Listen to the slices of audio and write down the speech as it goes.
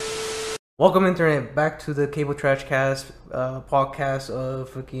Welcome, Internet, back to the Cable Trash Cast podcast of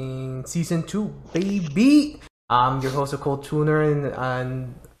freaking season 2, baby. I'm your host, Cole Tuner,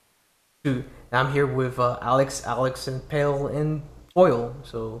 and I'm here with Alex, and Pale, and Foil.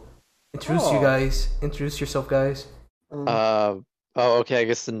 So, introduce yourself, guys. Uh, oh, okay, I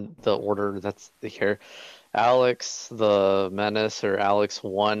guess in the order that's here. Alex the Menace or Alex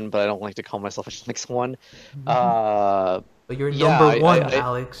 1, but I don't like to call myself Alex 1. Uh, But you're yeah, number one,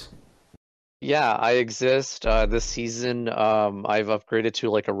 Alex. I exist. This season, I've upgraded to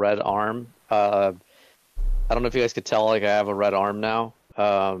like a red arm. I don't know if you guys could tell, like I have a red arm now.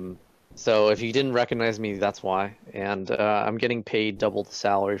 So if you didn't recognize me, that's why. And I'm getting paid double the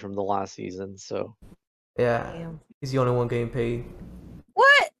salary from the last season, so. Yeah, Damn. he's the only one getting paid.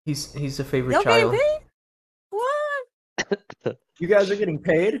 What? He's the favorite Y'all child. getting paid? What? You guys are getting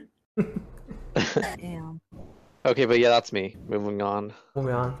paid? Damn. Okay, but yeah, that's me. Moving on.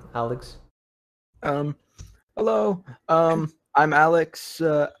 Moving on, Alex. Hello. I'm Alex,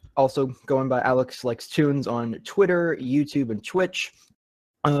 also going by Alex Likes Tunes on Twitter, YouTube, and Twitch.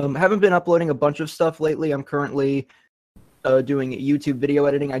 Haven't been uploading a bunch of stuff lately. I'm currently doing YouTube video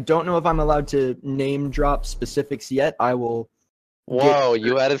editing. I don't know if I'm allowed to name drop specifics yet. I will. Whoa,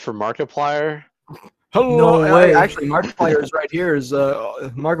 you added for Markiplier? Hello. No way. Actually, Markiplier is right here.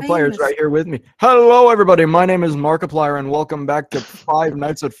 Markiplier is right here with me. Hello, everybody. My name is Markiplier, and welcome back to Five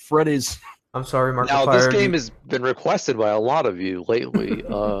Nights at Freddy's. I'm sorry, Markiplier. Now, this game has been requested by a lot of you lately.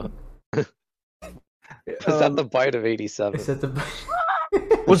 Is that the bite of 87? Is that the...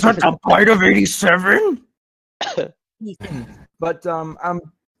 Was that the bite of 87? But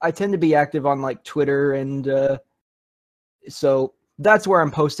I tend to be active on like Twitter, and so that's where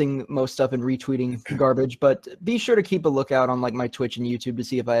I'm posting most stuff and retweeting garbage. But be sure to keep a lookout on like my Twitch and YouTube to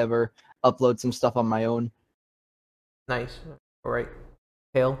see if I ever upload some stuff on my own. Nice. All right.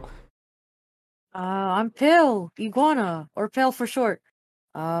 Pale. I'm Pale Iguana, or Pale for short.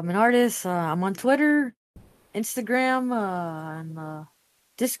 I'm an artist. I'm on Twitter, Instagram, and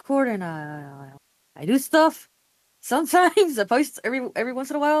Discord, and I do stuff. Sometimes I post every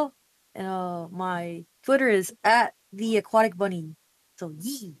once in a while, and my Twitter is at the Aquatic Bunny. So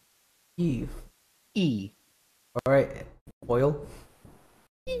yee. Eve. E. All right. Foil.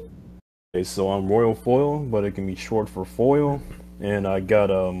 Okay, so I'm Royal Foil, but it can be short for Foil. And I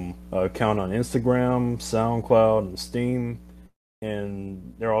got an account on Instagram, SoundCloud, and Steam.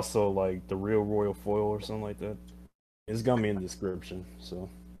 And they're also like the real Royal Foil or something like that. It's got me in the description, so.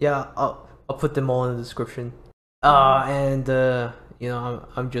 Yeah, I'll put them all in the description. I'm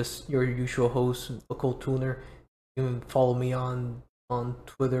just your usual host, Local Tuner. You can follow me on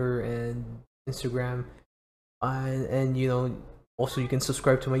Twitter and Instagram, and also you can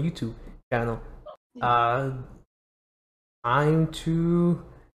subscribe to my YouTube channel. Time to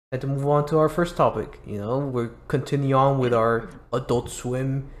move on to our first topic. We're continuing on with our Adult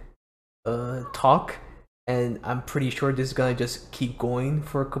Swim talk, and I'm pretty sure this is gonna just keep going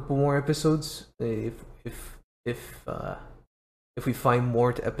for a couple more episodes if we find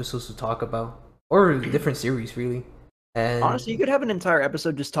more episodes to talk about, or different series really. And Honestly, you could have an entire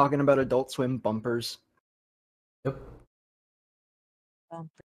episode just talking about Adult Swim bumpers. Yep.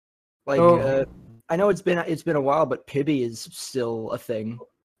 Like, I know it's been a while, but Pibby is still a thing,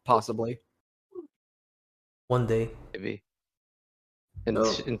 possibly. One day. Maybe.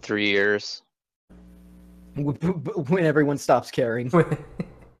 In 3 years. When everyone stops caring.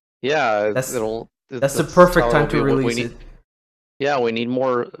 Yeah, That's the that's perfect how time it'll to be. release it. Yeah, we need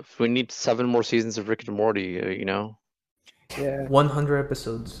more. We need 7 more seasons of Rick and Morty. Yeah. 100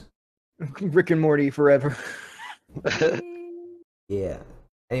 episodes. Rick and Morty forever. Yeah.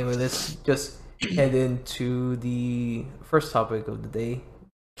 Anyway, let's just head into the first topic of the day: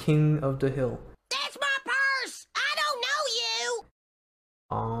 King of the Hill. That's my purse! I don't know you!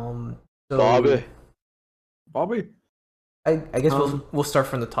 So Bobby. I guess we'll start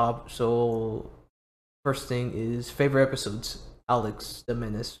from the top. So first thing is favorite episodes. Alex the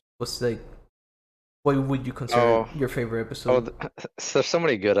Menace. What would you consider your favorite episode? There's so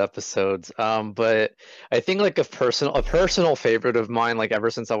many good episodes. But I think like a personal favorite of mine, like ever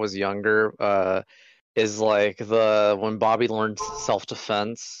since I was younger, is like when Bobby learns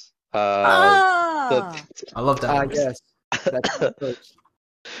self-defense. I love that. Yes. That's the first.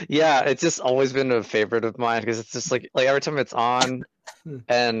 Yeah, it's just always been a favorite of mine because it's just like every time it's on,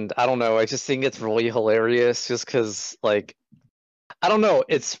 and I don't know, I just think it's really hilarious just because like I don't know,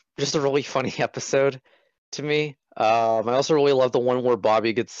 it's just a really funny episode to me. I also really love the one where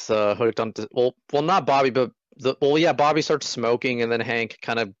Bobby gets hooked onto well, not Bobby, but Bobby starts smoking and then Hank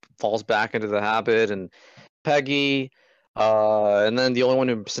kind of falls back into the habit, and Peggy. And then the only one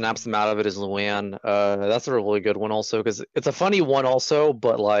who snaps them out of it is Luann. That's a really good one also because it's a funny one also,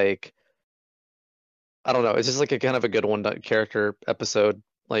 but like I don't know, it's just like a kind of a good one character episode.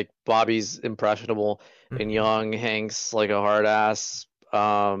 Like Bobby's impressionable and young, Hank's like a hard ass.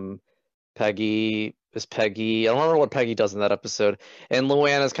 Peggy is Peggy. I don't remember what Peggy does in that episode. And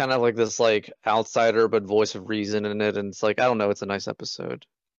Luann is kind of like this like outsider but voice of reason in it, and it's like I don't know, it's a nice episode.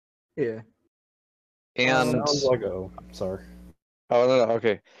 Yeah. And Sounds like sorry. oh no,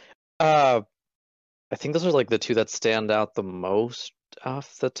 okay. Uh, I think those are like the two that stand out the most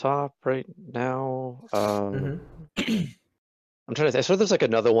off the top right now. I'm trying to. I swear there's like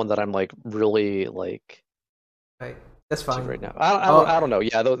another one that I'm like really like Right. That's to fine. right now. I don't know.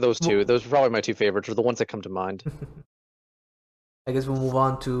 Yeah, those two. Those are probably my two favorites, or the ones that come to mind. I guess we'll move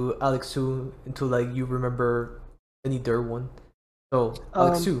on to Alex 2 until like you remember any third one. So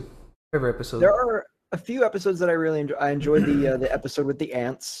Alex 2, favorite episode. There are a few episodes that I really enjoy. I enjoyed the episode with the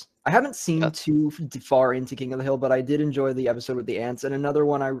ants. I haven't seen too far into King of the Hill, but I did enjoy the episode with the ants. And another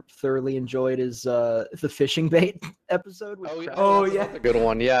one I thoroughly enjoyed is the fishing bait episode. With That's a good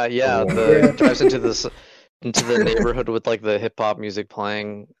one. Yeah. The drives into the neighborhood with like the hip hop music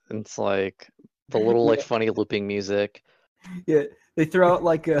playing. And it's like the little like funny looping music. Yeah, they throw out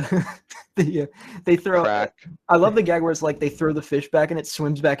like they throw crack. I love the gag where it's like they throw the fish back and it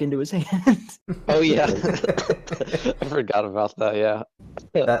swims back into his hand. Oh yeah, I forgot about that. Yeah,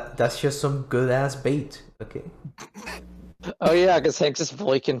 that's just some good ass bait. Okay. Oh yeah, because Hank's just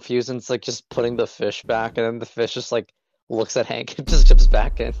really confused and it's like just putting the fish back, and then the fish just like looks at Hank and just jumps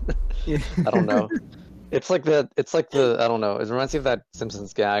back in. Yeah. I don't know. It's like the I don't know. It reminds me of that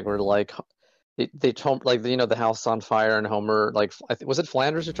Simpsons gag where like they told like the house on fire and Homer like was it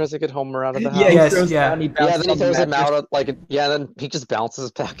Flanders who tries to get Homer out of the house? Yeah, Yes, he throws yeah. down, he Yeah, bounces then he on the throws him mattress. out like then he just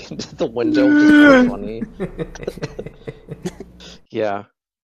bounces back into the window, which is really funny. Yeah.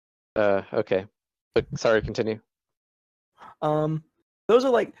 Okay. But sorry, continue. Those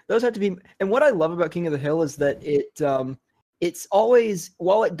have to be, and what I love about King of the Hill is that it's always,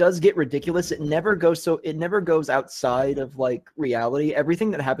 while it does get ridiculous, it never goes outside of like reality.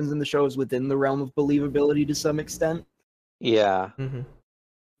 Everything that happens in the show is within the realm of believability to some extent. Yeah.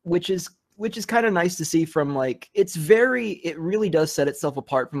 Which is kind of nice to see from like it really does set itself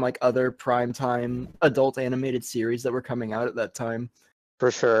apart from like other primetime adult animated series that were coming out at that time. For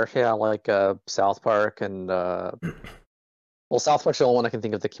sure. Yeah, like South Park and well, South Park's the only one I can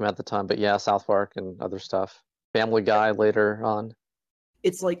think of that came out at the time, but yeah, South Park and other stuff. Family Guy later on.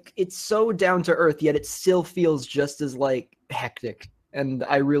 It's like it's so down to earth, yet it still feels just as like hectic. And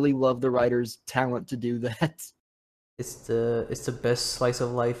I really love the writer's talent to do that. It's the best slice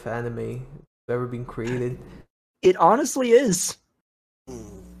of life anime ever been created. It honestly is.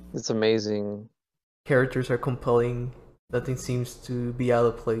 It's amazing. Characters are compelling. Nothing seems to be out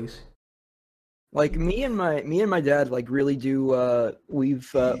of place. Like me and my dad like really do we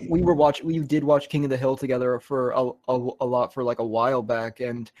did watch King of the Hill together for a lot for like a while back,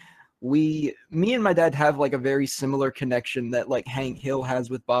 and me and my dad have like a very similar connection that like Hank Hill has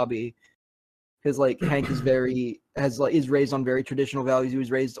with Bobby, because like Hank is is raised on very traditional values. He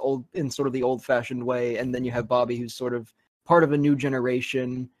was raised in sort of the old-fashioned way, and then you have Bobby who's sort of part of a new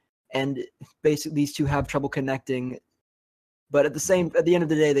generation, and basically these two have trouble connecting. But at the end of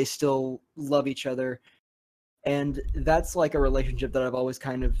the day, they still love each other. And that's like a relationship that I've always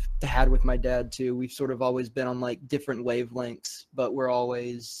kind of had with my dad too. We've sort of always been on like different wavelengths, but we're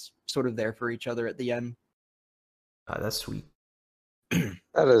always sort of there for each other at the end. That's sweet.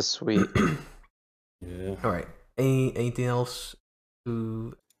 That is sweet. Yeah. All right. Anything else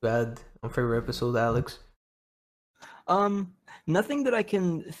to add on favorite episode, Alex? Nothing that I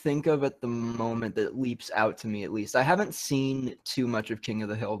can think of at the moment that leaps out to me, at least. I haven't seen too much of King of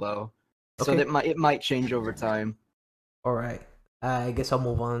the Hill, though. So Okay. that it might change over time. All right. I guess I'll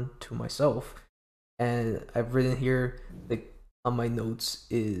move on to myself. And I've written here, like, on my notes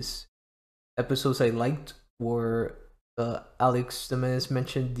is episodes I liked were Alex Jimenez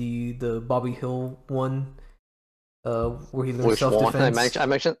mentioned the Bobby Hill one, where he learned Which one? self-defense. I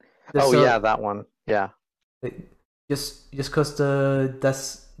mentioned. The Oh self- yeah, that one. Yeah. Just because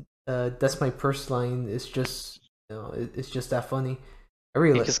that's my purse line is just it's just that funny. I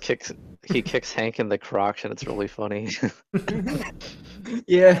really He kicks Hank in the crotch, and it's really funny.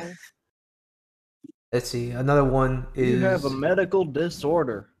 Yeah. Let's see. Another one is You have a medical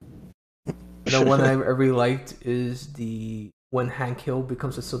disorder. another one I really liked is the when Hank Hill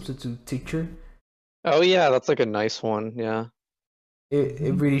becomes a substitute teacher. Oh yeah, that's like a nice one. Yeah.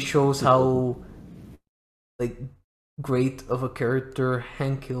 It really shows how like great of a character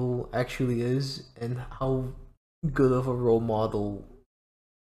Hank Hill actually is, and how good of a role model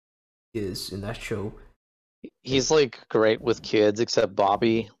is in that show. He's like great with kids, except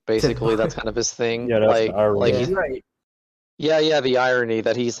Bobby. Basically, that's kind of his thing. Yeah, that's the irony. like Yeah. he's Right. yeah, the irony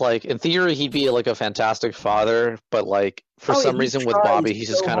that he's like, in theory, he'd be like a fantastic father, but like for Oh, yeah, some he reason with tries Bobby, he's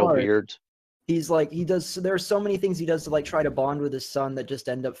just so kind of hard. weird. He's like he does. There are so many things he does to like try to bond with his son that just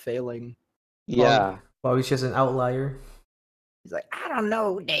end up failing. Yeah, Bobby's just an outlier. He's like, I don't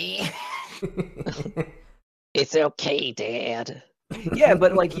know, Dad. it's okay, Dad. Yeah,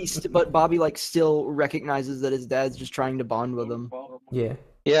 but like but Bobby like still recognizes that his dad's just trying to bond with him. Yeah.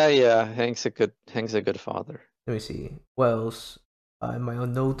 Yeah. Hank's a good father. Let me see. What else? In my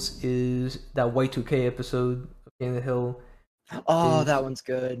own notes is that Y2K episode of King of the Hill. Oh, that one's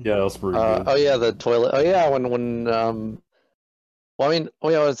good. Yeah, that was pretty good. Oh yeah, the toilet. Oh yeah, when well, I mean, oh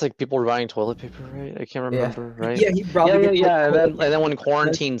yeah, it's like people were buying toilet paper, right? I can't remember, right? Yeah, he probably Yeah. And then when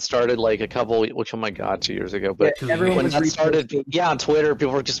quarantine started, like a couple, which oh my god, 2 years ago. But Yeah, everyone when was that started, reposting. yeah, on Twitter,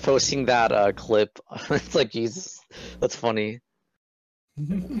 people were just posting that clip. It's like Jesus, that's funny.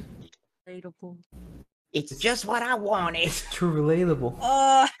 Relatable. It's just what I wanted. It's too relatable.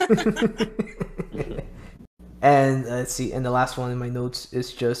 Uh, And let's see, and the last one in my notes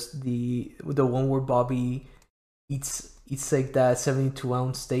is just the one where Bobby eats like that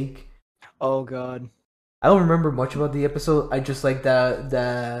 72-ounce steak. Oh god. I don't remember much about the episode. I just like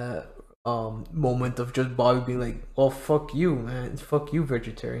that moment of just Bobby being like, "Oh fuck you, man! Fuck you,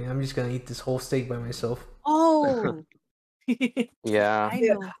 vegetarian! I'm just gonna eat this whole steak by myself." oh. Yeah. I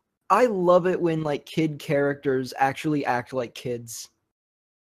Yeah. know. I love it when like kid characters actually act like kids.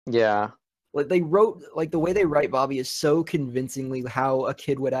 Yeah. Like they wrote like the way they write Bobby is so convincingly how a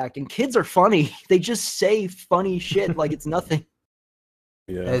kid would act, and kids are funny. They just say funny shit like it's nothing.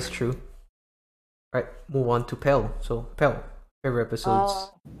 Yeah. That is true. Right, move on to Pell. So Pell, favorite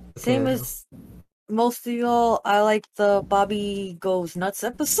episodes. Same Okay. as most of y'all, I like the Bobby Goes Nuts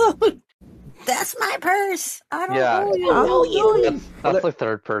episode. That's my purse. I don't Yeah. know you. I don't know you. That's the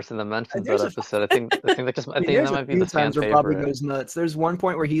third person that mentions that There's a- episode. I think that There's that a might be few the fan times where Bobby favorite. goes nuts. There's one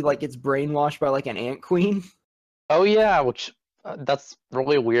point where he like gets brainwashed by like an ant queen. Oh yeah, which that's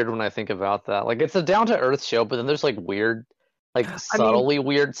really weird when I think about that. Like it's a down to earth show, but then there's like weird, like subtly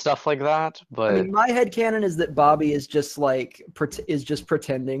weird stuff like that. But I mean, my headcanon is that Bobby is just like is just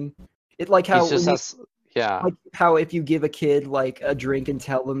pretending. It like how he just when you- has yeah. like how if you give a kid like a drink and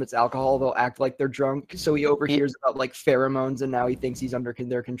tell them it's alcohol, they'll act like they're drunk. So he overhears about like pheromones, and now he thinks he's under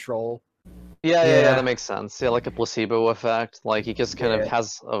their control. Yeah, that makes sense. Yeah, like a placebo effect. Like he just kind of Yeah.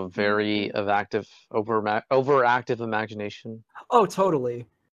 has a very overactive imagination. Oh, totally.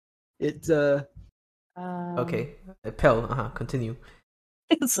 It's Okay, Pell. Continue.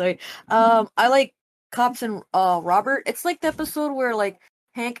 Sorry. I like Cops and Robert. It's like the episode where like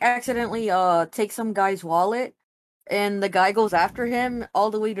Hank accidentally takes some guy's wallet, and the guy goes after him all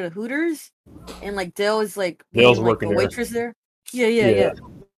the way to Hooters, and like Dale is like Dale's being like working the there. waitress there. Yeah. Yeah.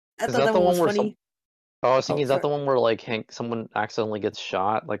 I Is thought that that the one one was where funny. I was thinking, is that sorry. the one where like someone accidentally gets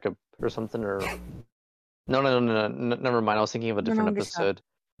shot, like or something, or no, never mind. I was thinking of a No, different gets shot. episode.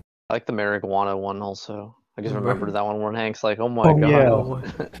 I like the marijuana one also. I just The remembered that one where Hank's like, "Oh my Oh, god, yeah. Oh,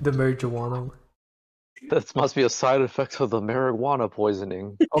 the marijuana. this must be a side effect of the marijuana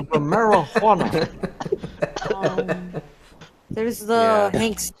poisoning." of the marijuana. There's the Yeah.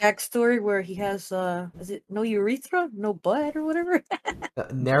 Hank's backstory where he has is it no urethra, no butt or whatever?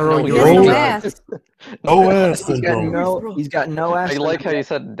 Narrow No, He your has no urethra. ass. No ass He's got syndrome. he's got no ass. I like how you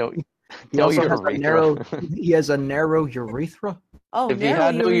said no. He No also has a urethra. narrow. He has a narrow urethra. Oh, If he narrow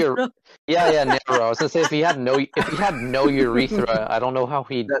had no urethra. Yeah, narrow. I was gonna say if he had no urethra, I don't know how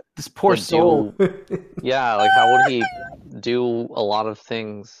he This poor would soul. yeah, like how would he do a lot of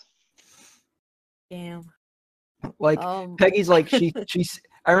things? Damn. Like Um, Peggy's like she's.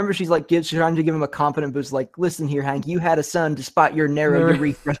 I remember she's like she's trying to give him a confident boost. Like, listen here, Hank, you had a son despite your narrow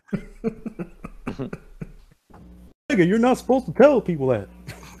urethra. Nigga, you're not supposed to tell people that.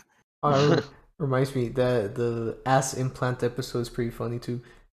 Reminds me that the ass implant episode is pretty funny too.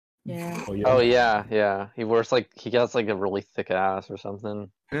 yeah. Oh yeah. Oh yeah. He wears like he has like a really thick ass or something.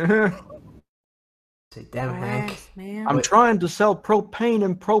 Say, damn, Hank. Ass, man. I'm trying to sell propane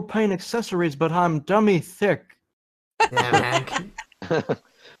and propane accessories, but I'm dummy thick. Damn, Hank. That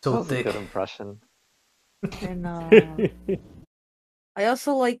So was a thick. good impression. And I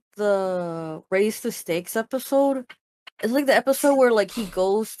also like the Raise the Stakes episode. It's like the episode where like he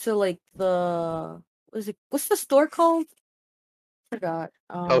goes to like what's the store called? Forgot.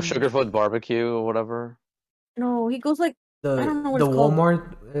 Oh, Sugarfoot Barbecue or whatever. No, he goes like I don't know what The it's called.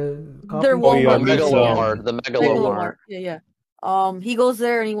 Walmart. Their Oh, yeah, Walmart. Mega it's, Walmart. The Mega Mega Walmart. Walmart. Yeah. He goes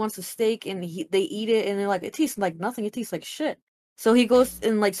there and he wants a steak, and they eat it, and they're like, it tastes like nothing. It tastes like shit. So he goes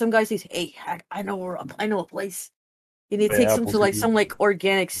and like some guy says, "Hey, I know a place," and he Yeah, takes him apples to like are- some like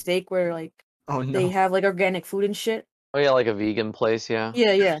organic steak where like Oh they no. have like organic food and shit. Oh yeah, like a vegan place, yeah.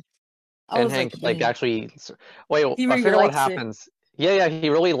 Yeah, yeah. I And was Hank like, like yeah. actually wait, He I really forgot what likes it. happens. Yeah, he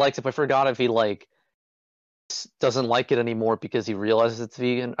really likes it, but I forgot if he like doesn't like it anymore because he realizes it's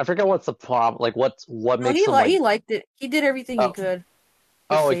vegan. I forgot what's the problem. Like what No, makes him like he liked it. He did everything he oh could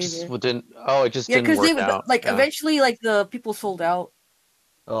to oh it save just it. didn't oh it just Yeah, didn't because they work would out. like Yeah. eventually like the people sold out.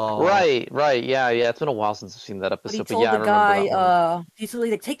 Oh. Right, yeah. It's been a while since I've seen that But he episode, but told yeah, I the remember guy, that one. he's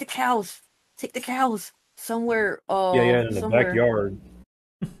really like, take the cows somewhere, Yeah, in the somewhere. backyard.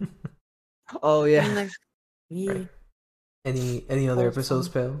 Oh And yeah. then, like, yeah. Any other was episodes,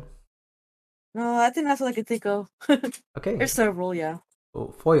 funny. pal? No, I think that's what I can think of. Okay. There's several, yeah.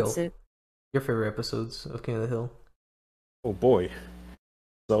 Oh, Foil, That's it. your favorite episodes of King of the Hill? Oh boy.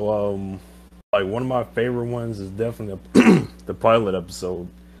 So like one of my favorite ones is definitely the pilot episode.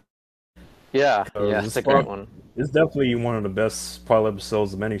 Yeah, it's it's a great one. It's definitely one of the best pilot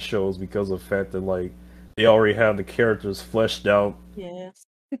episodes of many shows because of the fact that like they already have the characters fleshed out, Yes.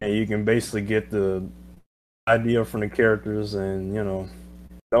 and you can basically get the idea from the characters, and it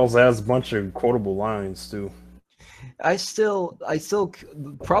also has a bunch of quotable lines too. I still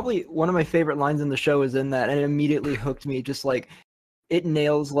probably one of my favorite lines in the show is in that, and it immediately hooked me. Just like it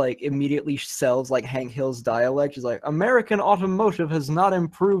nails, like immediately sells like Hank Hill's dialect. It's like American automotive has not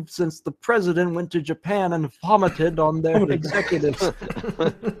improved since the president went to Japan and vomited on their executives.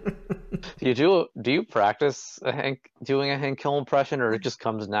 Do you practice doing a Hank Hill impression, or it just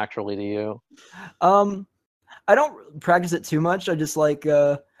comes naturally to you? I don't practice it too much. I just like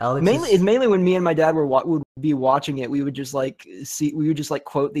Alex mainly when me and my dad would be watching it, we would just like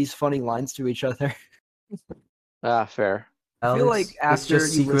quote these funny lines to each other. Ah, fair. I feel like Alex is after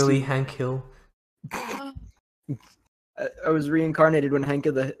just you secretly listen- Hank Hill. I was reincarnated when Hank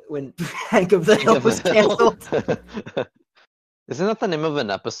of the Hill was canceled. Isn't that the name of an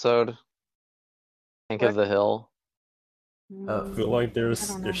episode? Hank of the Hill. I feel like there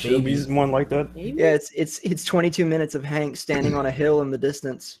don't know. should be one like that. Maybe? Yeah, it's 22 minutes of Hank standing on a hill in the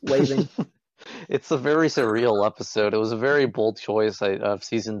distance waving. It's a very surreal episode. It was a very bold choice of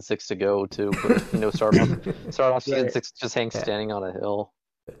season 6 to go to, but start off season Right. 6 just Hank Yeah. standing on a hill.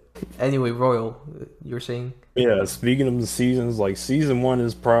 Anyway, Royal, you were saying? Yeah, speaking of the seasons, like season 1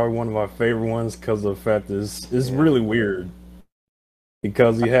 is probably one of my favorite ones because of the fact that it's really weird.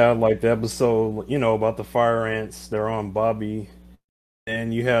 Because you have like the episode, about the fire ants. They're on Bobby,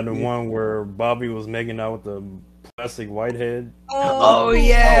 and you had the one where Bobby was making out with the plastic whitehead. Oh Oh,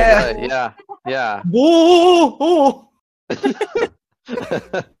 yeah. right, yeah. Whoa!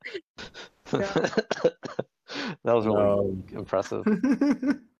 That was really Um, impressive.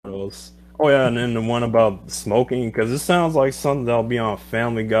 what else? Oh yeah, and then the one about smoking, because it sounds like something that'll be on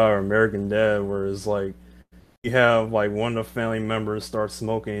Family Guy or American Dad, where it's like you have like one of the family members start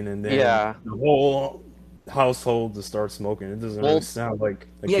smoking, and then Yeah. the whole household to start smoking. It doesn't Well, really sound like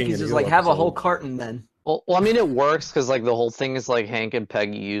a Yeah, King because of the just Hill like have a whole episode. carton then. Well, I mean, it works because like the whole thing is like Hank and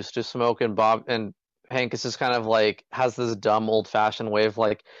Peggy used to smoke, and Hank is just kind of like has this dumb old-fashioned way of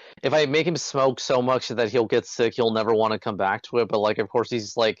like, if I make him smoke so much that he'll get sick, he'll never want to come back to it. But like, of course,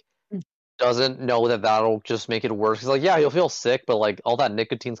 he's like doesn't know that that'll just make it worse. He's like, yeah, he'll feel sick, but like all that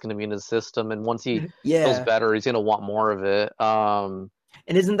nicotine's gonna be in his system, and once he feels Yeah. better, he's gonna want more of it. And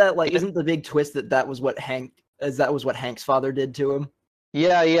isn't the big twist that was what Hank's father did to him?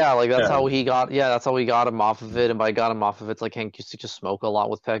 Yeah, like that's Yeah. how he got. Yeah, that's how he got him off of it. And by got him off of it, it's like Hank used to just smoke a lot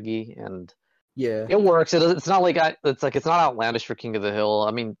with Peggy, and Yeah. it works. It's not like it's not outlandish for King of the Hill.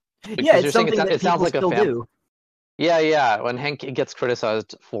 I mean, Yeah, because it's you're saying something that it sounds people like a still family. do. Yeah. When Hank gets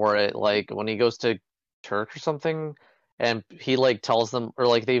criticized for it, like when he goes to church or something, and he like tells them, or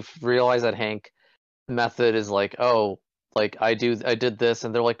like they've realized that Hank method is like, oh, like I did this,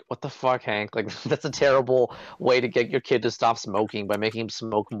 and they're like, what the fuck, Hank? Like that's a terrible way to get your kid to stop smoking by making him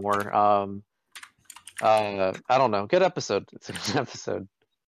smoke more. I don't know. Good episode. It's a good episode.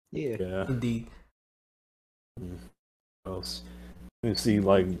 Yeah. Yeah. Indeed. What else? Let me see,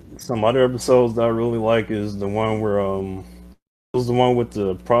 like some other episodes that I really like is the one where it was the one with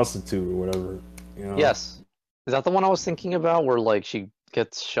the prostitute or whatever. Yes. Is that the one I was thinking about where like she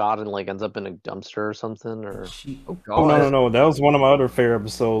gets shot and like ends up in a dumpster or something? Or Oh Oh god. no, that was one of my other favorite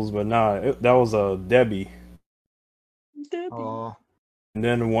episodes, but that was Debbie. Oh. And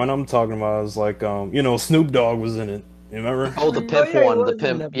then the one I'm talking about is like Snoop Dogg was in it. You remember? oh, the pimp yeah, he one, the was in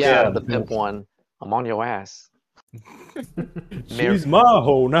pimp. that Yeah, episode. the pimp one. I'm on your ass. She's my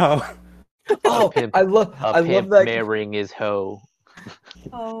hoe now. Oh, pimp- I love that. marrying his hoe.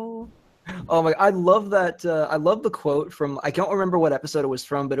 Oh. Oh my! I love that. I love the quote from. I don't remember what episode it was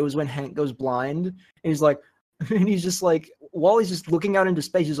from, but it was when Hank goes blind, and he's like, and he's just like, while he's just looking out into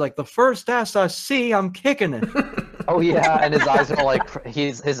space, he's like, "The first ass I see, I'm kicking it." Oh yeah, and his eyes are like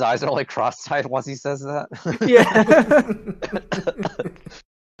his eyes are like cross-eyed once he says that. Yeah.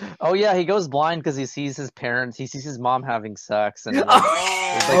 Oh yeah, he goes blind because he sees his parents. He sees his mom having sex, and like,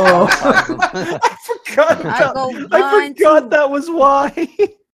 Oh. I forgot. I go I blind forgot too. that was why.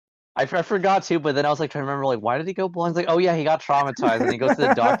 I forgot too, but then I was like trying to remember, like, why did he go blind? It's like, oh yeah, he got traumatized, and he goes to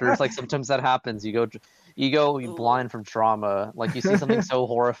the doctor. It's like sometimes that happens. You go blind from trauma. Like you see something so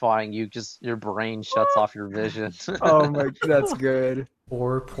horrifying, your brain shuts off your vision. Oh my, that's good.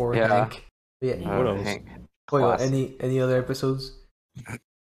 Poor Yeah. Hank. Yeah. What else? Hank, Wait, what, classic. any other episodes?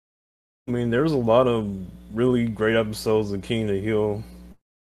 I mean, there's a lot of really great episodes of King of the Hill.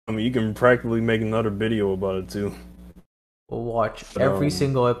 I mean, you can practically make another video about it too. We'll watch every Um,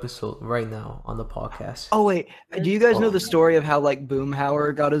 single episode right now on the podcast. Oh wait, do you guys know Oh. the story of how like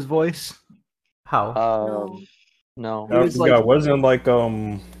Boomhauer got his voice? How? No. He I was forgot. like- Wasn't it like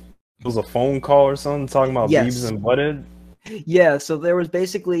it was a phone call or something talking about Yes. Beavis and Butthead? Yeah, so there was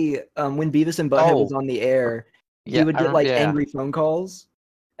basically when Beavis and Butthead was Oh. on the air, he Yeah, would I get remember- like yeah. angry phone calls,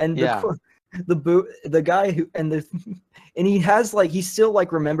 and Yeah. the guy who and he has like he still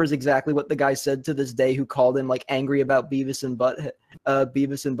like remembers exactly what the guy said to this day who called him like angry about Beavis and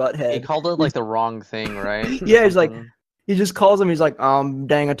Butthead. He called it like the wrong thing, right? Yeah, he's like, Something. he just calls him. He's like,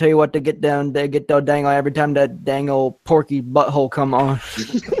 dang, I tell you what, to get down, they get the dang every time that dang old Porky butthole come on.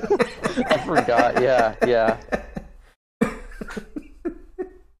 I forgot. Yeah.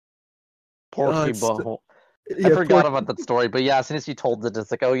 Porky it's- butthole. Yeah, I forgot Porky- about that story, but yeah, as soon as you told it,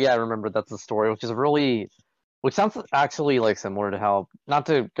 it's like, oh yeah, I remember that's the story, which sounds actually like similar to how, not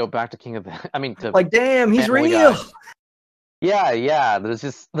to go back to King of the, I mean, to Like, damn, he's Family real. Guy. Yeah.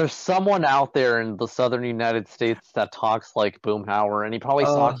 There's someone out there in the southern United States that talks like Boomhauer, and he probably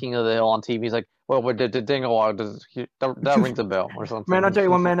saw King of the Hill on TV. He's like, well, did Dingo, that rings a bell or something. Man, I tell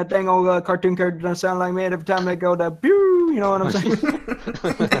you what, man, that dang old cartoon character doesn't sound like me every time they go that pew. You know what I'm saying?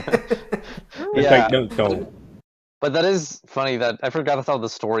 Yeah. Don't. But that is funny that I forgot to tell the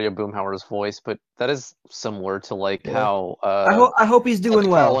story of Boomhauer's voice, but that is similar to like Yeah. how I hope he's doing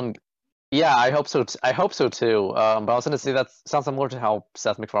well. MacFarlane. Yeah, I hope so. I hope so too. But I was gonna say that sounds similar to how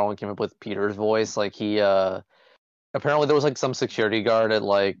Seth MacFarlane came up with Peter's voice. Like he apparently there was like some security guard at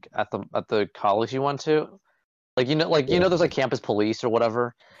like at the college he went to. Like you know there's like campus police or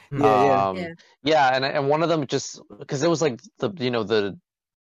whatever. Yeah. Yeah, and one of them just because it was like the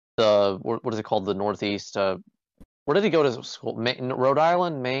what is it called, the Northeast. Where did he go to school? Rhode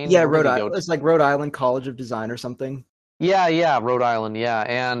Island, Maine. Yeah, Where did Rhode he go Island. to? It's like Rhode Island College of Design or something. Yeah, Rhode Island, yeah.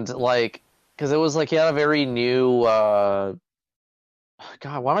 And like, because it was like he had a very new, God,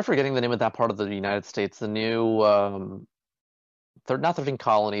 why am I forgetting the name of that part of the United States? The new, not 13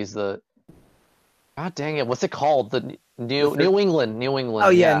 colonies, God dang it, what's it called? The New England, Oh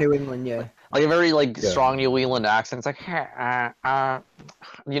yeah, New England. Yeah. Like a very like Yeah. strong New England accent. It's like,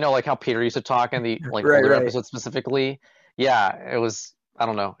 like how Peter used to talk in the like Right, older right. episodes specifically. Yeah, it was. I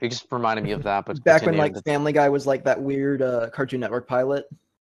don't know. It just reminded me of that. But Back when continuing like Family Guy was like that weird Cartoon Network pilot.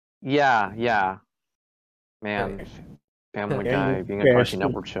 yeah, man, Family Yeah, Guy being a yeah, Cartoon sure.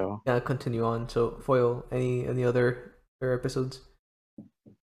 Network show. Yeah, continue on. So, Foil, any other episodes?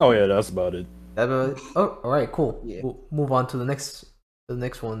 Oh yeah, that's about it. Oh, all right, cool. Yeah. We'll move on to the next. The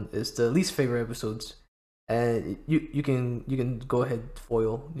next one is the least favorite episodes, and you can go ahead,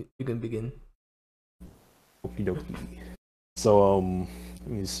 Foil. You can begin. Okie dokie. So let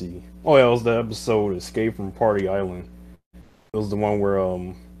me see. Oh yeah, it was the episode Escape from Party Island. It was the one where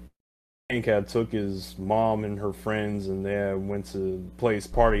Hank had took his mom and her friends and they had went to place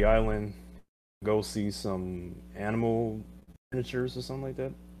Party Island, go see some animal miniatures or something like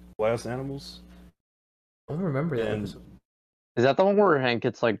that. Glass animals. I don't remember that And- episode. Is that the one where Hank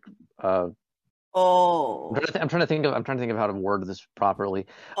gets like? I'm Oh. trying to think of how to word this properly.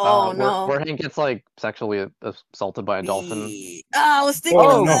 Oh no. Where Hank gets like sexually assaulted by a dolphin. I was thinking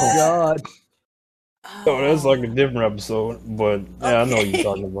Oh, of no. that. God. Oh, that's like a different episode, but yeah, I know what Okay. you're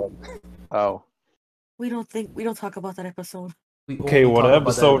talking about. Oh, We don't talk about that episode. We Okay, only well, the talk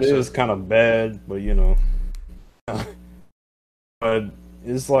about that episode is kind of bad, but you know. But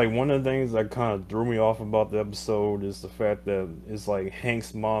it's like one of the things that kind of threw me off about the episode is the fact that it's like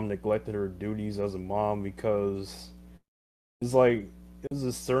Hank's mom neglected her duties as a mom because it's like there's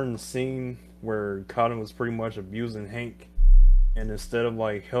a certain scene where Cotton was pretty much abusing Hank, and instead of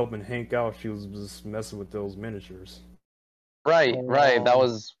like helping Hank out, she was just messing with those miniatures. right. That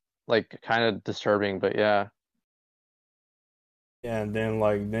was like kind of disturbing, but yeah. Yeah, and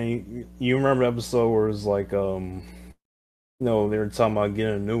then you remember the episode where it's like they were talking about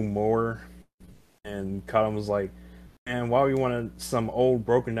getting a new mower, and Cotton was like, "Man, why we want some old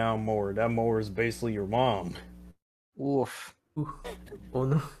broken down mower? That mower is basically your mom." Oof. Ooh. Oh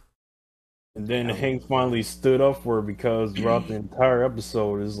no. And then Hank finally stood up for her because throughout the entire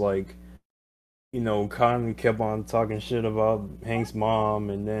episode is like, Cotton kept on talking shit about Hank's mom,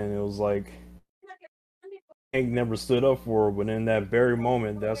 and then it was like Hank never stood up for her, but in that very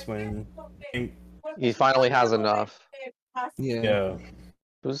moment, that's when Hank, He finally has enough. yeah,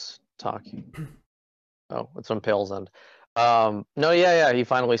 Who's talking? Oh, it's from Pale's End. No, yeah, he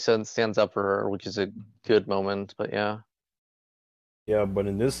finally stands up for her, which is a good moment, but yeah. yeah, but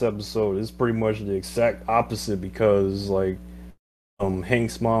in this episode, it's pretty much the exact opposite because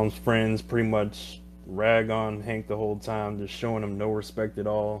Hank's mom's friends pretty much rag on Hank the whole time, just showing him no respect at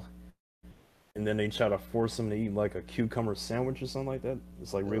all. And then they try to force him to eat like a cucumber sandwich or something like that.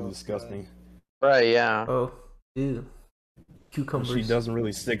 It's like really disgusting. Right, yeah. Oh, ew. And Cucumbers. she doesn't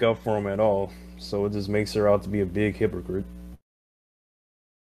really stick up for him at all, so it just makes her out to be a big hypocrite.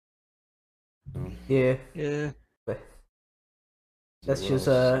 Yeah, Yeah. but So that's what just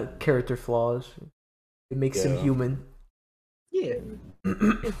else? character flaws. It makes him Yeah. human. Yeah.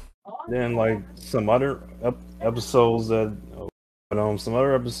 Then some other episodes that, but some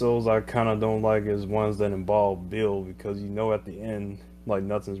other episodes I kind of don't like is ones that involve Bill because at the end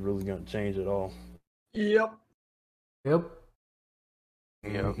nothing's really gonna change at all. Yep. Yep.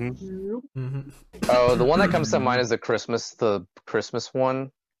 Yep. Mm-hmm. Oh, the one that comes to mind is the Christmas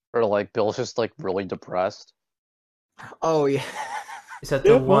one, where like Bill's just like really depressed. Oh yeah. Is that the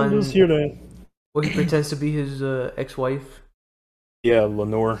Yep, I'm one just here to. where he pretends to be his ex-wife? Yeah,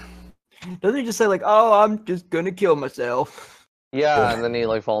 Lenore. Doesn't he just say like, "Oh, I'm just gonna kill myself"? Yeah, and then he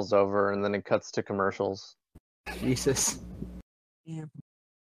like falls over, and then it cuts to commercials. Jesus.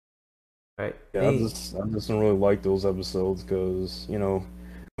 Right. Yeah, I just don't really like those episodes because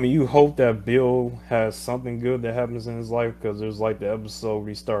you hope that Bill has something good that happens in his life because there's like the episode where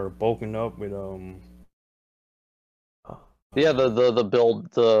he started bulking up with Yeah,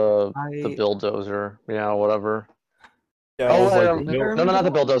 the I bulldozer, yeah, whatever. yeah, it Oh, was like the think I Bill. no, remember not the that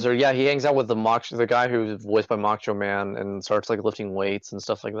one. bulldozer. Yeah, he hangs out with the guy who's voiced by Macho Man and starts like lifting weights and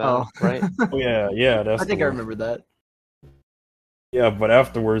stuff like that, Oh, right? Oh yeah, that's I think the I one. remember that. Yeah, but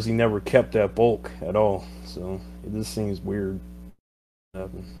afterwards he never kept that bulk at all, so it just seems weird. What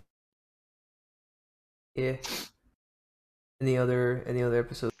happened. Yeah. Any other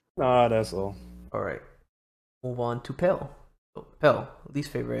episodes? Nah, that's all. All right. Move on to Pell. Oh, Pell,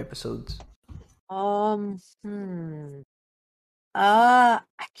 least favorite episodes. Hmm. I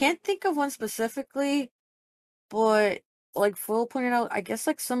can't think of one specifically, but like Phil pointed out, I guess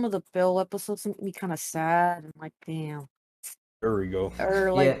like some of the Bill episodes make me kind of sad and like, damn. There we go. Or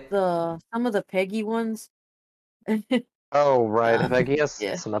Yeah. like some of the Peggy ones. Oh, right. I think he has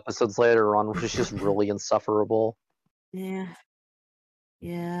Yeah. some episodes later on which is just really insufferable. Yeah.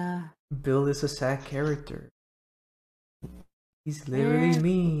 Yeah. Bill is a sad character. He's literally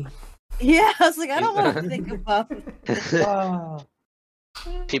me. Yeah, I was like, I don't want to think about Oh.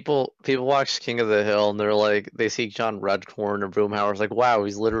 People watch King of the Hill and they're like, they see John Redcorn or Boomhauer's like, wow,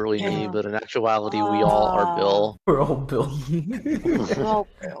 he's literally me, Yeah. but in actuality, we all are Bill. We're all Bill. Oh,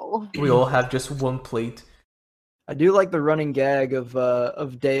 Bill. We all have just one plate. I do like the running gag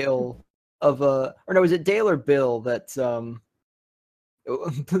of Dale or no, is it Dale or Bill that's the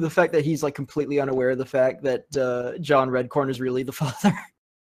fact that he's like completely unaware of the fact that John Redcorn is really the father.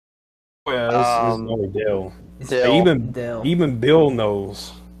 Oh, yeah, it's only Dale. Dale. Even Bill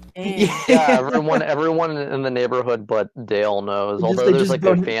knows. Damn. Yeah, everyone in the neighborhood but Dale knows. Although they there's just like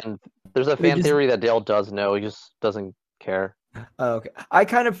don't- there's a they fan just- theory that Dale does know, he just doesn't care. Oh, okay.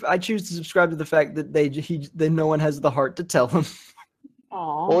 I choose to subscribe to the fact that no one has the heart to tell him.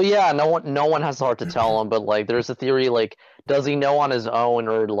 Aw. Well, yeah, no one has the heart to tell him, but like there's a theory like, does he know on his own,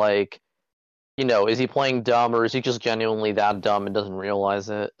 or like, is he playing dumb, or is he just genuinely that dumb and doesn't realize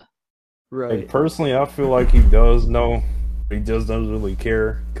it? Right. Personally, I feel like he does know, but he just doesn't really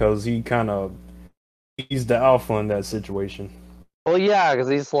care because he's the alpha in that situation. Well, yeah, because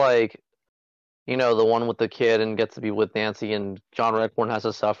he's like, the one with the kid and gets to be with Nancy, and John Redcorn has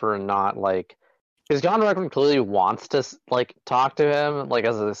to suffer and not like, because John Redcorn clearly wants to like talk to him like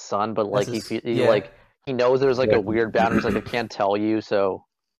as his son, but like he knows there's like a weird boundary. He's like, I can't tell you, so.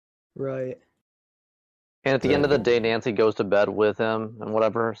 Right. And at the end of the day, Nancy goes to bed with him and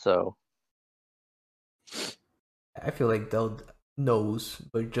whatever, so. I feel like Dell knows,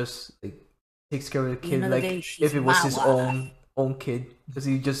 but just like takes care of the At the kid end of the like day, she's if it was my his wife. own own kid because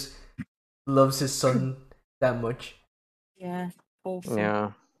he just loves his son that much. Yeah. Wholesome.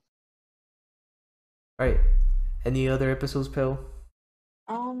 Yeah. Right. Any other episodes, Pell?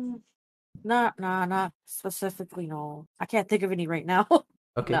 Not specifically. No, I can't think of any right now.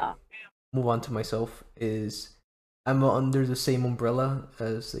 Okay. Nah. Move on to myself. Is I'm under the same umbrella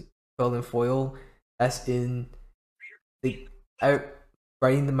as like Pell and Foil, as in like I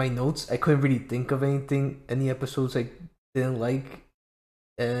writing in my notes. I couldn't really think of any episodes I didn't like,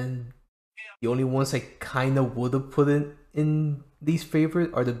 and the only ones I kind of would have put in these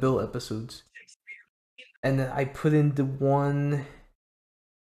favorite are the Bill episodes. And then I put in the one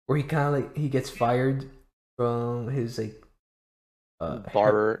where he kind of like he gets fired from his like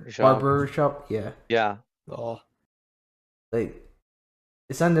Barber shop. barber shop. Yeah, Yeah. Oh, like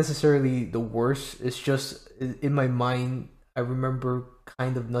it's not necessarily the worst. It's just in my mind I remember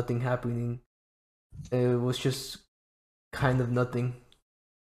kind of nothing happening. It was just kind of nothing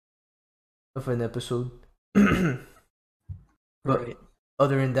of an episode. But right.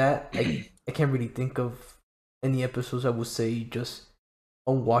 other than that, I can't really think of any episodes I would say just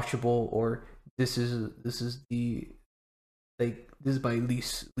unwatchable or this is the like this is my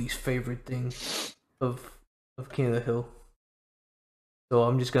least favorite thing of King of the Hill. So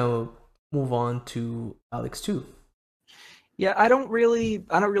I'm just gonna move on to Alex too. Yeah, I don't really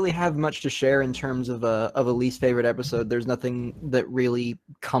have much to share in terms of a least favorite episode. There's nothing that really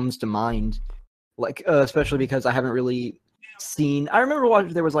comes to mind, like especially because I haven't really seen. I remember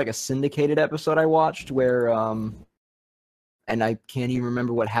watching there was like a syndicated episode I watched where and I can't even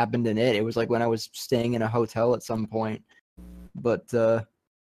remember what happened in it. It was like when I was staying in a hotel at some point, but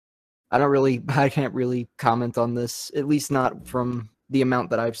I can't really comment on this, at least not from the amount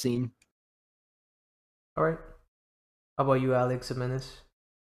that I've seen. All right. How about you, Alex Jimenez?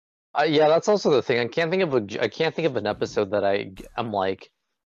 Yeah, that's also the thing. I can't think of an episode that I'm like.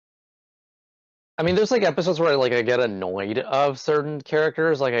 I mean, there's like episodes where I get annoyed of certain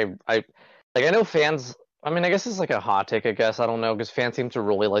characters. I know fans. I mean, I guess it's like a hot take. I guess I don't know because fans seem to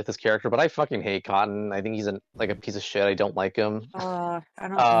really like this character, but I fucking hate Cotton. I think he's like a piece of shit. I don't like him. I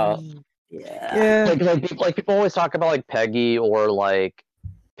don't. Yeah. Yeah, Like people always talk about like Peggy or like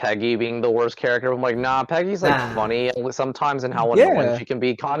Peggy being the worst character. I'm like, nah, Peggy's like Nah. funny sometimes and how Yeah. annoying she can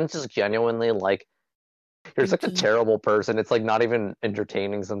be. Cotton's just genuinely like you're such a Pinky. terrible person. It's like not even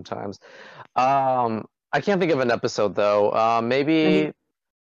entertaining sometimes. I can't think of an episode though. Maybe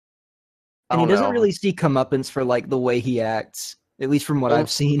I and he don't doesn't know. really see comeuppance for like the way he acts, at least from what Well,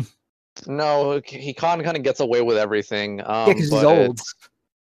 I've seen. No, he kind of gets away with everything. Yeah, because he's but old.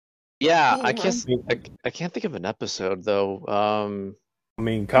 Yeah, Oh, I can't think of an episode though. I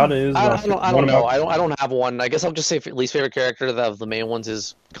mean, Kata is I one don't of know. my I don't have one. I guess I'll just say least favorite character of the main ones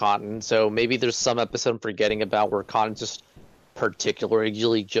is Cotton. So maybe there's some episode I'm forgetting about where Cotton's just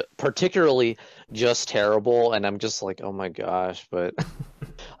particularly just terrible, and I'm just like, oh my gosh. But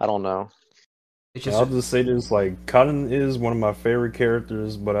I don't know. It's Yeah, just I'll just say this: like, Cotton is one of my favorite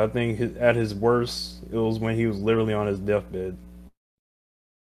characters, but I think at his worst, it was when he was literally on his deathbed.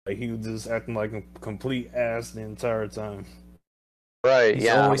 Like he was just acting like a complete ass the entire time. Right? he's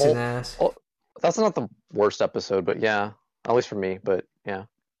Yeah. always Well, an ass. well, that's not the worst episode, but yeah, at least for me. But yeah.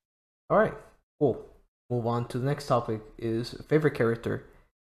 All right, cool. Move on to the next topic is favorite character.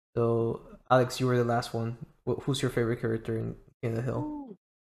 So, Alex, you were the last one. Who's your favorite character in King of the Hill? Ooh.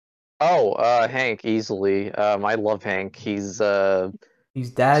 Oh, Hank, easily. I love Hank. He's He's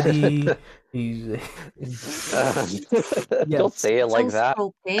daddy. He's Don't say it like Toast that.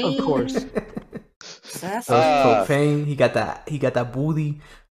 propane. Of course. That's So Uh, propane. He got that booty.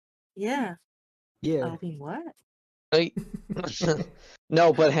 yeah. Yeah. I mean, what? I-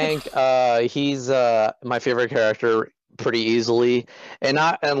 No, but Hank, he's my favorite character pretty easily,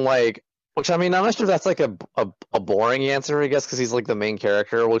 which I mean, I'm not sure if that's like a boring answer, I guess, because he's like the main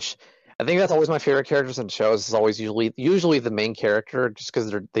character, which I think that's always my favorite characters in shows. Is always usually the main character, just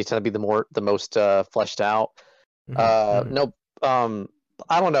because they tend to be the most fleshed out. Mhm. No,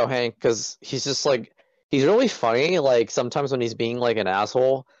 I don't know Hank, because he's just like he's really funny. Like sometimes when he's being like an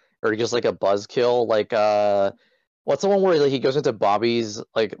asshole or just like a buzzkill, like what's the one where like, he goes into Bobby's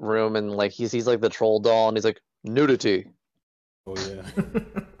like room and like he sees like the troll doll and he's like nudity, Oh yeah.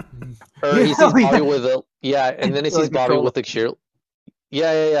 or he sees Oh, yeah. Bobby with a and then he sees Like the Bobby troll. with the cheer.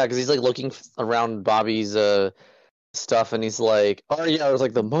 Yeah, because he's like looking around Bobby's stuff and he's like, oh yeah, it was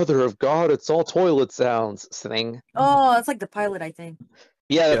like the mother of God, it's all toilet sounds thing. Oh, it's like the pilot, I think.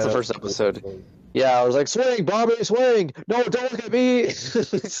 Yeah, that's Yeah, the first that's episode. Yeah, I was like, swing, Bobby, swing! No, don't look at me!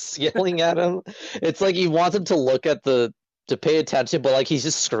 Just yelling at him. It's like he wants him to look at the to pay attention, but like he's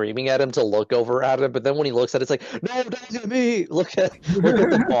just screaming at him to look over at him. But then when he looks at it, it's like, no, don't look at me. Look at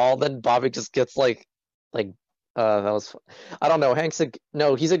the ball. Then Bobby just gets like that was I don't know.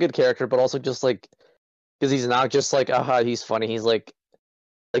 No, he's a good character, but also just like because he's not just like he's funny. He's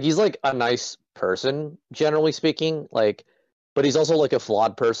he's like a nice person, generally speaking. Like, but he's also like a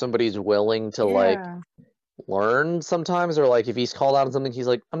flawed person, but he's willing to like Yeah. learn sometimes, or like if he's called out on something, he's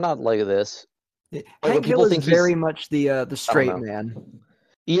like, I'm not like this. when Hank people Hill is think he's- very much the straight know. man.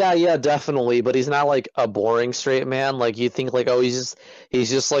 Yeah, definitely. But he's not like a boring straight man. Like you think like, oh, he's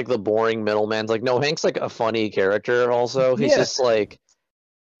just like the boring middleman. Like no, Hank's like a funny character. Also, he's Yeah. just like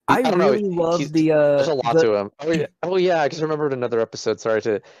I don't know, really love he's- the there's a lot to him. Oh yeah, I just remembered another episode. Sorry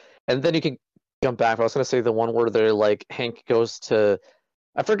to, and then you can jump back. But I was gonna say the one where they're like Hank goes to,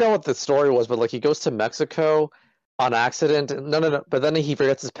 I forgot what the story was, but like he goes to Mexico on accident. No. But then he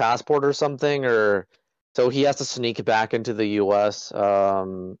forgets his passport or something, or so he has to sneak back into the U.S.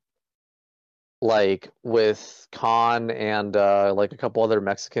 Like with Khan and like a couple other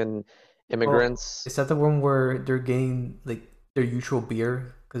Mexican immigrants. Is that the one where they're getting like their usual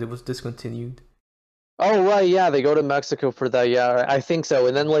beer because it was discontinued? Oh right, yeah, they go to Mexico for that. Yeah, I think so.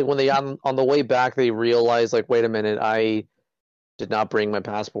 And then like when they on the way back, they realize like, wait a minute, I did not bring my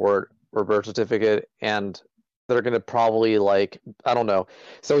passport or birth certificate, and they're gonna probably like I don't know.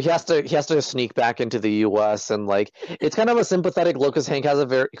 So he has to sneak back into the U.S. and like it's kind of a sympathetic look because Hank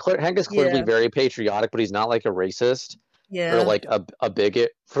is clearly Yeah. very patriotic, but he's not like a racist Yeah. or like a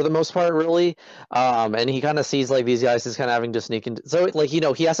bigot for the most part, really. And he kind of sees like these guys just kind of having to sneak into. So like he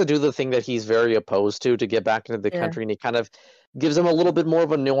has to do the thing that he's very opposed to get back into the Yeah. country, and he kind of gives him a little bit more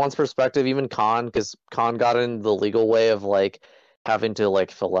of a nuanced perspective. Even Khan, because Khan got in the legal way of like having to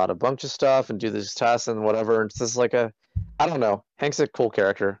like fill out a bunch of stuff and do this test and whatever. And it's just like I don't know. Hank's a cool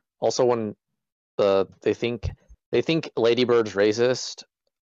character. Also, when they think Lady Bird's racist,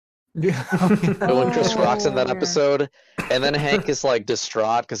 Yeah. when Chris Oh, Rock's in that yeah. episode, and then Hank is like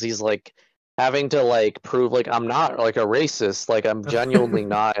distraught because he's like having to like prove like I'm not like a racist, like I'm genuinely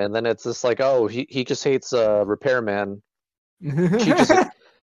not, and then it's just like, oh, he just hates repairman. She just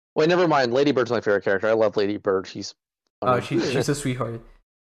wait, never mind. Lady Bird's my favorite character. I love Lady Bird. She's Oh, funny. she's a sweetheart.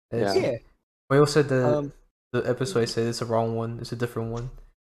 It's- Yeah. Yeah. Mario said Um, the episode I said it's a wrong one. It's a different one.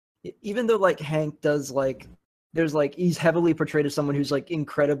 even though like Hank does like there's like he's heavily portrayed as someone who's like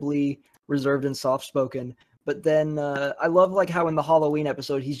incredibly reserved and soft spoken, but then I love like how in the Halloween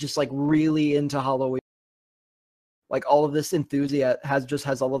episode he's just like really into Halloween, like all of this enthusiasm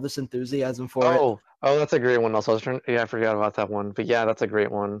has all of this enthusiasm for it. Oh, that's a great one. Also, I forgot about that one, but yeah, that's a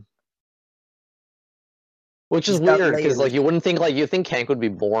great one. Which is He's got weird because like layers. you wouldn't think like you think Hank would be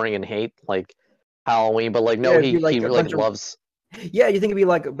boring and hate like Halloween, but like no, Yeah, it'd he be like he a like bunch of- loves. Yeah, you think it'd be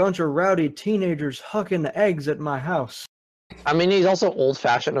like a bunch of rowdy teenagers hucking eggs at my house. I mean, he's also old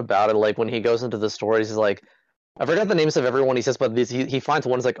fashioned about it. Like when he goes into the stories, he's like, I forgot the names of everyone he says, but he finds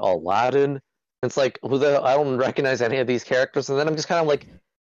one is like Aladdin. It's like I don't recognize any of these characters, and then I'm just kind of like,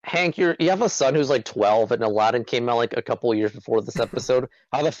 Hank, you have a son who's like 12, and Aladdin came out like a couple years before this episode.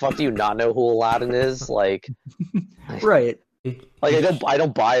 How the fuck do you not know who Aladdin is? Like Right. I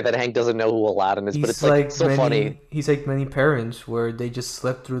don't buy that Hank doesn't know who Aladdin is, but it's like so many, funny. He's like many parents where they just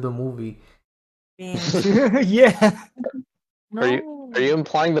slept through the movie. Man, Yeah. Are no. you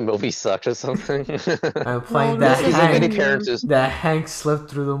implying the movie sucks or something? I'm implying No, that this is Like many Hank, parents just that Hank slept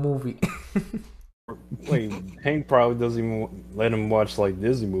through the movie. Wait, Hank probably doesn't even let him watch like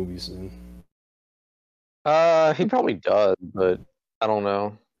Disney movies. Then. he probably does, but I don't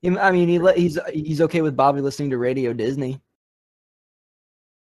know. I mean, he's okay with Bobby listening to Radio Disney.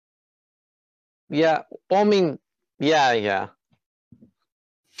 Yeah, well, I mean, yeah.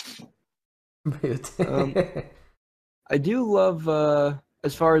 Um, I do love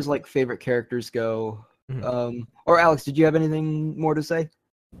as far as like favorite characters go. Mhm. Or Alex, did you have anything more to say?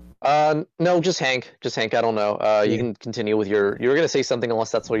 No, just Hank. Just Hank. I don't know. You Yeah. can continue with you were gonna say something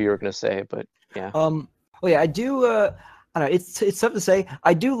unless that's what you were gonna say, but yeah. Oh yeah, I do. I don't know. It's tough to say.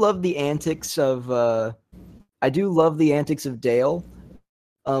 I do love the antics of. I do love the antics of Dale.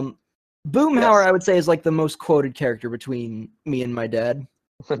 Boomhauer, Yes. I would say, is like the most quoted character between me and my dad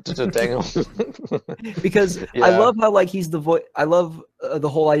Dang. because I Yeah. love how like he's the voice. I love the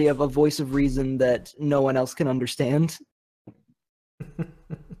whole idea of a voice of reason that no one else can understand.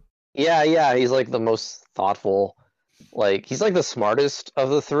 Yeah, he's like the most thoughtful. Like he's like the smartest of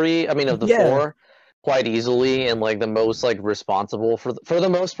the three. I mean, of the Yeah. four, quite easily, and like the most like responsible for the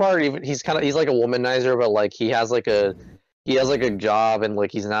most part. Even he's like a womanizer, but like he has like a job, and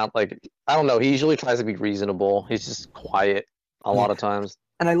like he's not like I don't know. He usually tries to be reasonable. He's just quiet a lot of times.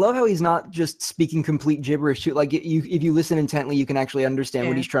 And I love how he's not just speaking complete gibberish too. Like if you listen intently, you can actually understand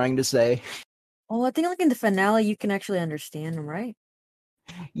what Yeah. he's trying to say. Oh, I think like in the finale, you can actually understand him, right?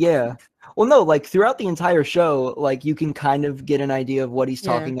 Yeah. Well, no, like throughout the entire show, like you can kind of get an idea of what he's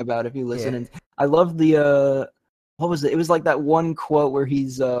Yeah. talking about if you listen. Yeah. And I love the what was it? It was like that one quote where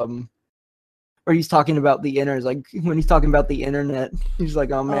he's talking about the internet. Like when he's talking about the internet, he's like,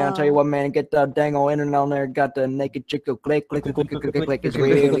 "Oh man, I tell you what, man, get that dang old internet on there. Got the naked chick go click, click, click, click, click, click, click. It's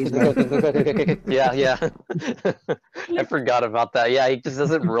really smooth." Yeah. I forgot about that. Yeah, he just does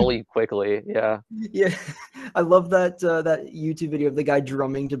it really quickly. Yeah. Yeah, I love that that YouTube video of the guy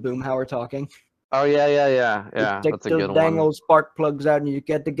drumming to Boomhauer talking. Oh yeah. You take That's a those good dang one. old spark plugs out, and you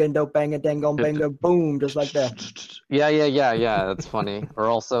get the gendo bang a dango bango boom, just like that. Yeah. That's funny. Or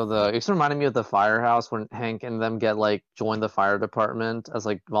also it just reminded me of the firehouse when Hank and them get like join the fire department as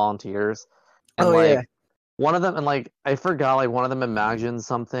like volunteers, and Oh, like yeah. one of them, and like I forgot, like one of them imagines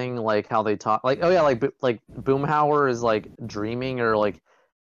something like how they talk, like like Boomhauer is like dreaming or like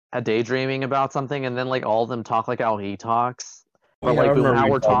a daydreaming about something, and then like all of them talk like how he talks, but Yeah, I like remember you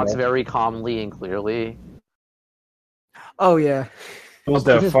Boomhauer talking talks about. very calmly and clearly. Oh yeah. It was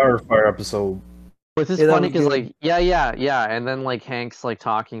that fire episode. Which is Yeah, that funny was because good. like yeah, and then like Hank's like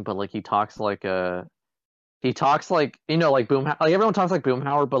talking, but like he talks like like like Boomhauer, like everyone talks like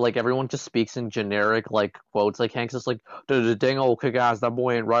Boomhauer, but like everyone just speaks in generic like quotes. Like Hank's just like the dang old kick ass, that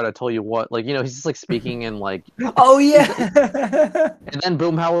boy ain't right. I tell you what, like he's just like speaking in like, Oh yeah. and then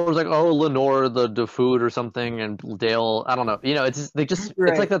Boomhauer's like, oh Lenore, the food or something, and Dale, I don't know, it's just it's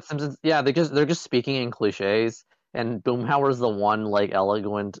like Right. that Simpsons. Yeah, they're just speaking in cliches, and Boomhauer's the one like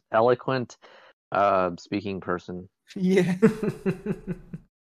eloquent speaking person. Yeah.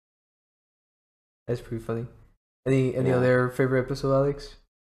 That's pretty funny. Any Yeah. other favorite episode, Alex?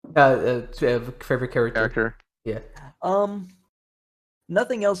 Favorite character. Yeah.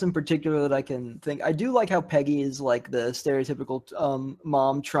 Nothing else in particular that I can think. I do like how Peggy is like the stereotypical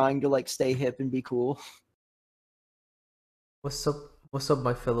mom trying to like stay hip and be cool. What's up? What's up,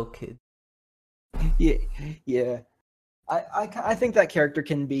 my fellow kid? Yeah. Yeah. I think that character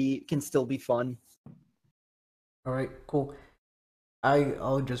can still be fun. All right, cool.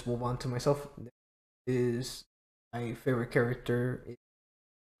 I'll just move on to myself. Is my favorite character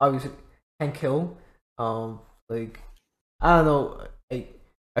obviously Hank Hill. Like I don't know. I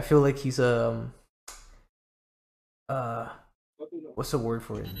feel like he's what's the word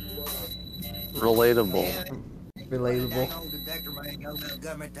for it? Relatable. Relatable.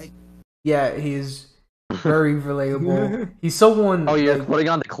 Yeah, he's very relatable. He's someone. Oh, you're like, putting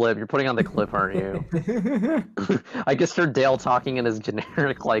on the clip. You're putting on the clip, aren't you? I guess you're Dale talking in his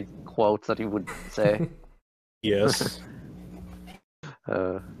generic like quotes that he would say. Yes.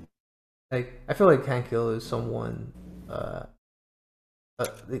 Like I feel like Hank Hill is someone like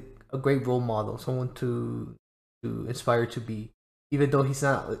a great role model, someone to inspire to be. Even though he's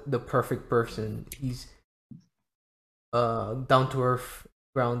not the perfect person, he's down to earth,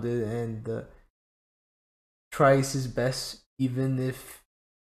 grounded, and tries his best, even if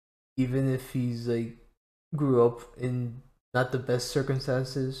he's like grew up in not the best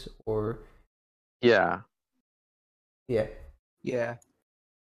circumstances or Yeah. yeah.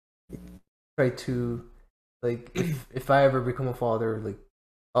 Try to like if I ever become a father, like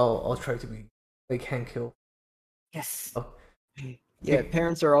I'll try to be like Hank Hill. Yes. Oh. Yeah,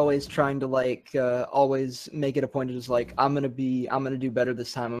 parents are always trying to like always make it a point to just like I'm gonna do better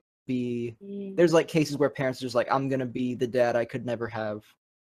this time. There's like cases where parents are just like I'm gonna be the dad I could never have.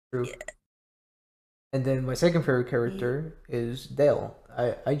 True. Yeah. And then my second favorite character is Dale.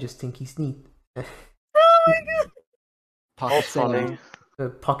 I just think he's neat. Oh my god. Pocket funny.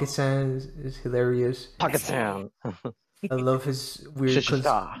 Pocket Sand is hilarious. Pocket Sam. I love his weird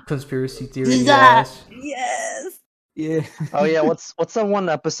Shishita. conspiracy theory. Yes. Yeah. Oh yeah, what's that one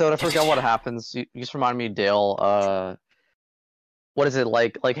episode? I forgot what happens. You just reminded me, Dale. What is it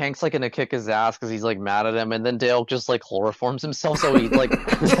like? Like Hank's like gonna kick his ass because he's like mad at him, and then Dale just like chloroforms himself, so he like,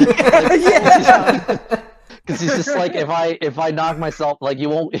 Yeah. because he's just like, if I knock myself, like you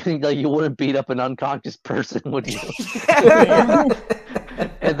won't, like you wouldn't beat up an unconscious person, would you?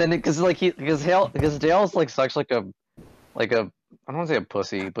 And then because Dale's like such like a I don't want to say a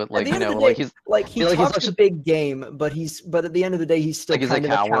pussy, but like At the end of the like day, he's like he like, he's talks such a a- big game, but at the end of the day he's still Like, he's a kind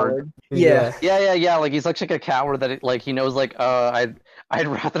of a coward. coward. Yeah. Yeah. Like he's such like a coward that like he knows like I'd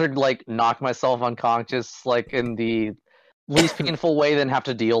rather like knock myself unconscious like in the least painful way than have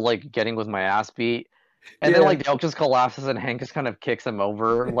to deal like getting with my ass beat. And then Yeah. like Dale just collapses and Hank just kind of kicks him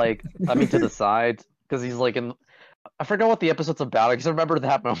over like to the side because he's like in. I forgot what the episode's about. I just remember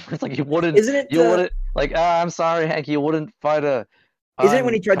that moment. It's like you wouldn't. Isn't it? You wouldn't like. I'm sorry, Hank. You wouldn't fight a Isn't it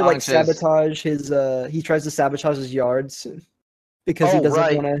when he tried to like Punch is- sabotage his? He tries to sabotage his yards because he Oh, doesn't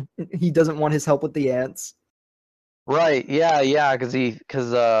right. want to. He doesn't want his help with the ants. Right, yeah, because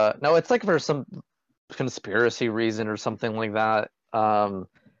no, it's like for some conspiracy reason or something like that.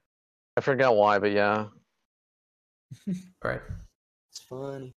 I forget why, but yeah. Right. It's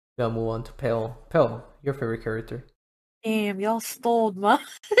funny. Gotta move on to Pale. Pale, your favorite character. Damn, y'all stole my.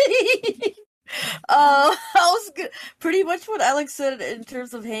 I was good. Pretty much what Alex said in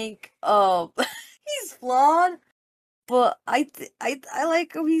terms of Hank. He's flawed, but I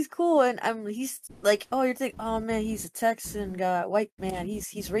like him. He's cool, and he's like, oh, you're thinking, oh man, he's a Texan guy, white man. He's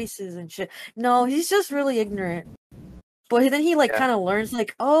racist and shit. No, he's just really ignorant. But then he like Yeah. kind of learns,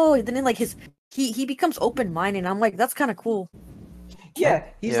 like, oh, then like he becomes open minded. I'm like, that's kind of cool. Yeah,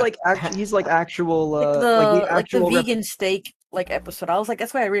 he's Yeah. like he's like actual Like the the actual vegan steak like episode. I was like,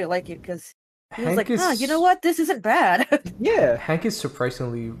 that's why I really like it because he was Hank like, huh, is- you know what? This isn't bad. yeah. Hank is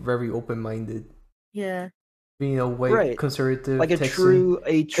surprisingly very open-minded. Yeah, Being a white Right. conservative Like a Texan. true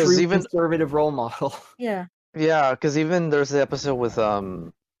even- conservative role model. yeah. Yeah, because even there's the episode with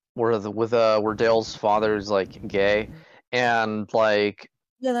where Dale's father's like gay, and like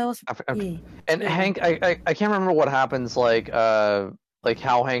Yeah, that was. and Yeah. Hank, I can't remember what happens like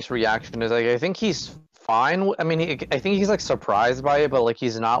how Hank's reaction is. Like I think he's fine. I mean, I think he's like surprised by it, but like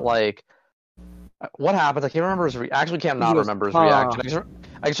he's not like what happens. I can't remember his actually can't not He goes, remember his "Huh." reaction.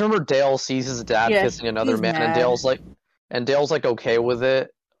 I just remember Dale sees his dad Yeah, kissing another he's man, mad. and Dale's like okay with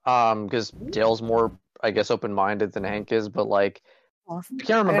it, because Dale's more I guess open-minded than Hank is, but like Awesome. I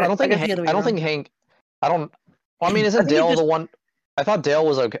can't remember. I don't think Hank. I don't think Hank. I don't. Well, I mean, isn't think he Dale the just- one? I thought Dale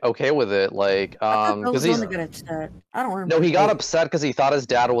was okay with it, like, I thought that was because the he's one that got upset. I don't remember. no, he got upset because he thought his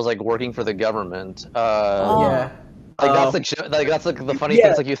dad was like working for the government. Oh. Yeah. Like that's like the funny Yeah. thing.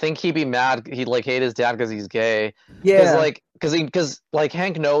 It's like you think he'd be mad, he'd like hate his dad because he's gay, Yeah. because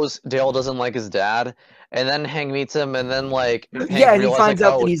Hank knows Dale doesn't like his dad, and then Hank meets him, and then like Hank Yeah, and he realizes, finds like,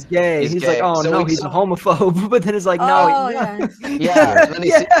 out oh, that he's gay. he's He's gay. like, oh So no, he- he's a homophobe. But then it's like, no, Oh, he's not. yeah. and then he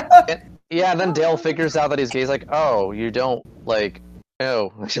yeah, and then Dale figures out that he's gay. He's like, oh, you don't like,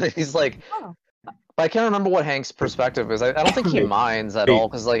 no. He's like, Oh. I can't remember what Hank's perspective is. I don't think he Wait, minds at wait, all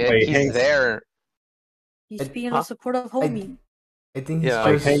because like wait, he's Hank's- there. He's being Huh? a supportive homie. I think he's Yeah.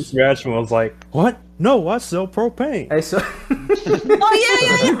 Like just... Hank's reaction was like, "What? No, I sell propane." I saw... Oh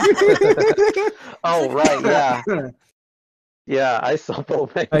yeah. Oh right, yeah, yeah. I saw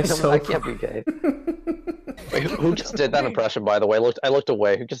propane. I saw I can't be gay. Wait, who just did that impression? By the way, I looked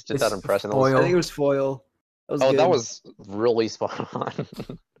away. Who just did that It's impression? Foil. I think it was Foil. That was Oh, good. that was really spot on.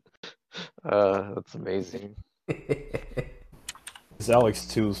 That's amazing. It's Alex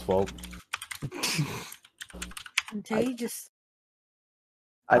 2's fault. Contagious.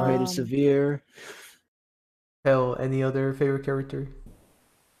 I made it Um, severe. Hell, any other favorite character?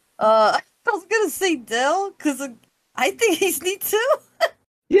 I was gonna say Dell because I think he's neat too.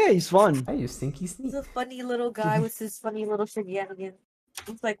 Yeah, he's fun. I just think he's He's neat. a funny little guy with his funny little shenanigans.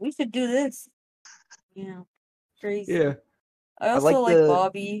 It's like we should do this. Yeah, crazy. Yeah. I also like like the-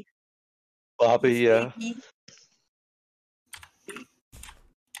 Bobby. Bobby, yeah. Sneaky.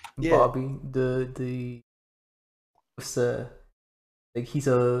 Yeah. Bobby, the what's like he's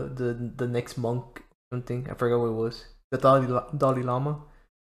the next monk or something. I forgot what it was. The Dalai Lama.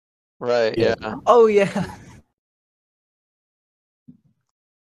 Right, Yeah. yeah. Oh yeah.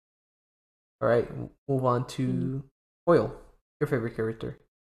 All right, move on to Foil. Your favorite character?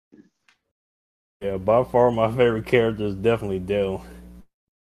 Yeah, by far my favorite character is definitely Dale.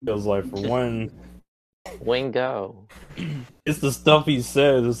 Because, like, for one, Wingo. it's the stuff he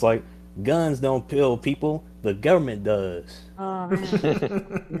says. It's like, guns don't kill people, the government does. Oh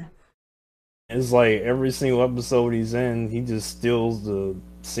man. It's like every single episode he's in, he just steals the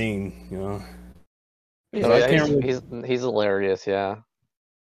scene, you know? Oh, So I yeah, can't really, he's hilarious, yeah.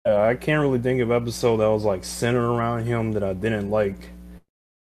 I can't really think of an episode that was like centered around him that I didn't like.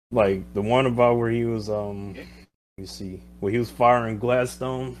 Like the one about where he was let me see, where he was firing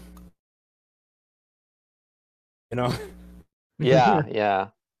Gladstone. You know? Yeah, yeah.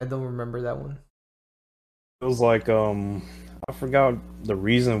 I don't remember that one. It was like I forgot the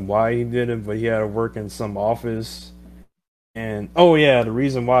reason why he did it, but he had to work in some office. And oh yeah, the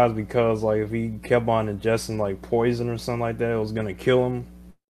reason why is because like if he kept on ingesting like poison or something like that, it was gonna kill him.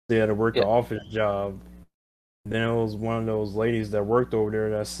 So he had to work an Yeah. office job. Then it was one of those ladies that worked over there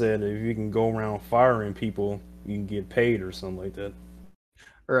that said if you can go around firing people, you can get paid or something like that.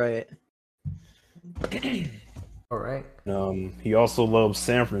 Right. All right. He also loves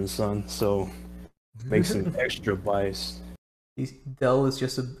Sanford and Son, so makes him extra biased. Dell is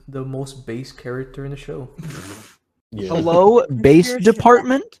just the most base character in the show. Yeah. Hello, base Conspiracy.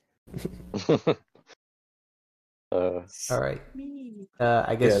 department. Uh, All right. Me.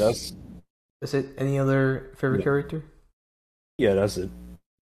 I guess Yeah, that's it. Any other favorite Yeah. character? that's it.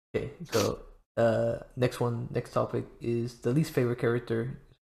 Okay, so next topic is the least favorite character.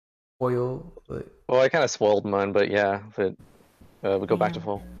 Foil. well, I kind of spoiled mine, but yeah, but we go back to Yeah.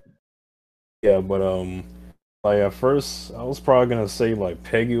 full. Yeah, but like at first I was probably gonna say like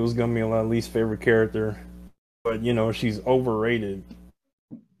Peggy was gonna be my least favorite character, but she's overrated.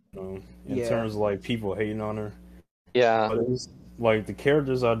 In Yeah. terms of like people hating on her. Yeah, But it's like the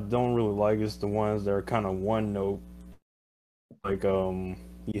characters I don't really like is the ones that are kind of one note. Like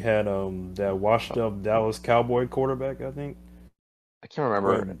you had that washed up Dallas Cowboy quarterback, I think. I can't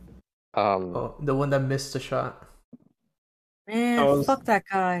remember. Oh, the one that missed the shot. Man, No, fuck that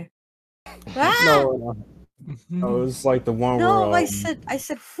guy. Ah! No, it's like the one No, where I said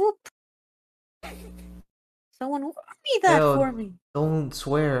whoop. Someone whoop me that Hell, for me. don't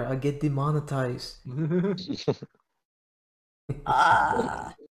swear. I get demonetized.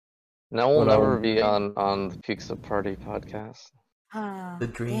 Ah. No, we'll But, never be on the Pizza Party podcast. Ah. The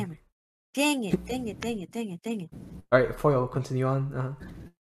dream. Damn it. Dang it. Dang it. Dang it. Dang it. Dang it. All right, Foil, continue on.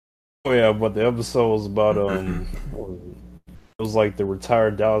 oh yeah, but the episode was about it was like the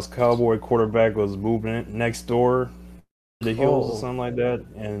retired Dallas Cowboy quarterback was moving in next door to the hills Oh. or something like that,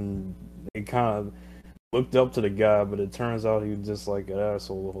 and they kind of looked up to the guy, but it turns out he was just like an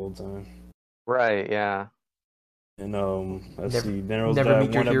asshole the whole time. Right, yeah. And let's Never- see, there was never that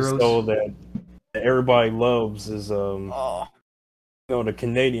meet your one heroes. episode that everybody loves is Oh. the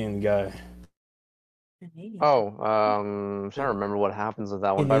Canadian guy. Canadian. Oh, I'm trying to remember what happens with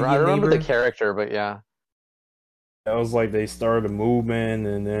that one. But I Canadian remember the neighbor. character, but yeah. That was like they started a movement,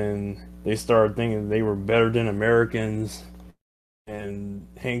 and then they started thinking they were better than Americans. And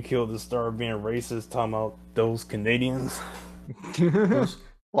Hank Hill just started being racist, talking about those Canadians. Those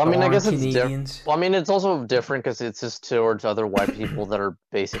Well, I mean, I darn guess it's different. Canadians. Well, I mean, it's also different because it's just towards other white people that are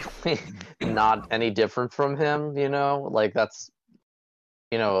basically not any different from him, Like, that's,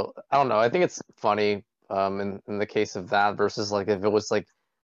 I don't know. I think it's funny, in the case of that versus, like, if it was, like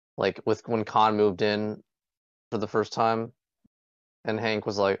with when Khan moved in for the first time and Hank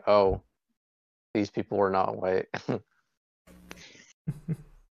was like, oh, these people are not white.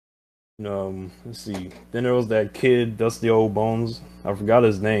 Let's see. Then there was that kid, Dusty Old Bones. I forgot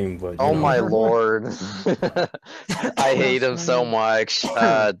his name, but Oh my lord. I hate him so much.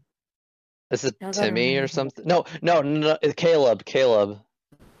 Is it Now that I Timmy or remember. something? No, it's Caleb.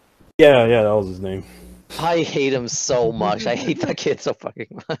 yeah, that was his name. I hate him so much. I hate that kid so fucking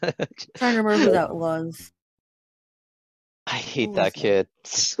much. Trying to remember who that was. I hate Who that was kid.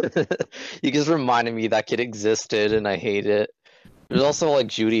 You just reminded me that kid existed and I hate it. There's also like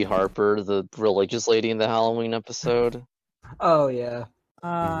Judy Harper, the religious lady in the Halloween episode. Oh yeah.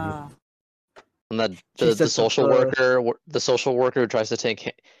 Ah. And the She sets up the social worker who tries to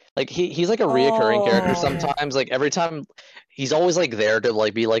take like he's like a reoccurring character Oh. sometimes. Like every time he's always like there to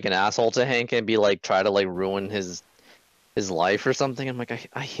like be like an asshole to Hank and be like try to like ruin his life or something. I'm like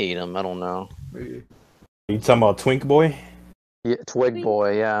I hate him. I don't know. You talking about Twink Boy? Yeah, Twig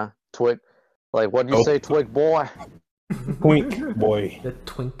Boy, yeah. Twig like what do you Oh. say, Twig Boy? Twink Boy. The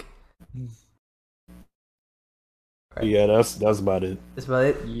twink. Yeah, that's about it. That's about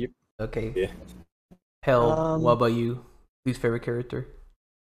it. Yep. Okay. Yeah. Hell, what about you? Least favorite character?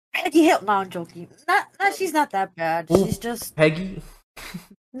 Peggy Hill. No, I'm joking. Not. She's not that bad. Ooh. She's just. Peggy.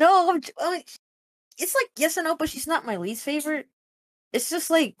 No, it's like yes and no, but she's not my least favorite. It's just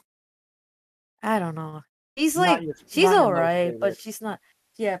like I don't know. She's like she's not your most alright, but favorite. she's not.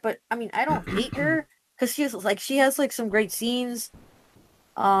 Yeah, but I mean, I don't hate her because she has like some great scenes.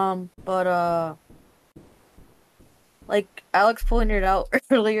 But like Alex pointed out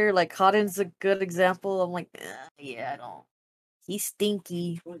earlier, like Cotton's a good example. I'm like, yeah, I don't. He's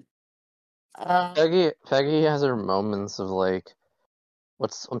stinky. Peggy has her moments of like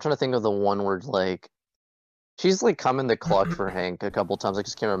I'm trying to think of the one word like she's like come in the clutch for Hank a couple times. I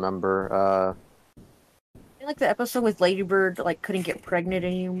just can't remember. I like the episode with Ladybird like couldn't get pregnant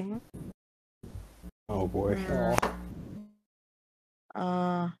anymore. Oh boy.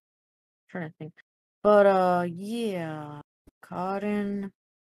 Trying to think. But yeah. Cotton.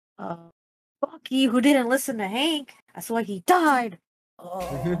 Bucky, who didn't listen to Hank. That's why he died.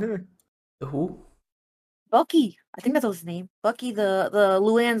 Oh. Who? Bucky. I think that's his name. Bucky the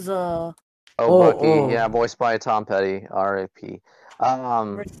Luann's Bucky, yeah, voiced by Tom Petty, R.I.P.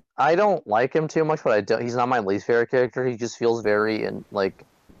 I don't like him too much, but he's not my least favorite character. He just feels very like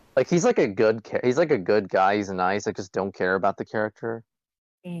he's like a good guy. He's nice. I just don't care about the character.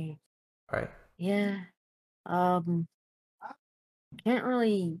 All right. Yeah. Um, can't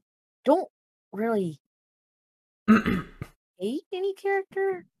really, don't really hate any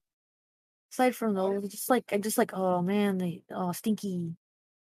character aside from those. I just like, oh man, the Stinky.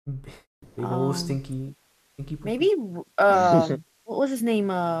 Big old Um, stinky poo poo. maybe what was his name?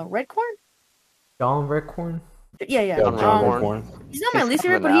 Redcorn? John Redcorn. Yeah, yeah. Yeah, John John Redcorn. Redcorn. He's not my He's least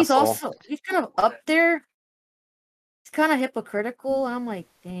kind favorite, of an but asshole. he's kind of up there. He's kind of hypocritical. I'm like,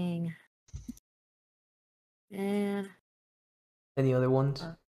 dang, man. Any other ones?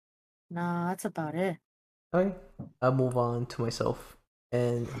 Nah, that's about it. Alright, I'll move on to myself,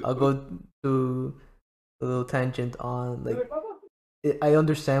 and I'll go to a little tangent on like I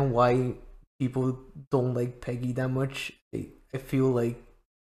understand why people don't like Peggy that much. I feel like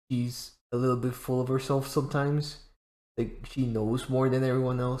she's a little bit full of herself sometimes. Like she knows more than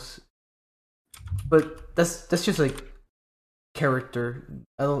everyone else, but that's just like character.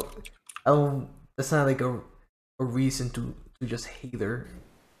 I don't. That's not like a reason to just hate her.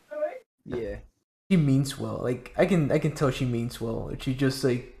 Yeah. She means well. Like I can tell she means well. She just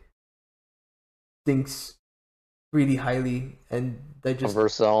like thinks really highly, and that Of just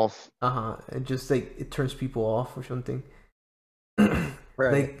herself. and just like it turns people off or something.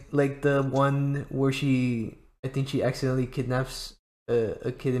 Right. Like the one where I think she accidentally kidnaps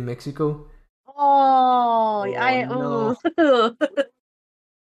a kid in Mexico. Oh, no.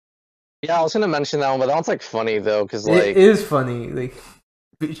 Yeah, I was gonna mention that one, but that one's like funny though, because It like is funny. Like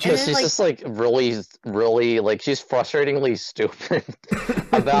And because then she's like just like really like she's frustratingly stupid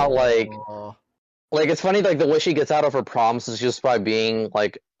about Aw. like it's funny like the way she gets out of her problems is just by being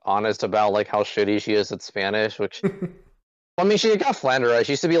like honest about like how shitty she is at Spanish, which I mean she got Flanders right.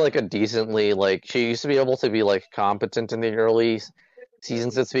 She used to be like a decently like she used to be able to be like competent in the early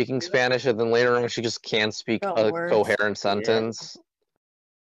seasons at speaking Spanish, and then later on she just can't speak got a worse. coherent Yeah. sentence.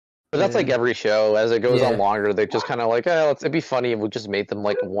 But that's like Yeah. every show. As it goes on Yeah. longer, they just kind of like, oh, it'd be funny if we just made them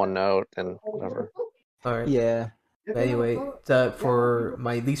like one note and whatever. All right. Yeah. But anyway, for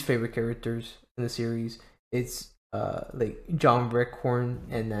my least favorite characters in the series, it's like John Reckhorn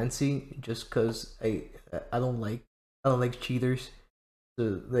and Nancy, just because I don't like cheaters.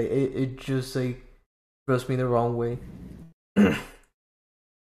 So like it just like rubs me the wrong way.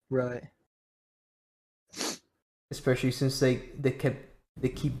 Right. Especially since like they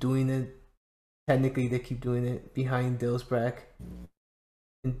keep doing it. Technically, they keep doing it behind Dale's back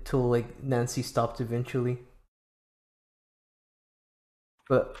until like Nancy stopped eventually.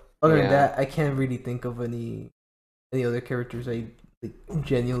 But other than Yeah. that, I can't really think of any other characters I like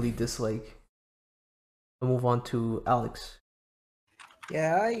genuinely dislike. I'll move on to Alex.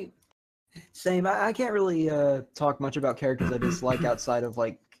 Yeah, same. I can't really talk much about characters I dislike outside of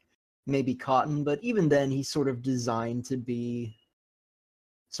like maybe Cotton, but even then he's sort of designed to be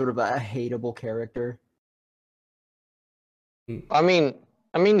sort of a hateable character. I mean,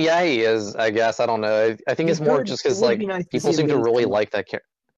 yeah, he is. I guess I don't know. I think He's it's more good. just It because would like be nice to people see him seem to getting really some. like that character.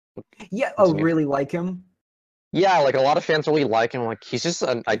 Yeah, Continue. really like him. Yeah, like a lot of fans really like him. Like he's just,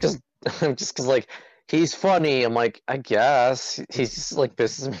 I just, I'm just because like he's funny. I'm like, I guess he's just like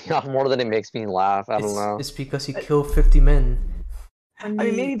pisses me off more than it makes me laugh. I don't know. It's because he killed 50 men. I mean,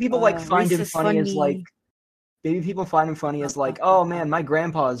 maybe people find him funny as like maybe people find him funny as like, oh man, my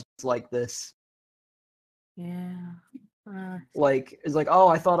grandpa's just like this. Yeah. Like it's like, oh,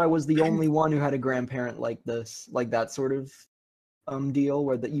 I thought I was the only one who had a grandparent like this, like that sort of deal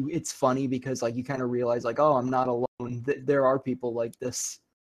where it's funny because like you kind of realize like, oh, I'm not alone. There are people like this.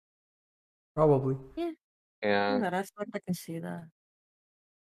 Probably. Yeah. Yeah. In that aspect, I can see that.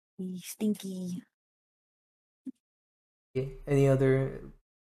 He's stinky. Yeah. Any other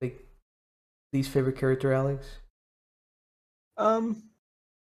like least favorite character, Alex? Oh,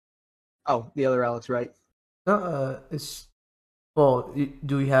 the other Alex, right? It's well.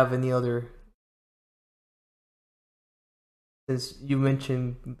 Do we have any other? Since you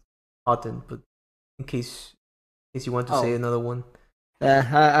mentioned Cotton, but in case you want to say Oh. another one.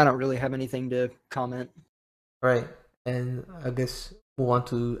 I don't really have anything to comment. Right, and I guess move on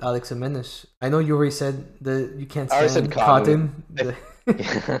to Alex Jimenez. I know you already said that you can't I already stand said Cotton.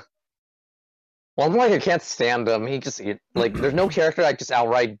 Cotton. Well, I'm like I can't stand him. Like there's no character I just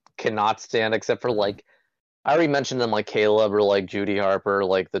outright cannot stand except for like I already mentioned them like Caleb or like Judy Harper,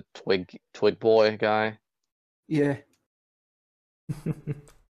 like the Twig Boy guy. Yeah. All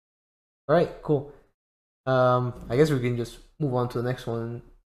right, cool. I guess we can just move on to the next one.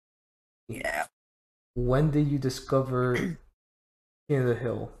 Yeah. When did you discover King of the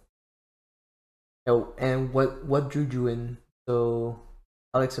Hill? Oh, and what drew you in? So,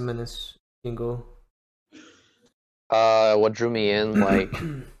 Alex Jimenez, you can go. What drew me in, like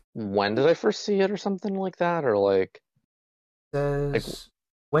when did I first see it or something like that, or like Says,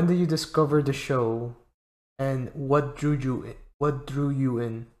 when did you discover the show, and what drew you in? What drew you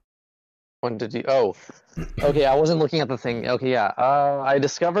in? when did you? Oh, okay. I wasn't looking at the thing. Okay, yeah. I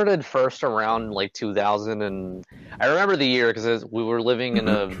discovered it first around like 2000, and I remember the year because we were living in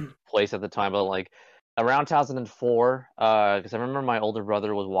a place at the time, but like around 2004. Because I remember my older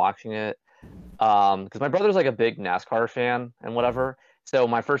brother was watching it. Because my brother's like a big NASCAR fan and whatever. So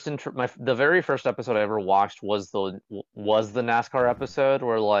the very first episode I ever watched was the NASCAR episode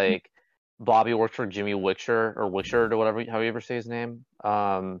where like Bobby works for Jimmy Wickshire or Wickshire or whatever how you ever say his name.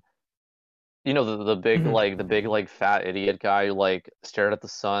 The big like fat idiot guy who like stared at the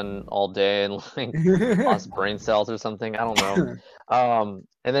sun all day and like lost brain cells or something. I don't know.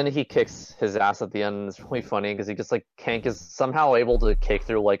 And then he kicks his ass at the end. And it's really funny because he just like Hank is somehow able to kick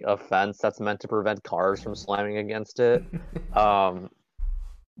through like a fence that's meant to prevent cars from slamming against it.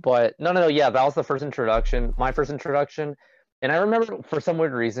 But no, yeah, that was the first introduction, my first introduction, and I remember for some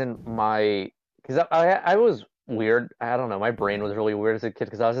weird reason because I was weird. I don't know, my brain was really weird as a kid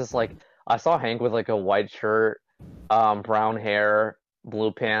because I was just like I saw Hank with like a white shirt, brown hair,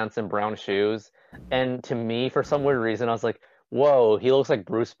 blue pants, and brown shoes, and to me for some weird reason I was like, whoa, he looks like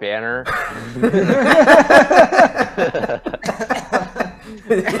Bruce Banner.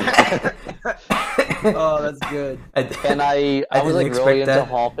 Oh, that's good. And I was like really into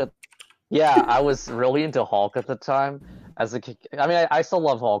Hulk. Yeah, I was really into Hulk at the time. As a kid, I mean, I still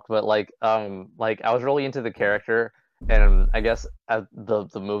love Hulk, but like I was really into the character, and I guess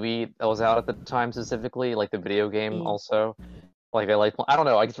the movie that was out at the time specifically, like the video game also. Like I don't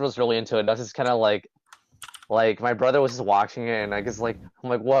know, I just was really into it. That's just kind of like my brother was just watching it, and I guess like I'm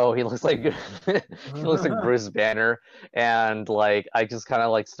like, whoa, he looks like he looks like Bruce Banner, and like I just kind of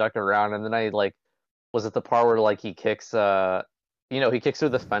like stuck around, and then I like was it the part where like he kicks through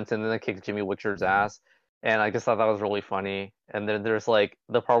the fence and then they kick Jimmy Wickshire's ass, and I just thought that was really funny. And then there's like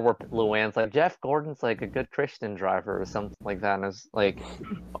the part where Luann's like Jeff Gordon's like a good Christian driver or something like that, and it's like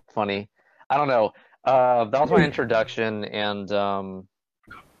funny. I don't know. That was my introduction, and that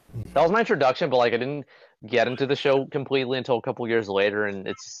was my introduction, but like I didn't get into the show completely until a couple years later,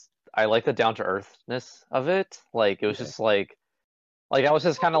 and I like the down to earthness of it. Like it was just like I was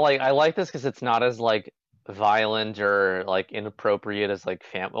just kind of like I like this because it's not as like violent or like inappropriate as like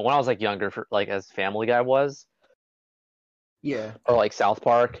when I was like younger like as Family Guy was. Yeah. Or like South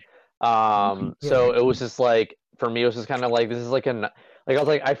Park. So it was just like for me it was just kind of like this is like I was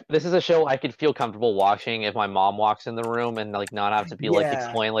like this is a show I could feel comfortable watching if my mom walks in the room and like not have to be like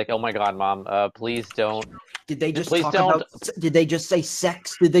explain like, oh my god, mom, please don't. Did they just please talk don't. about? Did they just say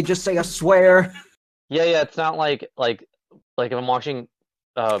sex? Did they just say a swear? Yeah, it's not like if I'm watching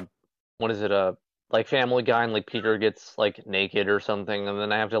what is it like Family Guy and like Peter gets like naked or something, and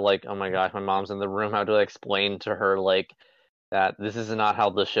then I have to like, oh my gosh, my mom's in the room, I have to explain to her like that this is not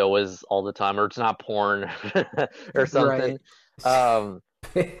how the show is all the time, or it's not porn or something. Right.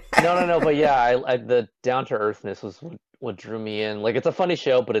 No, but yeah, I the down to earthness was what drew me in. Like it's a funny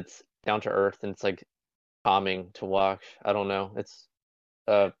show, but it's down to earth and it's like calming to watch. I don't know. It's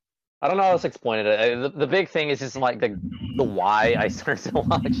I don't know how else to explain it. The big thing is just like the why I started to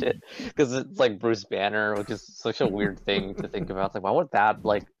watch it because it's like Bruce Banner, which is such a weird thing to think about. It's like, why would that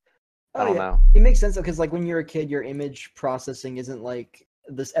like? I don't know. It makes sense because like when you're a kid, your image processing isn't like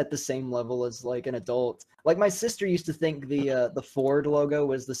this at the same level as like an adult. Like my sister used to think the Ford logo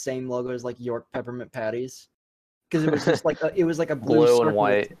was the same logo as like York peppermint patties because it was just like a blue and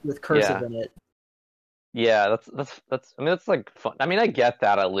white with cursive in it. Yeah, that's. I mean, that's like fun. I mean, I get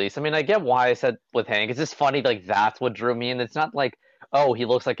that at least. I mean, I get why I said with Hank. It's just funny. Like that's what drew me in. It's not like, oh, he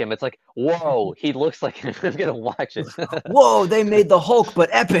looks like him. It's like, whoa, he looks like him. I'm gonna watch it. Whoa, they made the Hulk, but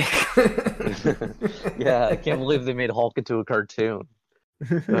epic. Yeah, I can't believe they made Hulk into a cartoon.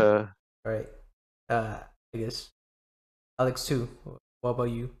 All right. I guess Alex too. What about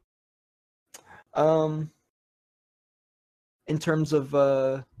you? In terms of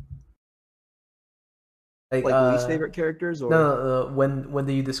like least favorite characters, or no, when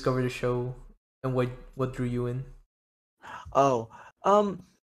did you discover the show and what drew you in?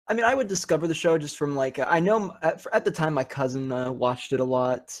 I mean, I would discover the show just from like I know at the time my cousin watched it a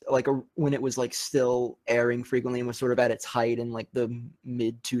lot, like when it was like still airing frequently and was sort of at its height in like the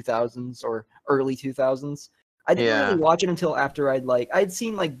mid 2000s or early 2000s. I didn't really watch it until after I'd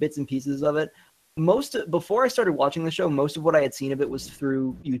seen like bits and pieces of it. Before I started watching the show, most of what I had seen of it was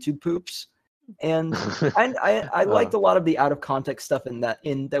through YouTube poops. And I liked a lot of the out of context stuff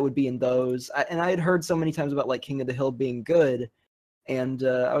that would be in those. And I had heard so many times about like King of the Hill being good, and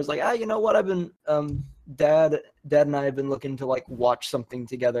I was like, you know what? I've been Dad and I have been looking to like watch something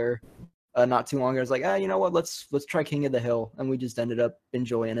together. Not too long ago, I was like, you know what? Let's try King of the Hill, and we just ended up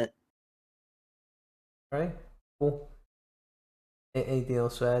enjoying it. Right? Cool. Anything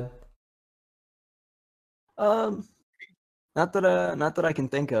else to add? Not that I can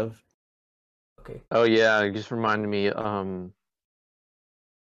think of. Okay. Oh yeah, it just reminded me.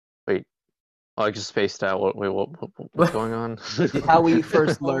 Wait, oh, I just spaced out. What's going on? How we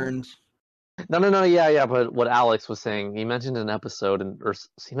first learned. No, yeah. But what Alex was saying, he mentioned an episode,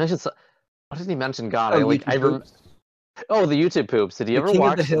 he mentioned. What did he mention? God, Oh, YouTube poops. Oh, the YouTube poops. Did you The ever King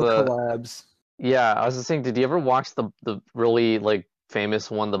of the watch Hill collabs. Yeah, I was just saying, did you ever watch the really like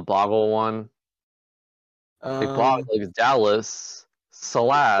famous one, the Boggle one? Like Boggle, like Dallas,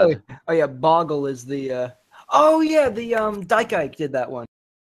 Salad. Oh yeah, Boggle is the. Oh yeah, the Dyke Ike did that one.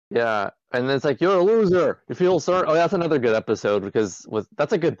 Yeah, and then it's like you're a loser. You feel sorry. Oh, that's another good episode because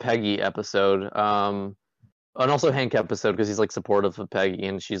that's a good Peggy episode. And also Hank episode because he's like supportive of Peggy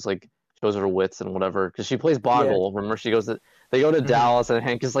and she's like shows her wits and whatever because she plays Boggle. Remember, they go to Dallas and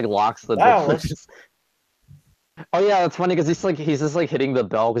Hank just like locks the Dallas. doors. Oh yeah, that's funny because he's just like hitting the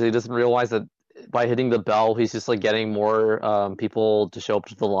bell because he doesn't realize that by hitting the bell he's just like getting more people to show up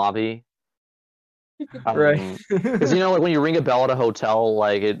to the lobby. Right. Because like when you ring a bell at a hotel,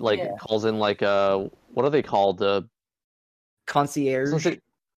 like it calls in like what are they called? The concierge.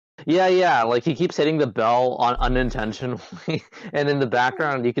 Yeah. Like he keeps hitting the bell unintentionally, and in the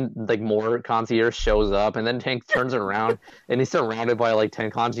background you can like more concierge shows up, and then Hank turns around and he's surrounded by like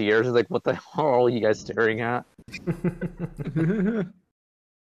 10 concierges. Like, what the hell are all you guys staring at?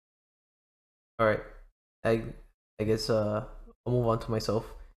 All right. I guess I'll move on to myself.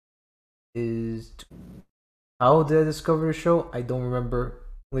 How did I discover the show? I don't remember.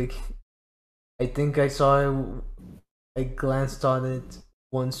 Like, I think I saw it. I glanced on it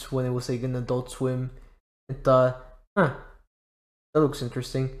once when it was like an Adult Swim, and thought, "Huh, that looks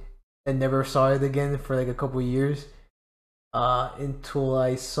interesting," and never saw it again for like a couple of years. Until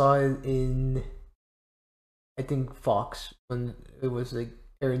I saw it in, I think Fox when it was like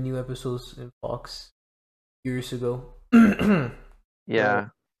airing new episodes in Fox years ago. Yeah.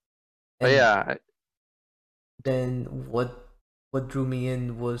 But yeah. Then what drew me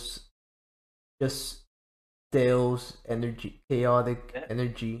in was just Dale's energy, chaotic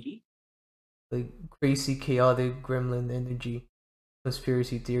energy, like crazy chaotic gremlin energy,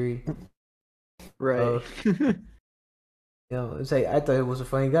 conspiracy theory. Right. It's like I thought it was a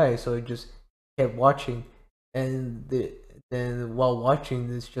funny guy, so I just kept watching, and then while watching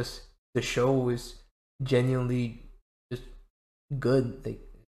this, just the show is genuinely just good, like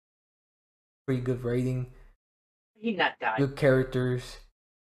pretty good writing, good characters,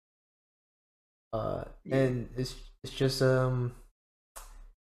 and it's just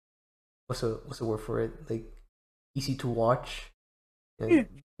what's the word for it? Like easy to watch, and you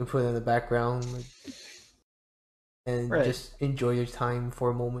can put it in the background, like, and just enjoy your time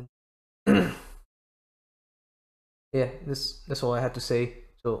for a moment. Yeah, that's all I had to say.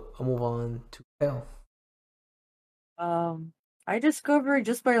 So I'll move on to Hell. I discovered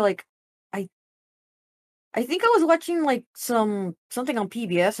just by like, I think I was watching like something on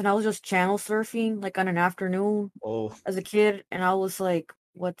PBS, and I was just channel surfing like on an afternoon as a kid, and I was like,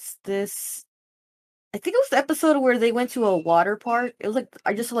 "What's this?" I think it was the episode where they went to a water park. It was like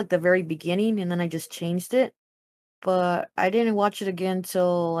I just saw like the very beginning, and then I just changed it. But I didn't watch it again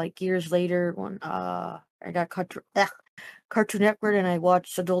till like years later when I got Cartoon Network and I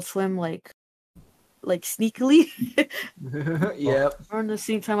watched Adult Swim like sneakily. Yep. Around the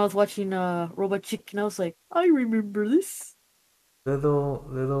same time I was watching Robot Chicken, I was like, I remember this.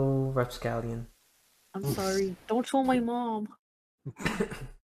 Little rapscallion. I'm sorry. Don't tell my mom.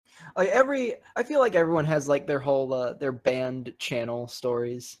 I feel like everyone has like their whole their band channel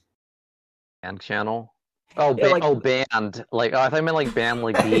stories. Band channel? Oh, band. Like, I thought I meant like band,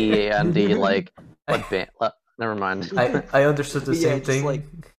 like BAND, like what band? Never mind. I understood the same thing. Like,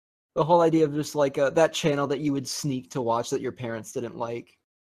 the whole idea of just like that channel that you would sneak to watch that your parents didn't like.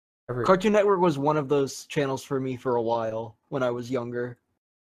 Cartoon Network was one of those channels for me for a while when I was younger.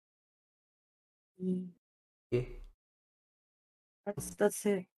 Yeah. That's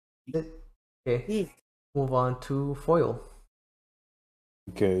it. Okay. Move on to Foil.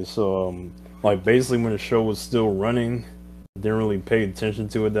 Okay, so like basically when the show was still running, I didn't really pay attention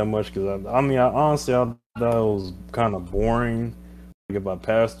to it that much because I honestly thought it was kind of boring. Like if I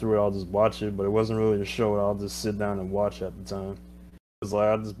pass through it, I'll just watch it, but it wasn't really a show I'll just sit down and watch at the time. It's like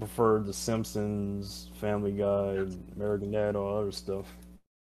I just preferred The Simpsons, Family Guy, American Dad, all other stuff.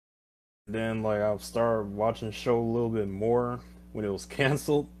 Then like I've started watching the show a little bit more, when it was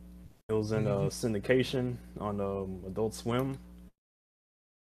canceled. It was in syndication on Adult Swim,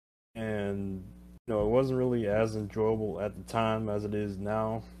 and it wasn't really as enjoyable at the time as it is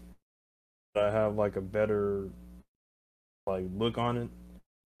now. But I have like a better like look on it.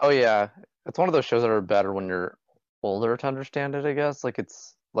 Oh yeah, it's one of those shows that are better when you're older to understand it. I guess like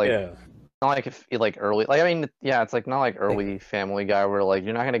it's like Yeah, not like if like early. Like I mean, yeah, it's like not like early Family Guy where like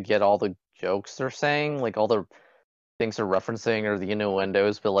you're not gonna get all the jokes they're saying, like all the things they're referencing or the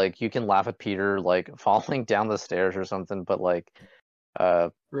innuendos, but like you can laugh at Peter like falling down the stairs or something. But like,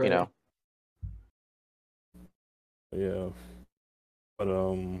 you Right. know, yeah, but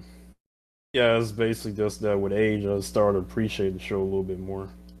yeah, it's basically just that with age, I started to appreciate the show a little bit more.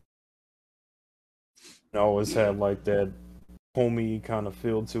 I always had like that homey kind of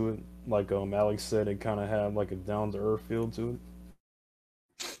feel to it. Like Alex said, it kind of had like a down to earth feel to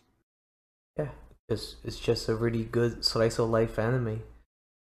Yeah, it's just a really good slice of life anime.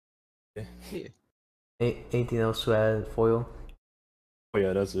 it. Anything else to add, Foil? Oh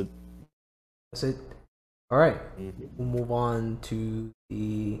yeah, that's it. That's it. All right, Mhm. we'll move on to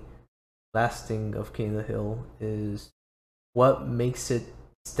the last thing of King of the Hill is what makes it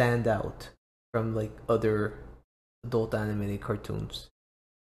stand out from like other adult animated cartoons.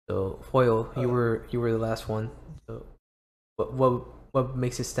 So Foil, you were the last one. So what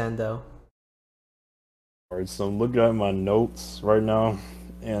makes it stand out? All right, so I'm looking at my notes right now,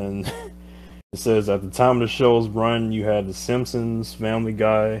 and it says at the time of the show's run, you had The Simpsons, Family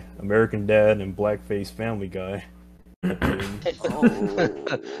Guy, American Dad, and Blackface Family Guy.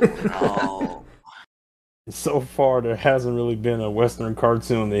 Oh, So far, there hasn't really been a Western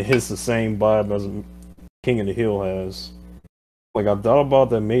cartoon that hits the same vibe as King of the Hill has. Like I thought about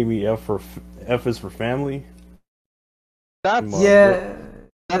that, maybe F is for family. that's Yeah,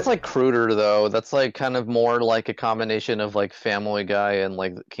 that's like cruder though. That's like kind of more like a combination of like Family Guy and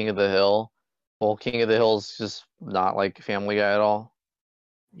like King of the Hill. Well, King of the Hill is just not like Family Guy at all.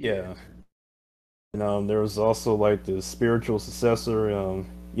 Yeah. And there was also like the spiritual successor.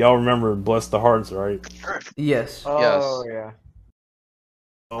 Y'all remember Bless the Hearts, right? yes. Oh Yes. yeah.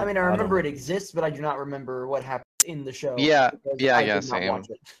 Oh, I mean, I remember don't- it exists, but I do not remember what happened in the show. Yeah, because yeah, I yeah, did not watch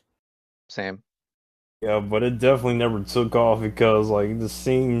it. Same. Yeah, but it definitely never took off because like it just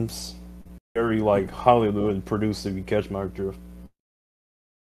seems very like Hollywood produced, if you catch my drift.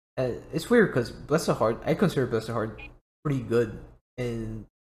 It's weird because Bless the Heart, I consider Bless the Heart pretty good, and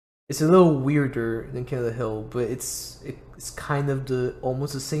it's a little weirder than King of the Hill, but it's kind of the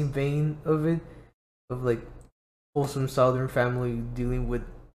almost the same vein of it, of like wholesome Southern family dealing with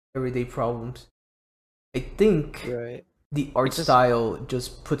everyday problems. I think Right. the art It's just- style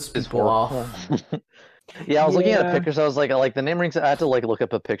just puts It's people off. horrible. Yeah, I was looking at Yeah. pictures. I was like the name rings. I had to like look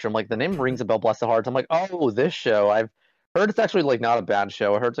up a picture. I'm like, the name rings a bell. Bless the Hearts. I'm like, oh, this show. I've heard it's actually like not a bad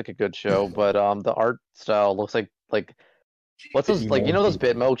show. I heard it's like a good show, but the art style looks like what's those like those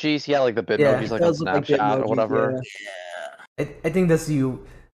Bitmojis? Yeah, like the Yeah, Bitmojis it like on does look like Snapchat or Bitmojis, whatever. I think that's you.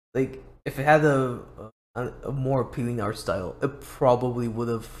 Like, if it had a more appealing art style, it probably would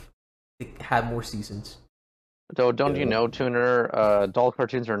have had more seasons. So don't you Yeah. know, Tuner? Adult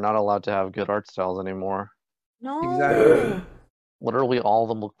cartoons are not allowed to have good art styles anymore. No. Exactly. Literally, all of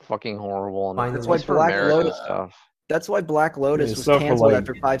them look fucking horrible. And Finally. at That's why least for Black American Lotus- stuff. That's why Black Lotus was except for, canceled like-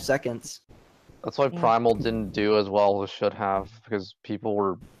 after 5 seconds. That's why Yeah. Primal didn't do as well as it should have because people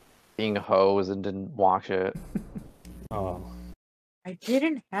were being hoes and didn't watch it. Oh, I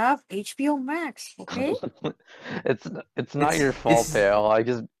didn't have HBO Max, okay? It's not your fault, it's- pal. I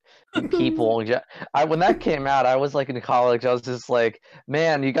just people. I when that came out, I was like in college. I was just like,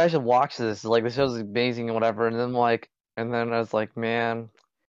 man, you guys should watch this. Like the show's amazing and whatever. And then I was like, man,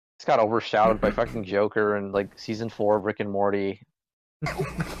 it's got overshadowed by fucking Joker and like season 4 of Rick and Morty.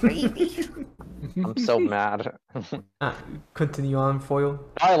 Baby. I'm so mad. Continue on, Foil.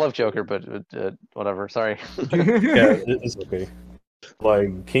 I love Joker, but whatever. Sorry. yeah, it's okay.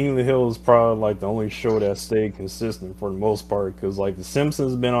 Like King of the Hill is probably like the only show that stayed consistent for the most part because like The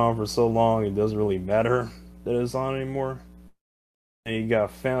Simpsons been on for so long, it doesn't really matter that it's on anymore. And you got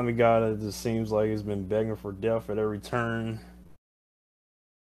Family Guy that just seems like it's been begging for death at every turn.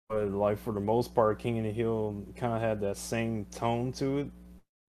 But like for the most part, King of the Hill kind of had that same tone to it.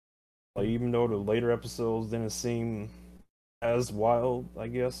 Like even though the later episodes didn't seem as wild, I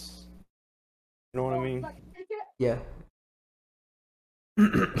guess. You know what I mean? Yeah.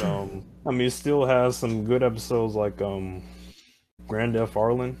 I mean, it still has some good episodes like Grand Theft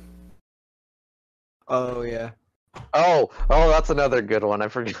Arlen. Oh yeah. Oh, that's another good one. I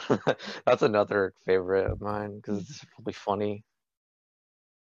forgot. That's another favorite of mine because it's really funny.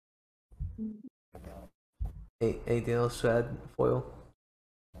 Anything else to add, Foil?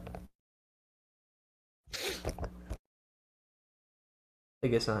 I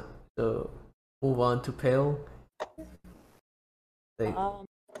guess not. So move on to Pale. Like,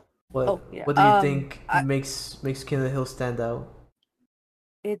 what oh, yeah. what do you think I, makes King of the Hill stand out?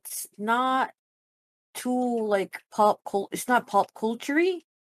 it's not too like it's not pop culture-y.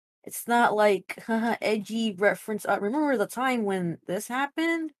 It's not like edgy reference. I remember the time when this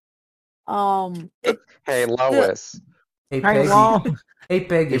happened. It Hey, the Lois. Hey Hey, Peggy. Law. Hey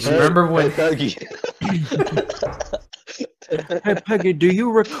Peggy, If you- remember when? Hey, Peggy. Hey, Peggy, do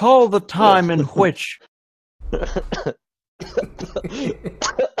you recall the time in which?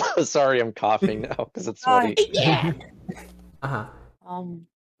 Sorry, I'm coughing now because it's God, funny. yeah. Uh-huh.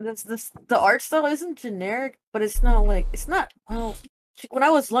 This the art style isn't generic, but it's not well. When I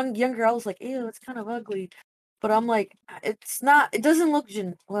was younger, I was like, ew, it's kind of ugly. But I'm like, it's not. It doesn't look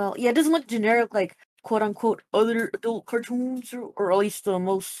it doesn't look generic like quote unquote other adult cartoons, or at least the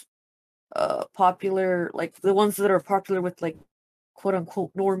most popular, like the ones that are popular with like quote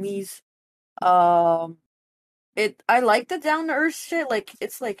unquote normies. Um, I like the down to earth shit. Like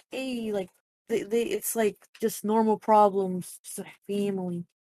it's like, hey, like they it's like just normal problems, just a family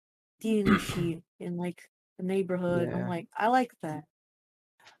dealing with shit in like the neighborhood. I'm Yeah. like, I like that.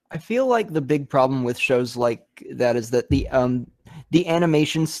 I feel like the big problem with shows like that is that the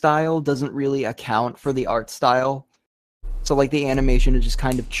animation style doesn't really account for the art style. So like the animation is just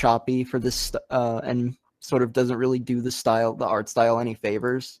kind of choppy for this and sort of doesn't really do the art style any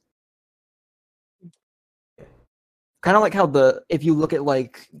favors. Kind of like how if you look at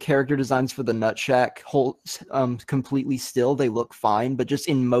like character designs for the Nutshack hold completely still, they look fine, but just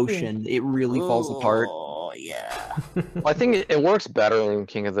in motion it really falls apart. Oh yeah. I think it works better in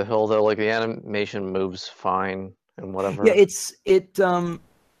King of the Hill though. Like the animation moves fine and whatever. Yeah, it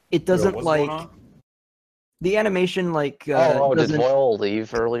Yo, doesn't what's going like on? the animation like Did doesn't. Foil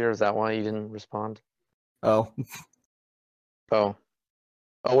leave earlier? Is that why you didn't respond? Oh, Oh,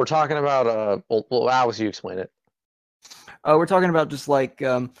 we're talking about well, Alex, you explain it. we're talking about just like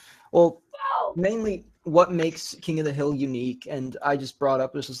well, mainly what makes King of the Hill unique, and I just brought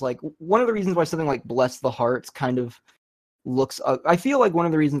up this is like one of the reasons why something like Bless the Hearts kind of looks. I feel like one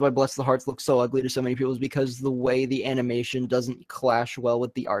of the reasons why Bless the Hearts looks so ugly to so many people is because the way the animation doesn't clash well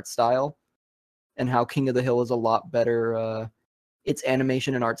with the art style, and how King of the Hill is a lot better. Its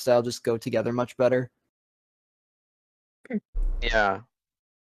animation and art style just go together much better. Yeah.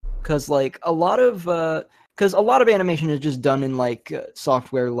 Because like a lot of animation is just done in like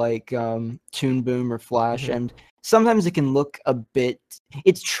software like Toon Boom or Flash, Mhm. and sometimes it can look a bit.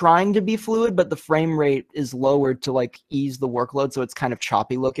 It's trying to be fluid, but the frame rate is lowered to like ease the workload, so it's kind of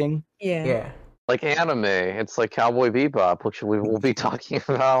choppy looking. Yeah. Yeah. Like anime, it's like Cowboy Bebop, which we will be talking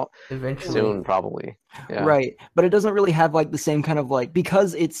about Eventually. soon, probably. Yeah. Right, but it doesn't really have like the same kind of like,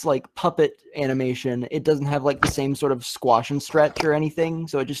 because it's like puppet animation, it doesn't have like the same sort of squash and stretch or anything,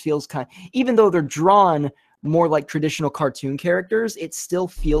 so it just feels kind of, even though they're drawn more like traditional cartoon characters, it still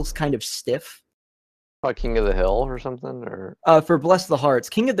feels kind of stiff. Like King of the Hill or something, or For Bless the Hearts,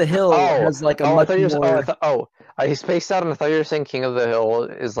 King of the Hill has like a I much thought you were, more, I spaced out and I thought you were saying King of the Hill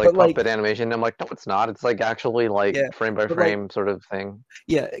is like but like, puppet animation. I'm like, no, it's not. It's like actually like yeah, frame by but like, frame sort of thing.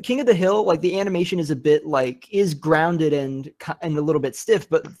 yeah, King of the Hill, like the animation is a bit like is grounded and a little bit stiff,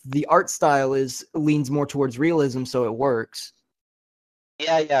 but the art style leans more towards realism, so it works.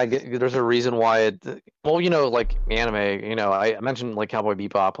 Yeah. There's a reason why it. Well, like anime. I mentioned like Cowboy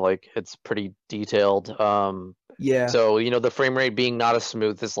Bebop. Like it's pretty detailed. Yeah. So the frame rate being not as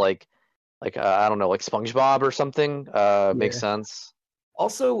smooth as like I don't know, like SpongeBob or something. Makes Yeah. sense.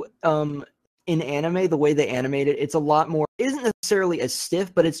 Also, in anime, the way they animate it, it's a lot more, isn't necessarily as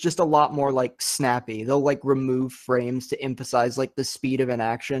stiff, but it's just a lot more like snappy. They'll like remove frames to emphasize like the speed of an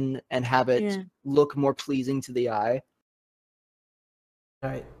action and have it look more pleasing to the eye. All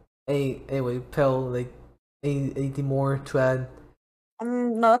right. Anyway, Pel, like, anything more to add?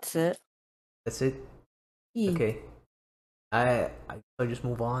 No, that's it. That's it. Yeah. Okay. I'll just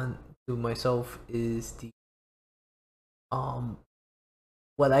move on to myself. Is the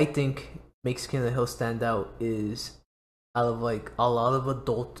what I think makes King of the Hill stand out is, out of like a lot of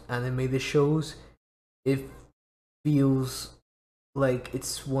adult animated shows, it feels like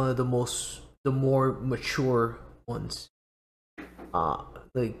it's one of the more mature ones.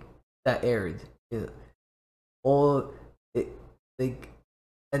 Like that aired. You know, all it like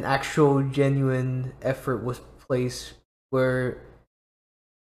an actual genuine effort was placed where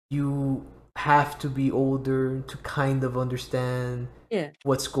you have to be older to kind of understand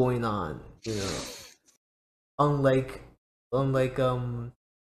what's going on. Unlike like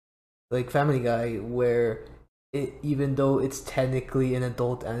Family Guy, where even though it's technically an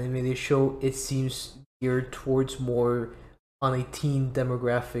adult animated show, it seems geared towards more on a teen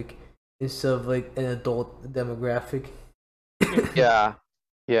demographic instead of like an adult demographic. Yeah,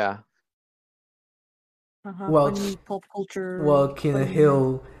 yeah. Well, Funny pulp culture. well, King of funny-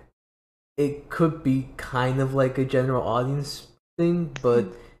 Hill, it could be kind of like a general audience thing, but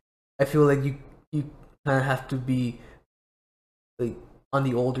I feel like you kind of have to be like on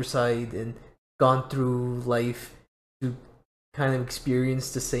the older side and gone through life to kind of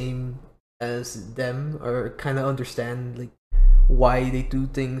experience the same as them or kind of understand like why they do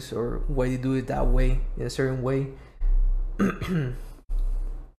things or why they do it that way in a certain way. But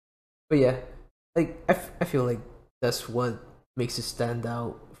yeah, like I feel like that's what makes it stand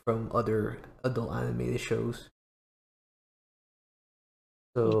out from other adult animated shows.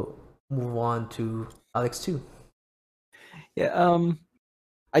 So move on to Alex 2. Yeah,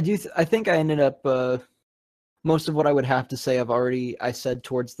 I think I ended up most of what I would have to say I said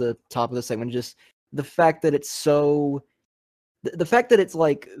towards the top of the segment. Just the fact that it's so, the fact that it's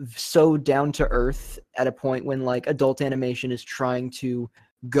like so down to earth at a point when like adult animation is trying to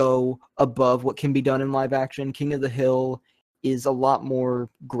go above what can be done in live action. King of the Hill is a lot more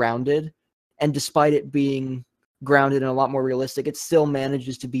grounded, and despite it being grounded and a lot more realistic, it still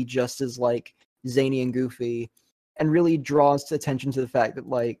manages to be just as like zany and goofy, and really draws attention to the fact that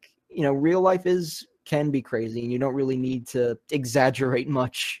like, you know, real life can be crazy and you don't really need to exaggerate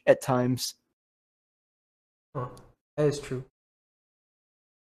much at times. Huh, that is true.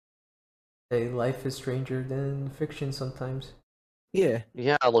 Hey, life is stranger than fiction sometimes. Yeah.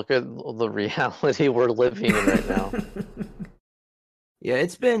 Yeah, look at the reality we're living in right now. Yeah,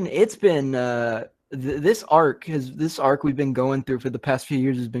 it's been this arc we've been going through for the past few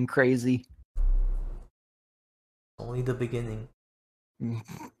years has been crazy. Only the beginning.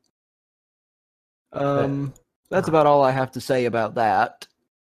 That's about all I have to say about that.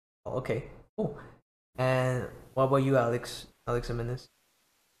 Oh, okay, cool. And what about you, Alex? Alex Jimenez?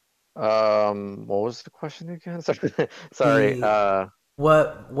 What was the question again? Sorry.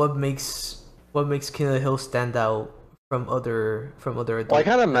 What makes King of the Hill stand out from other adult Well, I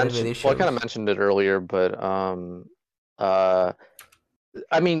kind of animated shows? mentioned it earlier, but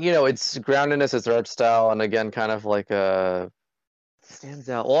I mean, you know, it's groundedness, its art style, and again, kind of like stands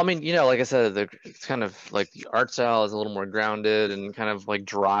out. Well, I mean, you know, like I said, it's kind of like the art style is a little more grounded and kind of like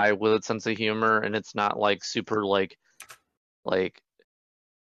dry with its sense of humor, and it's not like super like I'm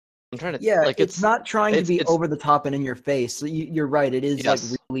trying to Yeah, like it's not trying to be it's over the top and in your face. So you're right, it is like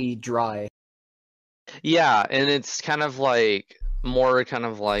yes. really dry. Yeah, and it's kind of like more kind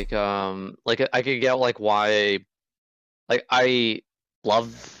of like I could get like why like I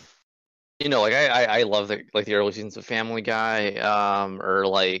love you know like I love the early seasons of Family Guy or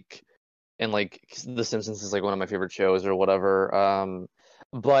like and like The Simpsons is like one of my favorite shows or whatever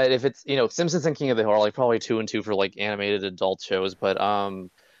but if it's you know Simpsons and King of the Hill are like probably 2 and 2 for like animated adult shows but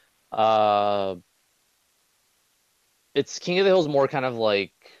uh it's King of the Hill is more kind of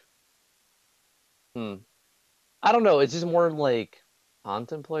like I don't know. It's just more like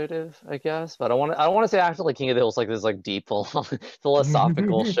contemplative, I guess. But I don't want to say actually like King of the Hills like this like deep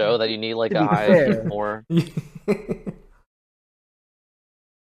philosophical show that you need like To a be high fair. IQ for.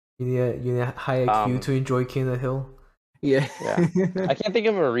 You need a high IQ Um, to enjoy King of the Hill. Yeah. Yeah. I can't think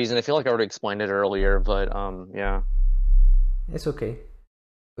of a reason. I feel like I already explained it earlier, but yeah. It's okay,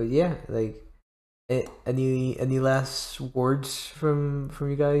 but yeah, like any last words from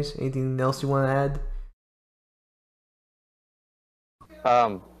you guys? Anything else you want to add?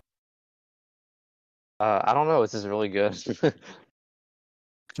 Um, I don't know. It's just really good.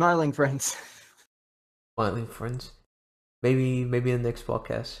 Smiling friends. Finally, friends. Maybe in the next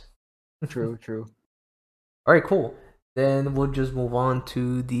podcast. True. All right, cool. Then we'll just move on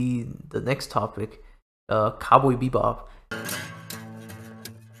to the next topic, Cowboy Bebop.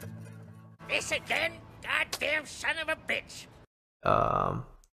 This again? Goddamn son of a bitch!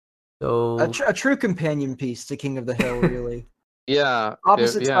 So A true companion piece to King of the Hill, really. Yeah.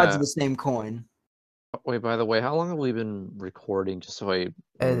 Opposite sides Yeah. of the same coin. Wait, by the way, how long have we been recording? Just so I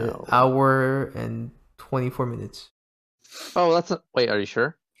an know. hour and 24 minutes. Oh, that's not... Wait, are you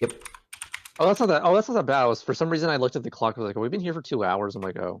sure? Yep. Oh, that's not that. Oh, that's not that bad. I was, for some reason, I looked at the clock. I was like, "Oh, we've been here for 2 hours." I'm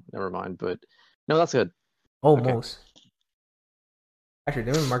like, "Oh, never mind." But no, that's good. Almost.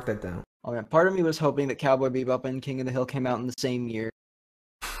 Actually, let me mark that down. Oh man, part of me was hoping that Cowboy Bebop and King of the Hill came out in the same year.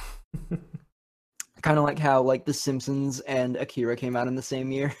 Kind of like how like The Simpsons and Akira came out in the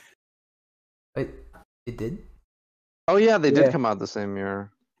same year. Wait, it did? Oh yeah, they Yeah. did come out the same year.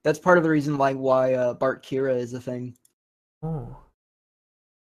 That's part of the reason like why Bart Kira is a thing. Oh.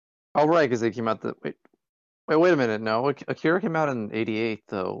 Oh right, because they came out the wait, Wait a minute. No, Akira came out in '88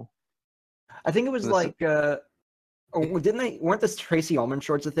 though. I think it was This- like, weren't the Tracy Ullman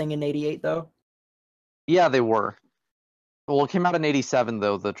shorts a thing in '88 though? Yeah, they were. Well, it came out in '87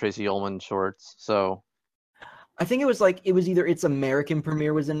 though, the Tracy Ullman shorts. So I think it was either its American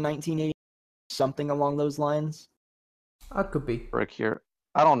premiere was in 1980, something along those lines. That could be. for Akira,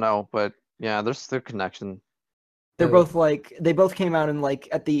 I don't know, but yeah, there's their connection. They're Yeah. both they both came out in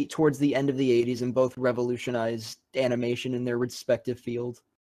towards the end of the '80s and both revolutionized animation in their respective field.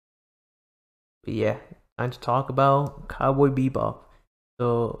 But yeah, time to talk about Cowboy Bebop.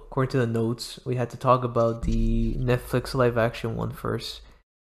 So according to the notes, we had to talk about the Netflix live action one first.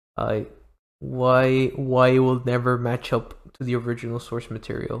 Why it will never match up to the original source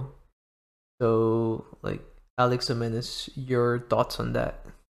material. So like Alex Jimenez, your thoughts on that?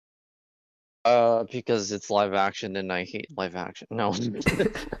 Because it's live action and I hate live action. No.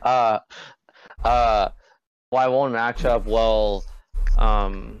 uh, why won't match up? Well,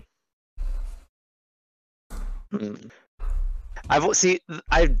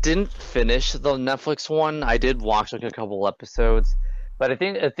 I didn't finish the Netflix one. I did watch like a couple episodes, but I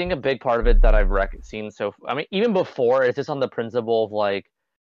think a big part of it that I've seen so. I mean, even before, it's just on the principle of like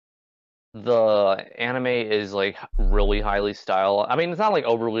the anime is like really highly stylized. I mean, it's not like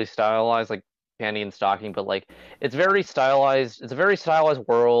overly stylized like Candy and Stocking, but like it's very stylized. It's a very stylized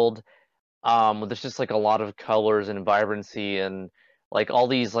world. There's just like a lot of colors and vibrancy and like all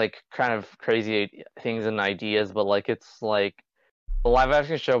these like kind of crazy things and ideas, but like it's like the live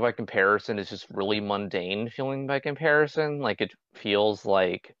action show by comparison is just really mundane feeling by comparison. Like it feels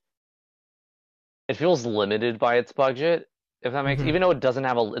limited by its budget. If that makes, Mhm. even though it doesn't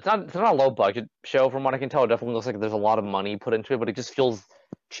have it's not a low budget show from what I can tell. It definitely looks like there's a lot of money put into it, but it just feels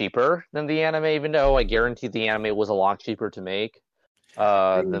cheaper than the anime. Even though I guarantee the anime was a lot cheaper to make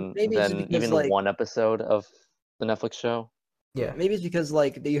Maybe it's than because even one episode of the Netflix show. Yeah. maybe it's because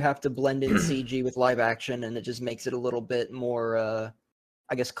you have to blend in CG with live action, and it just makes it a little bit more,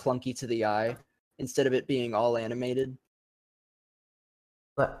 I guess, clunky to the eye instead of it being all animated.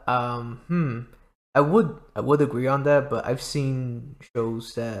 But I would agree on that, but I've seen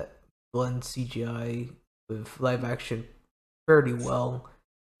shows that blend CGI with live action fairly well,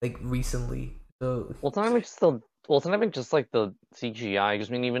 like recently. So Well, it's not even just like the CGI.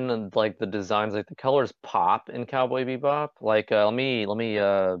 Just I mean even like the designs, like the colors pop in Cowboy Bebop. Like let me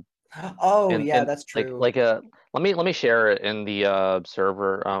Oh in yeah, that's true. let me share it in the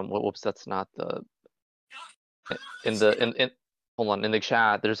server. Whoops, that's not the in hold on, in the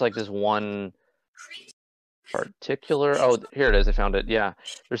chat. There's like this one particular. Oh, here it is. I found it. Yeah,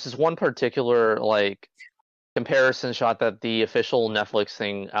 there's this one particular like comparison shot that the official Netflix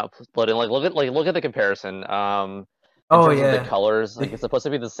thing output in. Like look at the comparison. In oh terms of the yeah, colors, like it's supposed to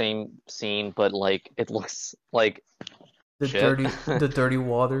be the same scene, but like it looks like the shit. dirty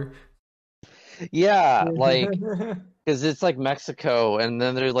water. Yeah, like because it's like Mexico, and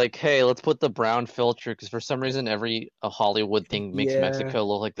then they're like, "Hey, let's put the brown filter," because for some reason every Hollywood thing makes Yeah. Mexico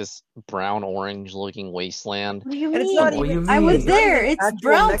look like this brown orange looking wasteland. What do you And it's mean? not What do even. you I was mean? not there. even It's actual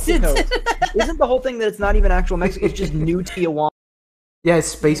brown. Mexico. Isn't the whole thing that it's not even actual Mexico? It's just New Tijuana. Yeah, it's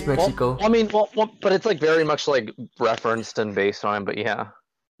Space Well, Mexico. I mean, but it's like very much like referenced and based on, but yeah.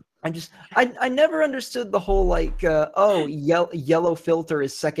 I never understood the whole yellow filter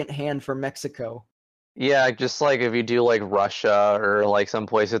is secondhand for Mexico. Yeah, just like if you do like Russia or like some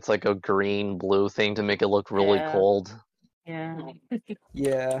place, it's like a green blue thing to make it look really Yeah. cold. yeah.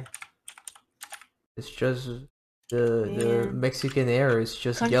 Yeah. It's just the Man. Mexican air is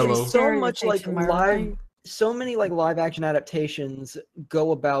just Country yellow. So much like stereotypes, am I right? so many like live action adaptations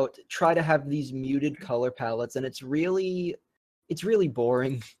try to have these muted color palettes, and it's really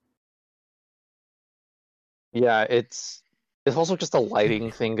boring. Yeah, it's also just a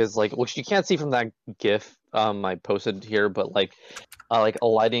lighting thing, because like which you can't see from that GIF I posted here, but like a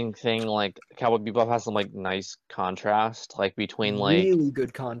lighting thing, like Cowboy Bebop has some like nice contrast like between like Really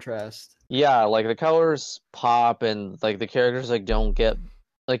good contrast. yeah, like the colors pop and like the characters like don't get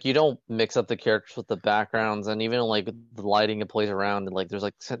like you don't mix up the characters with the backgrounds, and even like the lighting it plays around, and like there's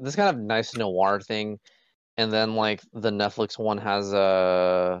like this kind of nice noir thing, and then like the Netflix one has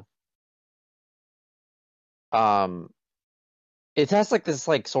a um it has like this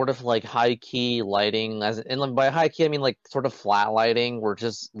like sort of like high key lighting, and like, by high key I mean like sort of flat lighting where it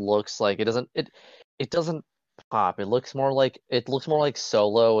just looks like it doesn't pop. It looks more like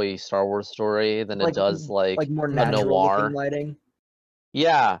Solo, a Star Wars story, than it does like more a natural looking noir. lighting.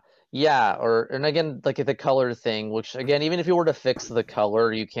 Yeah, yeah, and again like the color thing, which again even if you were to fix the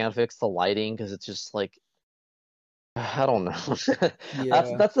color, you can't fix the lighting because it's just like I don't know.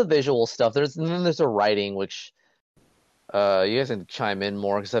 Yeah. That's the visual stuff. There's the writing, which you guys can chime in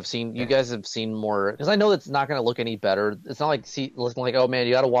more because you guys have seen more because I know it's not gonna look any better. It's not like looking like, oh man,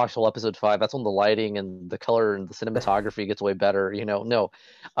 you got to watch till episode 5. That's when the lighting and the color and the cinematography gets way better. No,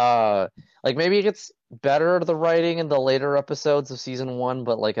 uh, like maybe it gets better the writing in the later episodes of season 1,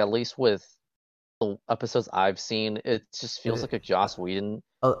 but like at least with the episodes I've seen, it just feels Uh, like a Joss Whedon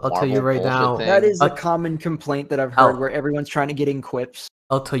I'll tell you Marvel right bullshit now. That thing. is a common complaint that I've heard, where I'll everyone's trying to get in quips.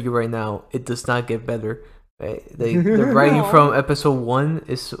 I'll tell you right now. It does not get better. Right? The writing No. from episode 1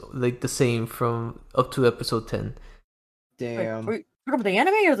 is like the same from up to episode 10. Damn. Wait, talking about the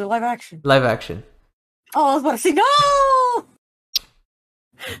anime or the live action? Live action. Oh, I was about to say no.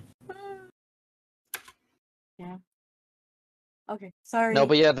 Yeah. Okay, sorry. No,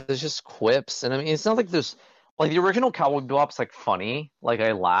 but yeah, there's just quips, and I mean, it's not like there's like the original Cowboy Bebop's like funny. Like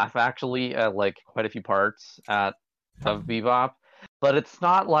I laugh actually at like quite a few parts at of Bebop, but it's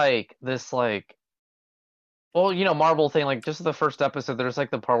not like this like well, Marvel thing. Like just the first episode, there's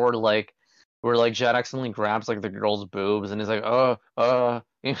like the part where Jet accidentally grabs like the girl's boobs, and he's like,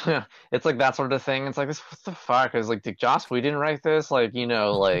 it's like that sort of thing. It's like this, what the fuck? Is like, did Joss Whedon write this? Like,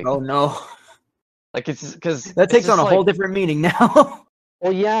 Oh no. like it's because That it's takes on just a whole like. different meaning now.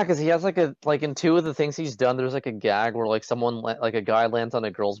 Well, yeah, because he has like in 2 of the things he's done, there's like a gag where like like a guy lands on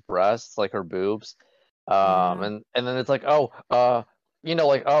a girl's breasts, like her boobs, Yeah. and then it's like, oh,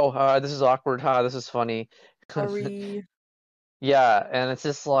 like, oh, this is awkward, this is funny. Sorry. Yeah, and it's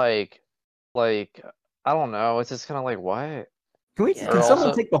just like I don't know, it's just kind of like what? Yeah. Or Can someone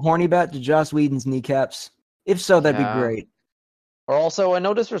also, take the horny bat to Joss Whedon's kneecaps? If so, that'd be yeah, great. or also,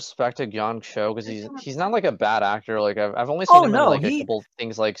 no disrespect to Yang Cho because he's not like a bad actor. Like I've only seen Oh him in no, like a he couple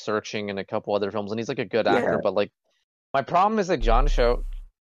things like Searching and a couple other films, and he's like a good actor, yeah. but like. My problem is that John Cho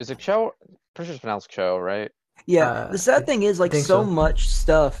is it Cho? Pretty sure it's pronounced Cho, right? Yeah. The sad thing is I like think so so. much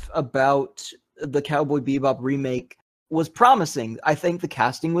stuff about the Cowboy Bebop remake was promising. I think the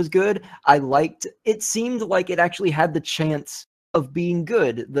casting was good. I liked it seemed like it actually had the chance of being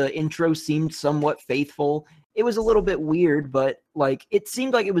good. The intro seemed somewhat faithful. It was a little bit weird, but like it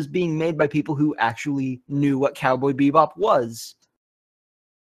seemed like it was being made by people who actually knew what Cowboy Bebop was.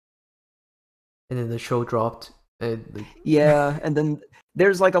 And then the show dropped. And Yeah, and then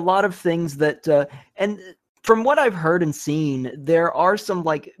there's like a lot of things that and from what I've heard and seen, there are some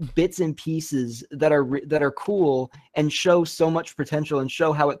like bits and pieces that are cool and show so much potential and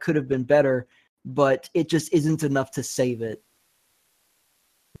show how it could have been better, but it just isn't enough to save it.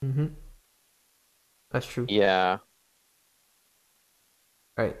 hmm That's true. Yeah.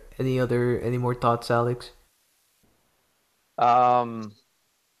 All right. Any more thoughts, Alex? Um,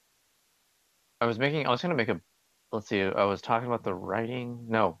 I was gonna make a. Let's see. I was talking about the writing.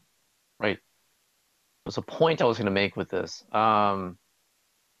 No, right. There's a point I was gonna make with this. Something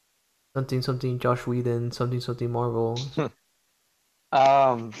something Josh Whedon, something something Marvel.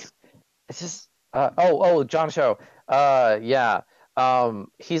 Um, it's just. John Cho. Yeah.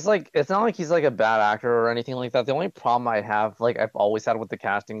 He's like. It's not like he's like a bad actor or anything like that. The only problem I have, like I've always had with the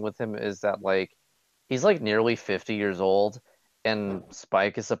casting with him, is that like he's like nearly 50 years old, and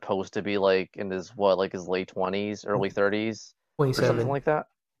Spike is supposed to be like in his like his late 20s, early 30s, or something 27. like that.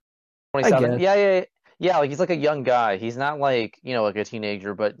 I 27? guess. Yeah, like he's like a young guy. He's not like, like a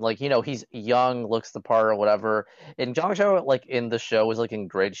teenager, but like, he's young, looks the part or whatever. And John Cho, like in the show, is like in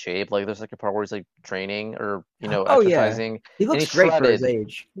great shape. Like there's like a part where he's like training or, Oh yeah. exercising, He and looks he's great for his shredded.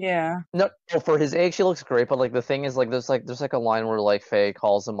 age. Yeah. No, for his age, he looks great, but like the thing is, like there's like a line where like Faye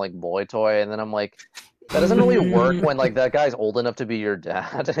calls him like boy toy, and then I'm like, that doesn't really work when like that guy's old enough to be your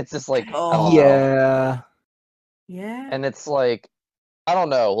dad. It's just like I don't know, Yeah. Yeah. and it's like I don't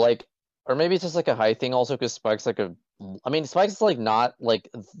know, like or maybe it's just like a height thing also because Spike's like I mean Spike's like not like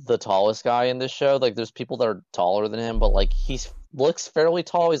the tallest guy in this show. Like there's people that are taller than him, but like he's looks fairly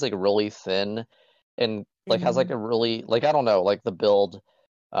tall. He's like really thin, and like has like a really like I don't know like the build.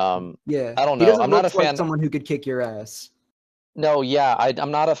 Yeah. I don't He know. doesn't I'm not a look like fan. someone who could kick your ass. No, yeah,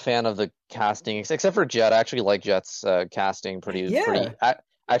 I'm not a fan of the casting, except for Jet. I actually like Jet's casting pretty. Yeah.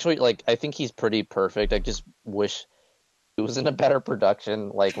 Actually, like I think he's pretty perfect. I just wish it was in a better production,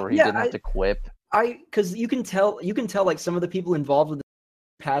 like where he Yeah, didn't have to quip. because you can tell like some of the people involved with it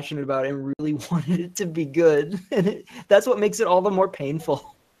are passionate about it and really wanted it to be good, and that's what makes it all the more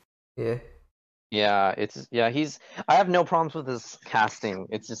painful. Yeah. Yeah, I have no problems with his casting.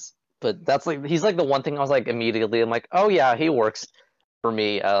 It's just, but that's like he's like the one thing I was like immediately. I'm like, oh yeah, he works for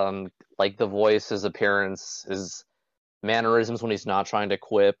me. Like the voice, his appearance, his mannerisms when he's not trying to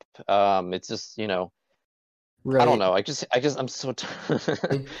quip. It's just Right. I don't know. I'm so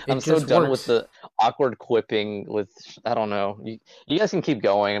It I'm so just done works. with the awkward quipping. I don't know. You guys can keep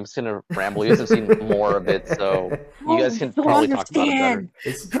going. I'm just gonna ramble. You guys have seen more of it, so you Oh, guys you can don't probably talk about it better. understand.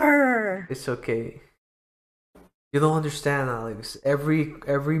 It's Brr. it's okay. You don't understand, Alex.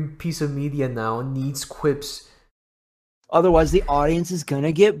 Every piece of media now needs quips. Otherwise, the audience is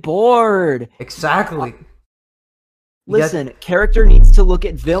gonna get bored. Exactly. You Listen, character needs to look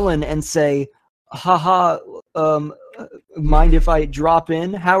at villain and say, haha, mind if I drop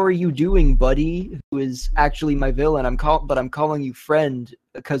in? How are you doing, buddy? Who is actually my villain. I'm calling you friend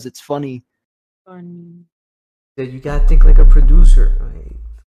because it's funny. Funny. you gotta think like a producer.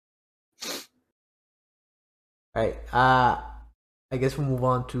 Right. I guess we'll move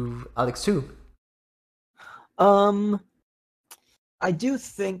on to Alex too. I do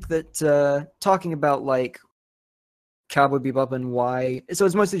think that talking about like Cowboy Bebop and why, so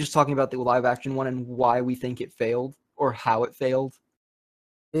it's mostly just talking about the live action one and why we think it failed or how it failed.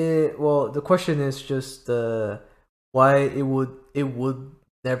 Well, the question is just why it would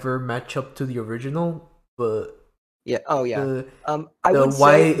never match up to the original, but Yeah. Oh yeah. the I the would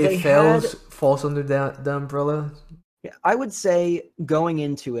why say it falls under the umbrella. Yeah, I would say going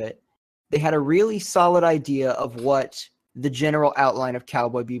into it, they had a really solid idea of what the general outline of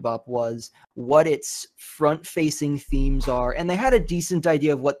Cowboy Bebop was, what its front-facing themes are, and they had a decent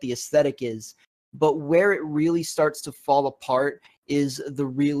idea of what the aesthetic is. But where it really starts to fall apart is the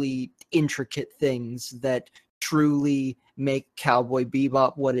really intricate things that truly make Cowboy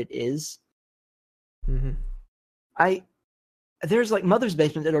Bebop what it is. Mm-hmm. There's like Mother's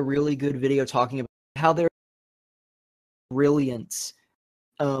Basement did a really good video talking about how there's brilliance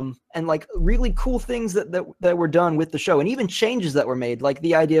and like really cool things that were done with the show, and even changes that were made, like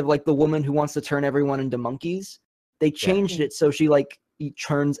the idea of like the woman who wants to turn everyone into monkeys. They changed it so she like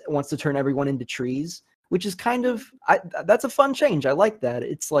wants to turn everyone into trees, which is kind of that's a fun change. I like that.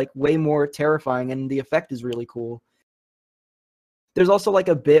 It's like way more terrifying, and the effect is really cool. There's also like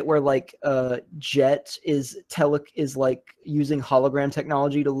a bit where like Jet is like using hologram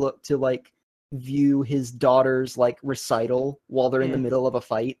technology to like view his daughter's like recital while they're in the middle of a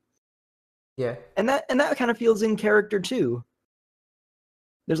fight. Yeah. And that kind of feels in character too.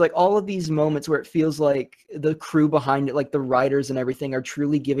 There's like all of these moments where it feels like the crew behind it, like the writers and everything, are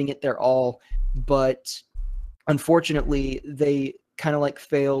truly giving it their all, but unfortunately they kind of like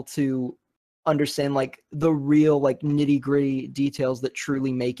fail to understand like the real like nitty-gritty details that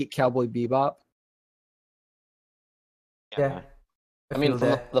truly make it Cowboy Bebop. Yeah. I mean,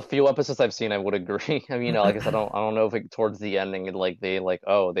 from the few episodes I've seen, I would agree. I mean, like I said, I don't know if it, towards the ending, it like it gets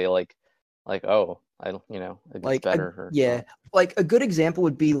Like better. like a good example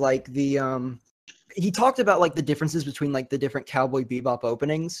would be like the he talked about like the differences between like the different Cowboy Bebop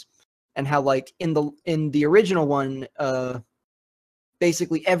openings, and how like in the original one,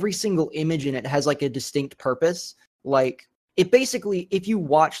 basically every single image in it has like a distinct purpose. Like it basically, if you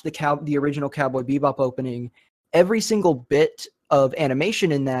watch the original Cowboy Bebop opening, every single bit of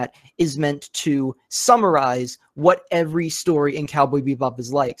animation in that is meant to summarize what every story in Cowboy Bebop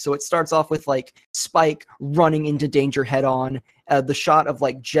is like. So it starts off with like Spike running into danger head on. The shot of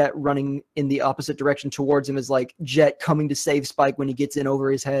like Jet running in the opposite direction towards him is like Jet coming to save Spike when he gets in over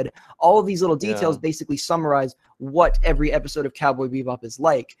his head. All of these little details basically summarize what every episode of Cowboy Bebop is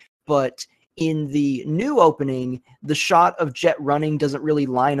like. But in the new opening, the shot of Jet running doesn't really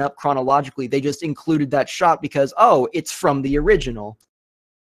line up chronologically. They just included that shot because, oh, it's from the original.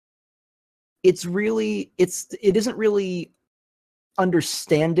 It isn't really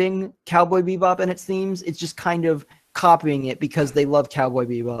understanding Cowboy Bebop and its themes. It's just kind of copying it because they love Cowboy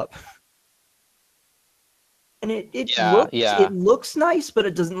Bebop. And it looks nice, but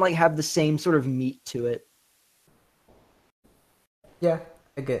it doesn't like have the same sort of meat to it. Yeah,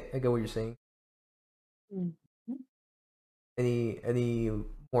 I get what you're saying. Mm-hmm. Any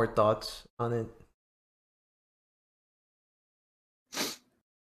more thoughts on it?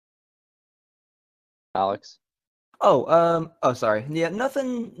 Alex? Sorry. Yeah,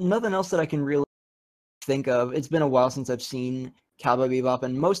 nothing else that I can really think of. It's been a while since I've seen Cowboy Bebop,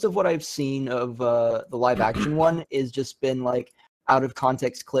 and most of what I've seen of the live action one is just been like out of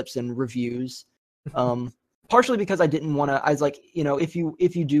context clips and reviews. Partially because I didn't want to. I was like, if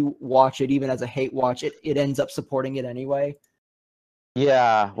you do watch it, even as a hate watch, it ends up supporting it anyway.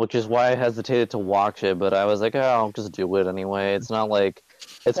 Yeah, which is why I hesitated to watch it, but I was like, oh, I'll just do it anyway. It's not like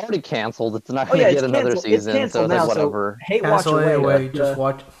it's already canceled. It's not going to get another season, it's so canceled it's now, like whatever. So hate Cancel watch away. Anyway, But, just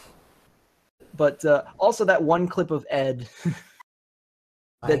watch. But also that one clip of Ed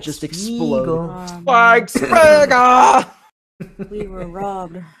that just exploded. Spike Spiegel! We were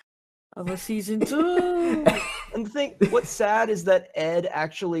robbed. of a season 2. And the thing, what's sad is that Ed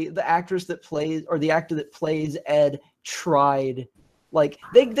actually, the actress that plays, or the actor that plays Ed, tried. Like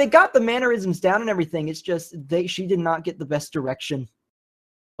they got the mannerisms down and everything. It's just she did not get the best direction.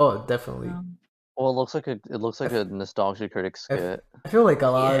 Oh, definitely. Well, it looks like a nostalgia critic skit. I feel like a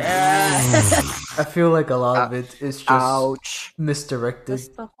lot of I feel like a lot of it is just Ouch. misdirected. That's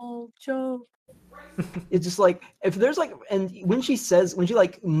the whole joke. It's just like if there's like, and when she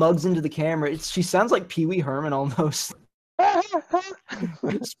like mugs into the camera, she sounds like Pee Wee Herman almost.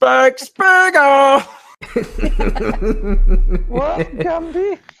 Spaggo. What,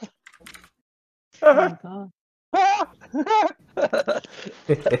 Gumby? Oh my god.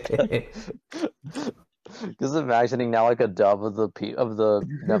 Just imagining now like a dub of the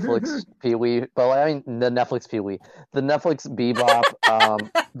Netflix Pee Wee, but I mean the Netflix Pee Wee, the Netflix Bebop,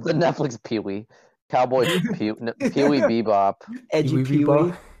 the Netflix Pee Wee, Cowboy Pee Wee Bebop, Edgy Pee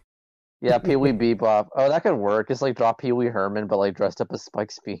Wee. Yeah, Pee Wee Bebop. Oh, that could work. It's like drop Pee Wee Herman, but like dressed up as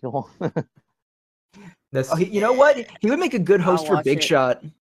Spike Spiegel. That's You know what? He would make a good host I'll for watch Big it. Shot.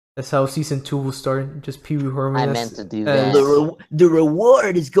 That's how season 2 will start. Just Pee Wee Herman. I as- meant to do as- that. The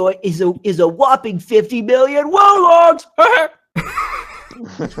reward is a whopping 50 million warlogs.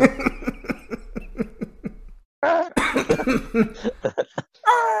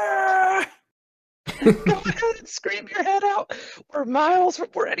 Go ahead and scream your head out. We're miles from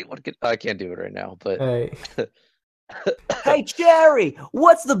where anyone can. I can't do it right now, but Hey. Hey Cherry,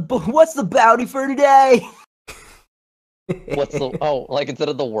 what's the bounty for today? what's the like instead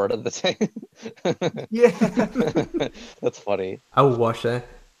of the word of the day? Yeah, That's funny. I will watch that.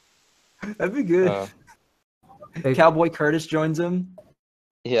 that'd be good. Hey, Cowboy Curtis joins him.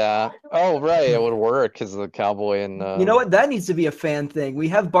 Yeah. Oh, right. It would work because the cowboy and You know what? That needs to be a fan thing. We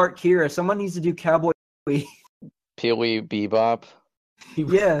have Bart Kira. Someone needs to do Cowboy. Pee Wee Bebop,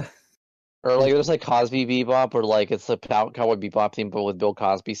 Yeah. or like there's like Cosby Bebop, or like it's a Cowboy Bebop theme, but with Bill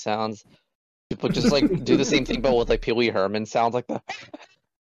Cosby sounds. But just like do the same thing, but with like Pee Wee Herman sounds like that,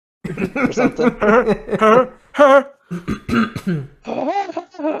 or something. All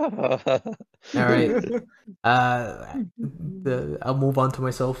right. I'll move on to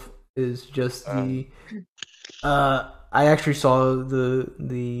myself. Is just the I actually saw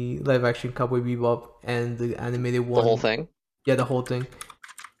the live action Cowboy Bebop and the animated one. The whole thing. Yeah, the whole thing.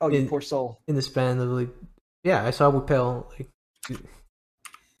 Oh, you poor soul. In the span of like, yeah, I saw it with Pale. Like,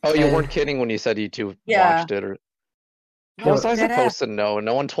 Oh, you and- weren't kidding when you said you two Yeah. watched it, or No, how was I dead supposed to know?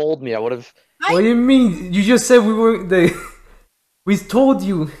 No one told me. I would have. what do you mean? You just said we were we told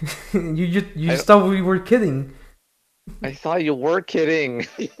you. you just thought we were kidding. I thought you were kidding.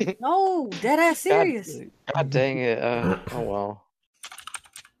 No, dead ass serious. God dang it. Oh well.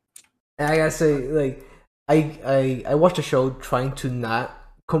 And I gotta say, like, I watched the show trying to not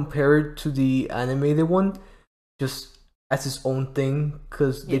compare it to the animated one, just as its own thing,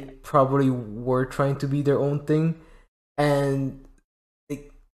 because they probably were trying to be their own thing, and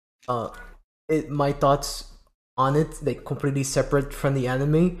my thoughts on it, like, completely separate from the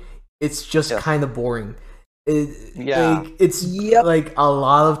anime. It's just kind of boring. It's like a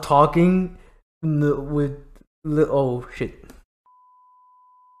lot of talking with oh shit.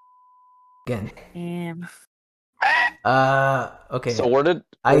 Again. Damn. Okay. So where did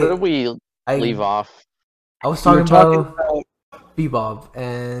we leave off? I was talking about Bebop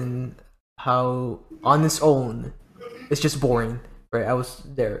and how on its own it's just boring. Right? I was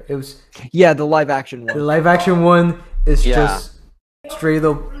there. It was the live action one. The live action one is just straight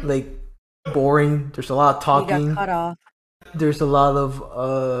up like boring. There's a lot of talking. He got cut off. There's a lot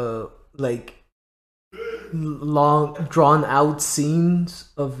of like long drawn out scenes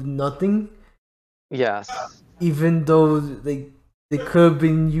of nothing. Yes. Even though they could have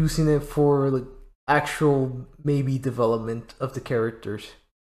been using it for like actual maybe development of the characters.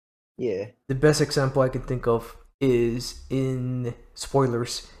 Yeah. The best example I can think of is in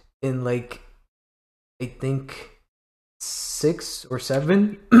spoilers in like I think 6 or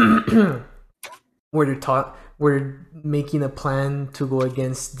 7 where they're making a plan to go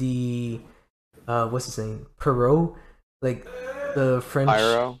against the what's his name? Perot, like the French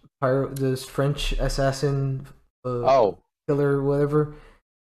the French assassin killer, whatever.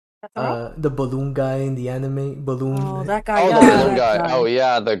 The balloon guy in the anime balloon. Oh, that guy. Oh, yeah, the balloon that guy. Oh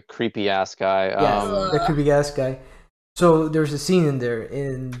yeah, the creepy ass guy. Yeah, the creepy ass guy. So there's a scene in there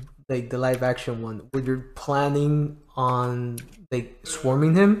in like the live action one where they're planning on like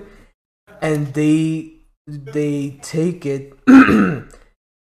swarming him, and they take it and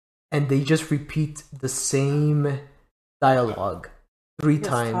they just repeat the same dialogue 3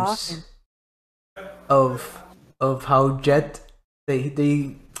 times of how Jet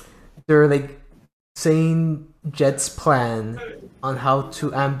they're they're like saying Jet's plan on how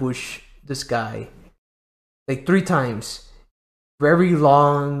to ambush this guy like 3 times, very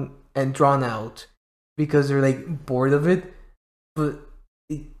long and drawn out because they're like bored of it, but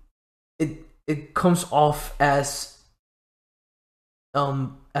it comes off as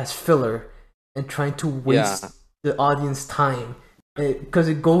filler and trying to waste the audience time because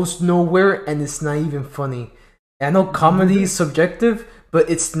it goes nowhere and it's not even funny. I know comedy is subjective, but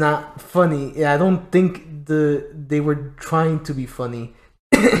it's not funny. I don't think they were trying to be funny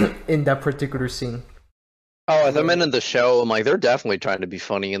in that particular scene. Oh, as I meant in the show, I'm like, they're definitely trying to be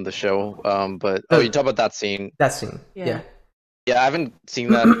funny in the show. But you talk about that scene. That scene, yeah. Yeah, I haven't seen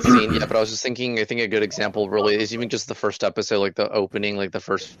that scene yet, but I was just thinking. I think a good example really is even just the first episode, like the opening, like the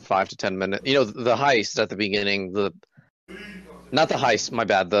first 5 to 10 minutes. You know, the heist at the beginning. Not the heist, my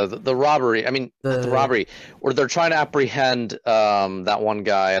bad. The robbery. I mean, not the robbery, where they're trying to apprehend that one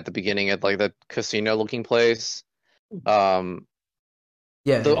guy at the beginning at like the casino looking place. The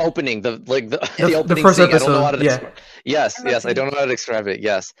opening, the opening the first scene. Episode, I don't know how to yeah. Yes, I don't know how to describe it.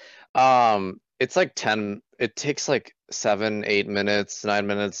 Yes. It's like 10. It takes like 7, 8 minutes, 9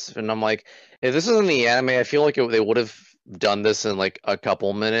 minutes, and I'm like, if this was in the anime, I feel like they would have done this in like a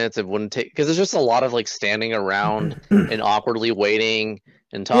couple minutes. It wouldn't take because there's just a lot of like standing around and awkwardly waiting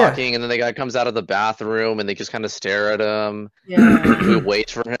and talking, and then the guy comes out of the bathroom and they just kind of stare at him. Yeah. We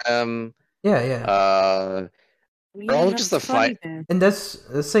wait for him. Yeah. All just the fight, and that's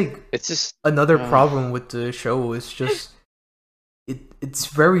like it's just another problem with the show. It's just it's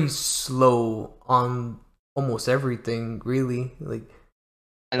very slow on almost everything, really. Like,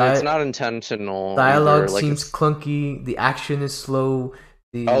 and it's not intentional. Dialogue either. Like, seems clunky. The action is slow.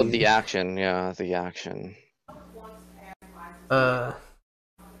 The action, yeah, the action.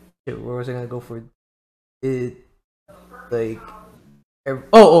 Shit, where was I gonna go for it? Like,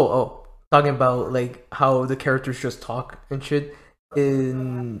 talking about like how the characters just talk and shit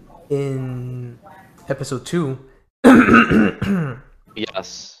in episode 2.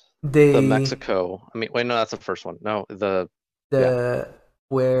 Yes. The Mexico. I mean, wait, no, that's the first one. No,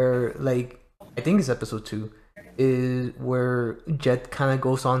 where like I think it's episode 2 is where Jet kind of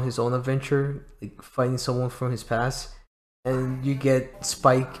goes on his own adventure, like fighting someone from his past, and you get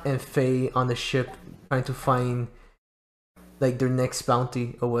Spike and Faye on the ship trying to find like their next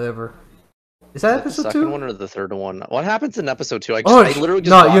bounty or whatever. Is that episode 2? The second one or the third one? What happens in episode 2? I literally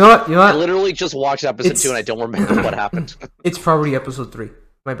just I literally just watched episode 2 and I don't remember what happened. It's probably episode 3.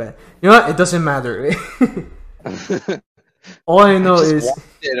 My bad. You know what? It doesn't matter. All I know is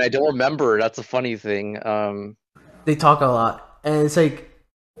I don't remember. That's a funny thing. They talk a lot, and it's like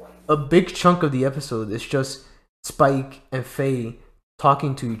a big chunk of the episode is just Spike and Faye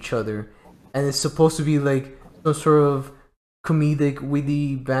talking to each other, and it's supposed to be like some sort of comedic,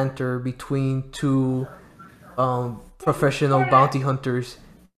 witty banter between two professional bounty hunters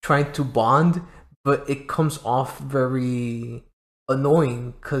trying to bond, but it comes off very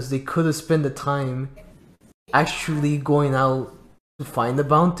annoying because they could have spent the time actually going out to find the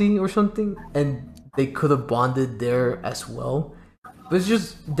bounty or something, and they could have bonded there as well. But it's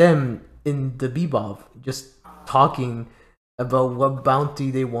just them in the Bebop just talking about what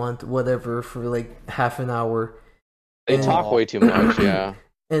bounty they want, whatever, for like half an hour. They talk way too much, yeah.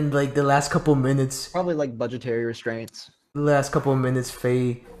 And like the last couple minutes, probably like budgetary restraints. The last couple of minutes,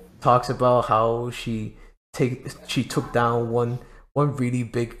 Faye talks about how she took down one really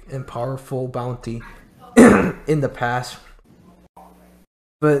big and powerful bounty in the past.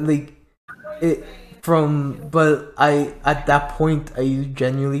 But like but I at that point I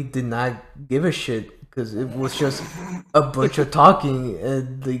genuinely did not give a shit because it was just a bunch of talking,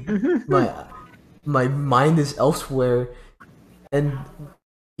 and like my mind is elsewhere, and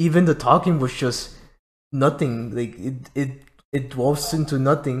even the talking was just nothing. Like it dwells into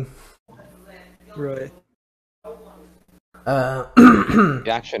nothing. Right. The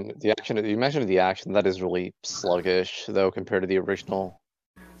action. You mentioned the action. That is really sluggish, though, compared to the original.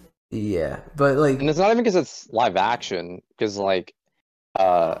 Yeah, but like, and it's not even because it's live action. Because like,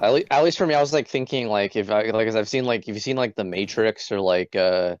 at least for me, I was like thinking like if I've seen like if you've seen like The Matrix or like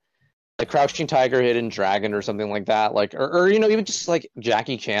Crouching Tiger, Hidden Dragon or something like that, like or you know even just like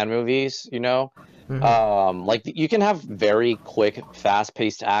Jackie Chan movies, you know, like you can have very quick,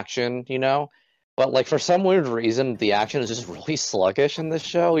 fast-paced action, you know. But like for some weird reason, the action is just really sluggish in this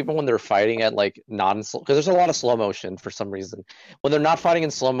show. Even when they're fighting at like because there's a lot of slow motion for some reason. When they're not fighting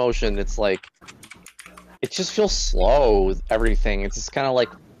in slow motion, it's like it just feels slow. Everything. It's just kind of like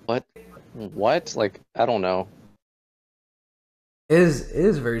what? Like I don't know. It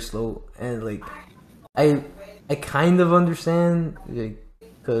is very slow, and like I kind of understand,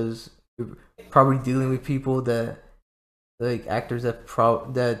 because you're probably dealing with people that like actors that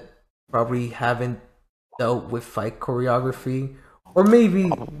probably haven't dealt with fight choreography, or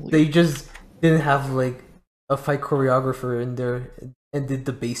maybe they just didn't have like a fight choreographer in there and did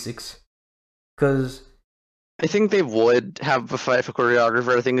the basics. Because I think they would have a fight for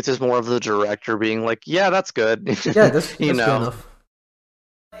choreographer. I think it's just more of the director being like, "Yeah, that's good." yeah, that's you good know. enough.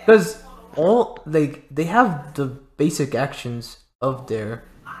 Because all like they have the basic actions of their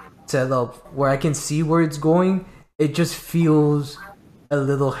setup where I can see where it's going. It just feels a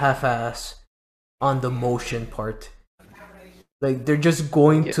little half-ass on the motion part. Like they're just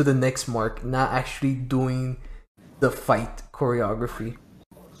going to the next mark, not actually doing the fight choreography.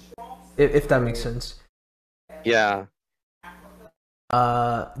 If that makes sense. Yeah.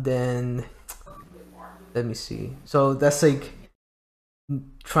 Then let me see. So that's like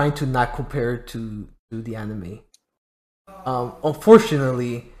trying to not compare to the anime.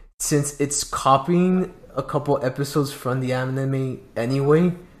 Unfortunately, since it's copying a couple episodes from the anime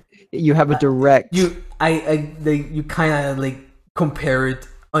anyway, You have a direct. you kind of like compare it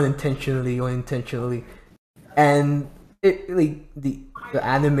unintentionally or intentionally, and it like the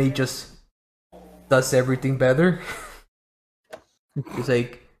anime just does everything better. It's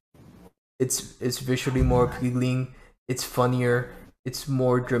like it's visually more appealing, it's funnier, it's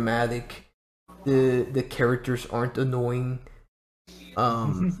more dramatic. The characters aren't annoying.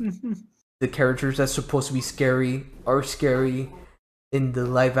 The characters that's supposed to be scary are scary. In the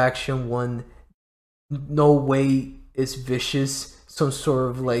live action one, no way is Vicious some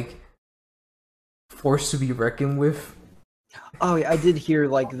sort of like force to be reckoned with. Oh yeah, I did hear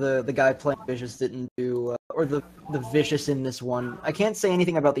like the guy playing Vicious didn't do or the Vicious in this one. I can't say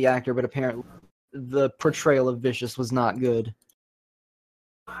anything about the actor, but apparently the portrayal of Vicious was not good.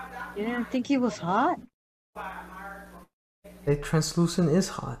 You didn't think he was hot? Hey, Translucent is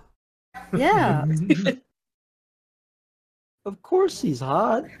hot. Yeah. Of course he's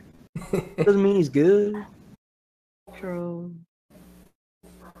hot. Doesn't mean he's good. True.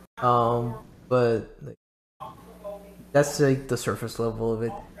 But like, that's like the surface level of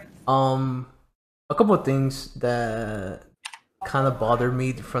it. A couple of things that kind of bothered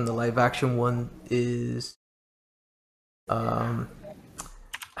me from the live action one is, what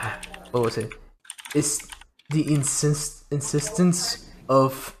was it? It's the insistence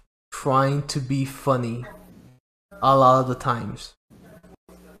of trying to be funny a lot of the times.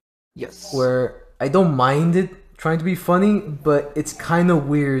 Yes. Where I don't mind it trying to be funny, but it's kind of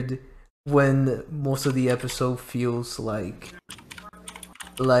weird when most of the episode feels like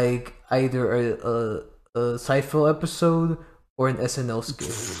either a Seinfeld episode or an SNL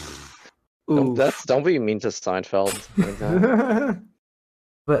skit. Don't be mean to Seinfeld like that.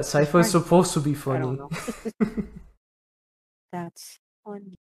 But Seinfeld is supposed to be I funny. don't know. That's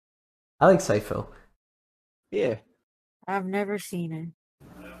funny. I like Seinfeld. Yeah. I've never seen it.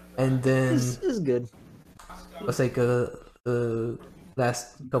 And then This is good. what's like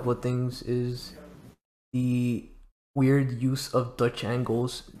last couple of things is the weird use of Dutch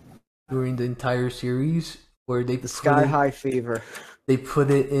angles during the entire series, where they The Sky High Fever. They put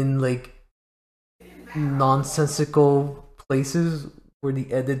it in like nonsensical places where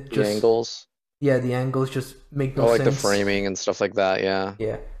the edit The just angles. Yeah, the angles just make no Oh, sense. like the framing and stuff like that. Yeah.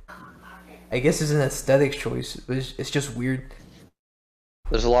 Yeah, I guess it's an aesthetic choice, but it's just weird.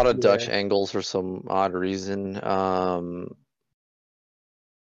 There's a lot of Dutch angles for some odd reason. Well,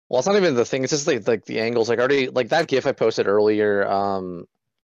 it's not even the thing. It's just like the angles. Like already, like that GIF I posted earlier.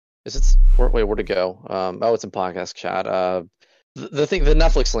 Is it? Where'd it go? Oh, it's in podcast chat. The thing, the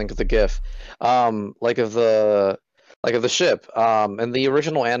Netflix link of the GIF. Like of the ship. And the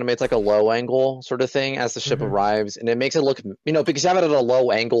original anime, it's like a low angle sort of thing as the ship arrives, and it makes it look, because you have it at a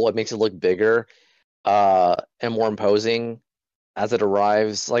low angle, it makes it look bigger, and more imposing as it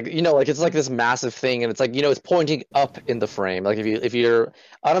arrives. Like, like it's like this massive thing, and it's like, it's pointing up in the frame. Like if you're,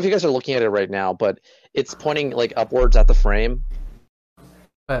 I don't know if you guys are looking at it right now, but it's pointing like upwards at the frame.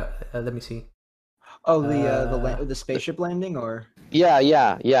 Let me see. Oh, the spaceship landing, or Yeah.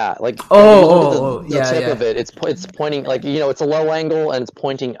 Like the tip of it. It's pointing like, it's a low angle and it's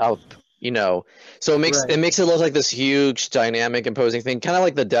pointing up. So it makes it look like this huge, dynamic, imposing thing, kind of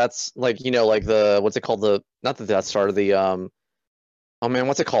like the Death's, like like the what's it called, the not the Death Star, the oh man,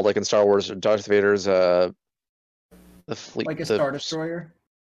 what's it called, like in Star Wars, Darth Vader's the fleet, like a Star Destroyer.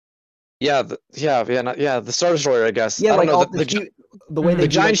 Yeah, the Star Destroyer, I guess. Yeah, I don't like know, the way they the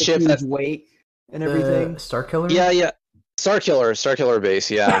do, giant like, ship the that huge weight and everything. Star Killer. Yeah, Star Killer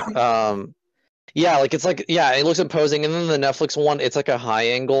base. Yeah, yeah, like it's like, it looks imposing, and then the Netflix one, it's like a high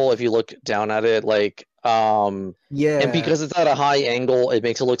angle. If you look down at it, like Yeah. And because it's at a high angle, it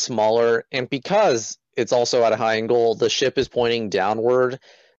makes it look smaller. And because it's also at a high angle, the ship is pointing downward,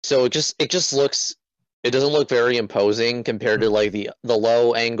 so it just looks. It doesn't look very imposing compared to like the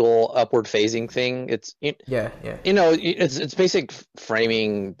low angle upward phasing thing. Yeah. It's basic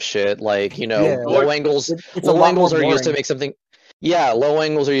framing shit. Like Yeah. low angles. It's a Low lot more angles are used to boring. make something. Yeah, low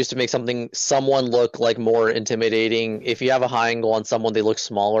angles are used to make someone look like more intimidating. If you have a high angle on someone, they look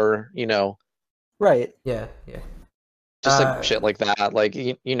smaller. Right. Yeah. Just like shit like that. Like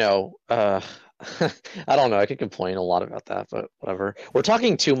I don't know. I could complain a lot about that, but whatever. We're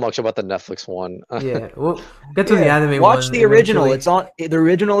talking too much about the Netflix one. Yeah. We'll get to the Yeah. anime Watch one the original. eventually. The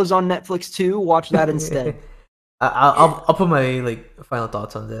original is on Netflix too. Watch that instead. I'll put my like final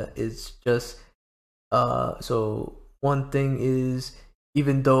thoughts on that. It's just so one thing is,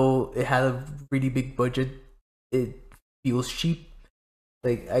 even though it had a really big budget, it feels cheap.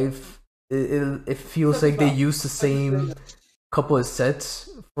 Like it feels like they used the same couple of sets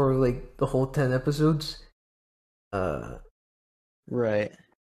for like the whole 10 episodes. Right.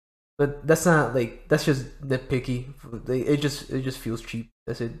 But that's not like, that's just nitpicky. Like, it just feels cheap.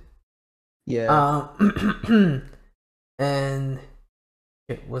 That's it. Yeah. And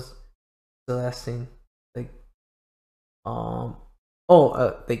it was the last thing. Like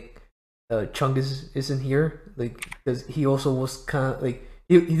Chung isn't here, like, because he also was kind of like,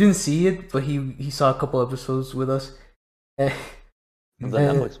 he didn't see it, but he saw a couple episodes with us. And, The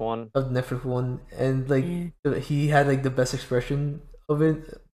Netflix one. of the Netflix one, and like he had like the best expression of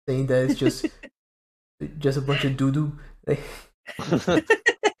it, saying that it's just a bunch of doo doo. Like,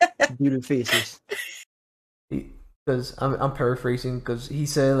 Doo-doo faces. because I'm paraphrasing, because he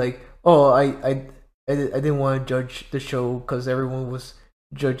said like, oh, I didn't want to judge the show because everyone was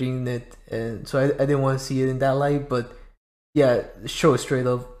judging it, and so I didn't want to see it in that light. But yeah, the show is straight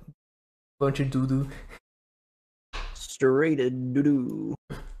up bunch of doo doo. Straight doo-doo.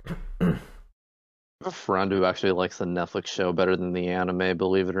 I have a friend who actually likes the Netflix show better than the anime,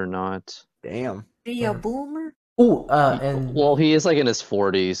 believe it or not. Damn. Be a boomer? Oh, and Well, he is like in his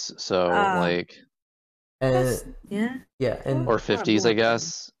 40s, so like Yeah. and or 50s, I more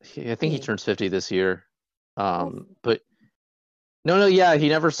guess. I think he Yeah. turns 50 this year. But no, yeah, he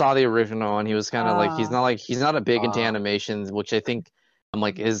never saw the original, and he was kind of like, he's not a big into animations, which I think I'm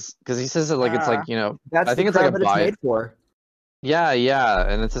like is because he says that like it's like That's I think the it's like crowd a that it's bi. made for. Yeah,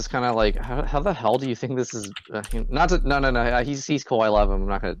 and it's just kind of like how the hell do you think this is? Not to no. He's cool. I love him. I'm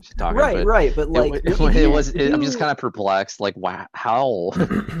not gonna talk. Right, but like I'm just kind of perplexed. Like, wow, how?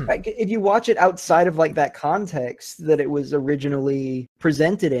 like, if you watch it outside of like that context that it was originally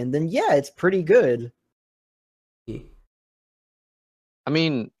presented in, then yeah, it's pretty good. I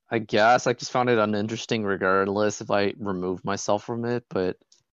mean, I guess I just found it uninteresting regardless if I remove myself from it, but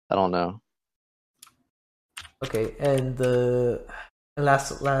I don't know. okay, and the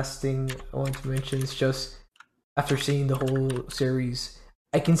last thing I want to mention is just, after seeing the whole series,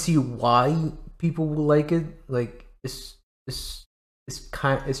 I can see why people will like it. Like, it's just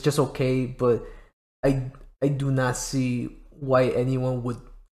okay, but I do not see why anyone would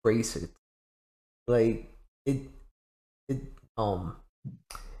praise it. Like, it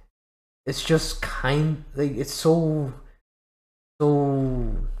it's just like, it's so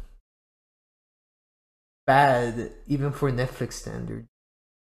bad even for Netflix standards,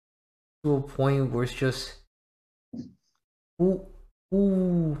 to a point where it's just, who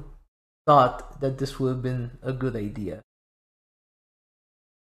thought that this would have been a good idea?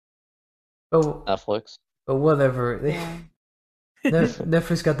 Oh, Netflix. but whatever. Yeah.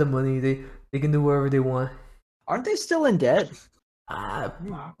 Netflix got the money. They can do whatever they want. Aren't they still in debt?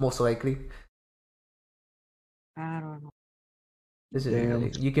 Most likely. I don't know.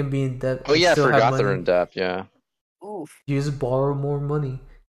 Damn. You can be in debt. Oh and yeah, I still have forgot they're money. in depth. Yeah, Oof. You just borrow more money.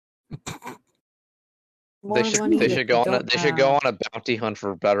 More they should money they that should you go on don't they should go on a bounty hunt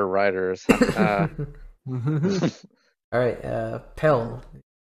for better writers. All right, Pell,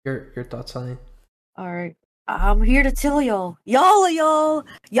 your thoughts on it? All right. I'm here to tell y'all wrong.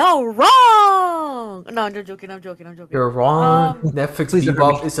 No, I'm joking. You're wrong. Netflix Please don't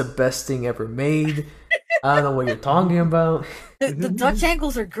Bebop hurt me. is the best thing ever made. I don't know what you're talking about. The Dutch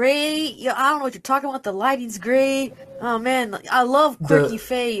angles are great. Yeah, I don't know what you're talking about. The lighting's great. Oh man, I love quirky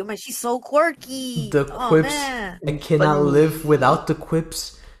Faye. Oh man, she's so quirky. The Oh quips. man, I cannot live without the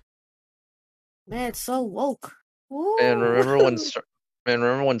quips. man, it's so woke. And Woo. remember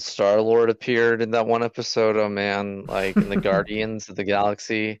when Star-Lord appeared in that one episode? Oh man, like in the Guardians of the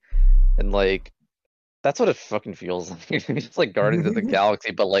Galaxy, and like that's what it fucking feels like. It's like Guardians of the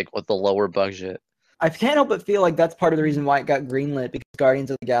Galaxy, but like with the lower budget. I can't help but feel like that's part of the reason why it got greenlit, because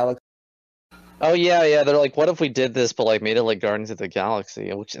Guardians of the Galaxy Oh yeah. They're like, what if we did this, but like made it like Guardians of the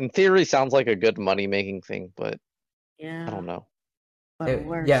Galaxy, which in theory sounds like a good money making thing, but I Yeah, don't know. but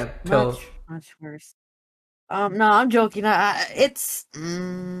worse. Yeah, Pill. Much worse. No, I'm joking. It's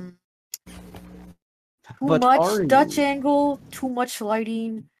too But much are Dutch you? angle, too much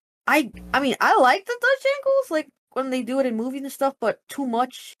lighting. I mean, I like the Dutch angles, like when they do it in movies and stuff, but too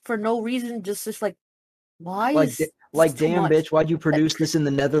much for no reason. Just like, why Like, is this like, too damn, much? bitch, why'd you produce this in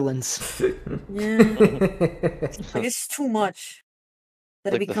the Netherlands? Yeah, like it's too much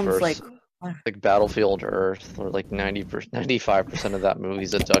that it Like the becomes first, like Battlefield Earth, or like 95% of that movie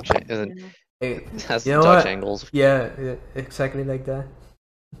is a Dutch, isn't Hey, has you know Dutch what? angles. Yeah, exactly like that.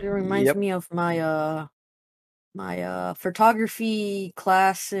 It reminds Yep. me of my photography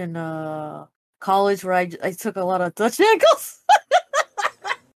class in college where I took a lot of Dutch angles.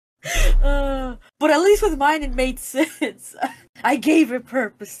 But at least with mine it made sense. I gave it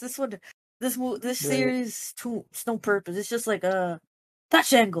purpose. This Right. series it's no purpose. It's just like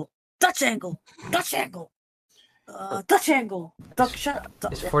Dutch angle, Dutch angle, Dutch angle, Dutch angle, Dutch shut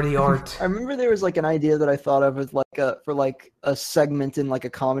up. It's for the art. I remember there was like an idea that I thought of as like for like a segment in like a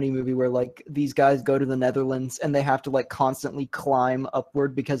comedy movie where like these guys go to the Netherlands and they have to like constantly climb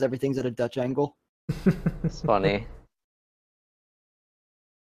upward because everything's at a Dutch angle. It's funny.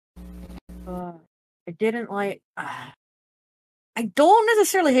 I didn't like. I don't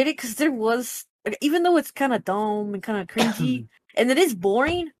necessarily hate it because there was, even though it's kind of dumb and kind of cringy, and it is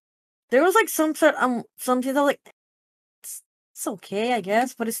boring. There was like some things I was like, it's okay, I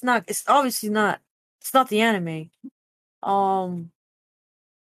guess, but it's not. It's obviously not. It's not the anime.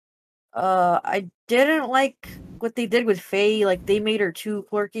 I didn't like what they did with Faye. Like they made her too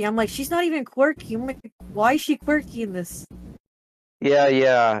quirky. I'm like, she's not even quirky. I'm like, why is she quirky in this?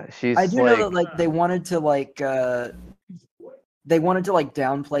 Yeah. I She's do know that like, like they wanted to like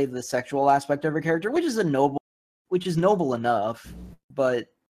downplay the sexual aspect of her character, which is noble enough, but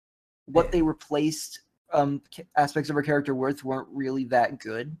what they replaced aspects of her character with weren't really that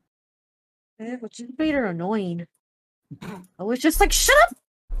good. Which just made her annoying. I was just like, shut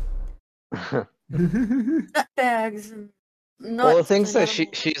up, nutbags and nuts. well, the things and that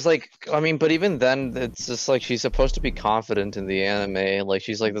she's like, I mean, but even then, it's just like she's supposed to be confident in the anime. Like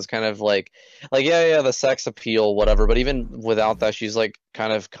she's like this kind of like yeah, the sex appeal, whatever. But even without that, she's like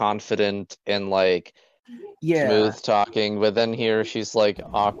kind of confident and like Yeah. smooth talking. But then here, she's like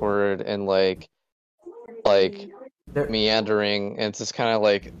awkward and like They're meandering, and it's just kind of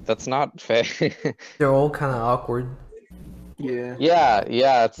like that's not fair. they're all kind of awkward. Yeah.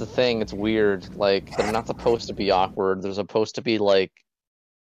 Yeah, it's the thing. It's weird. Like they're not supposed to be awkward. They're supposed to be like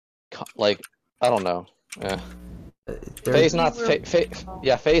I don't know. Yeah. Faye's not.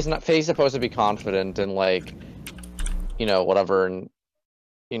 Faye's supposed to be confident and like, whatever, and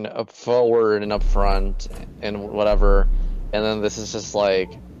forward and upfront and whatever. And then this is just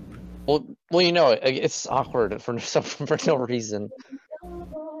like, well, it's awkward for no reason.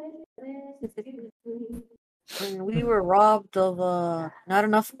 And we were robbed of not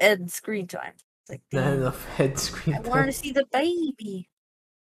enough Ed screen time. It's like, Not damn, enough head screen I time. wanted to see the baby.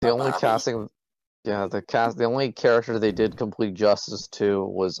 The only casting, the only character they did complete justice to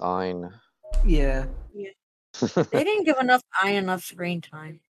was Ein. Yeah. They didn't give enough screen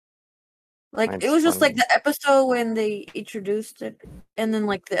time. Like Ein's it was just funny. like the episode when they introduced it, and then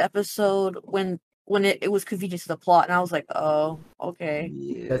like the episode when it was convenient to the plot, and I was like, oh, okay.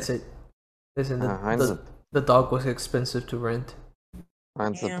 Yeah. That's it. Listen, Ein's the dog was expensive to rent.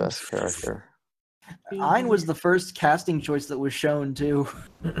 Ein's the Damn. best character. Ein was the first casting choice that was shown too.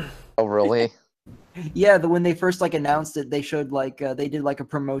 Oh, really? Yeah, when they first like announced it, they showed like they did like a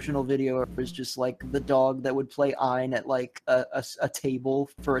promotional video. It was just like the dog that would play Ein at like a table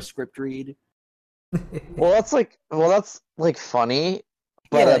for a script read. Well, that's like funny,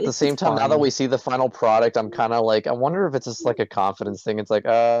 but Yeah, at the it's same time, now that fine. we see the final product, I'm kind of like, I wonder if it's just like a confidence thing. It's like,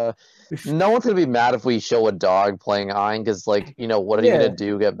 no one's gonna be mad if we show a dog playing Ein, because like, what are you gonna Yeah.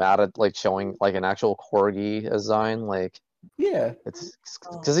 do? Get mad at like showing like an actual corgi as Ein? Like, Yeah. it's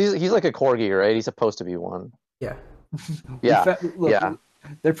because he's like a corgi, right? He's supposed to be one. Yeah. Yeah, Look, yeah.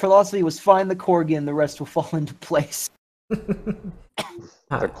 their philosophy was find the corgi and the rest will fall into place.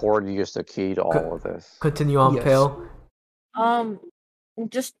 The corgi is the key to all of this. Continue on, Yes. Pale.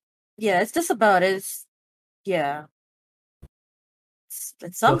 Just it's just about it. It's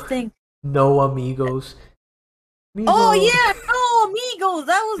something. No amigos. Oh yeah, no amigos.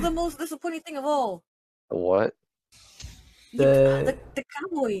 That was the most disappointing thing of all. What? The The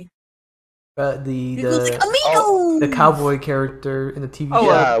cowboy. He goes like, Oh, amigos! the cowboy character in the TV Oh,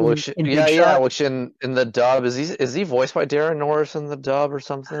 show. yeah, in- which in Big yeah, Shot? which in the dub is he voiced by Darren Norris in the dub or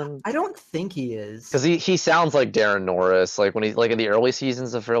something? I don't think he is. Because he sounds like Darren Norris, like when he like in the early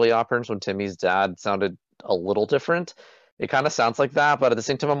seasons of Fairly Odd Parents when Timmy's dad sounded a little different. It kind of sounds like that, but at the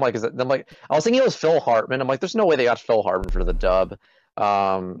same time, I'm like, I was thinking it was Phil Hartman. I'm like, there's no way they got Phil Hartman for the dub.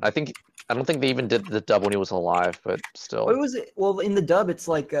 I don't think they even did the dub when he was alive, but still. What was it? Well, in the dub, it's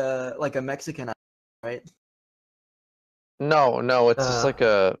like a Mexican, right? No, it's just Uh, like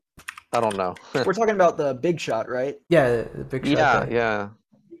a, I don't know. We're talking about the Big Shot, right? Yeah, the Big Shot Yeah, guy. yeah.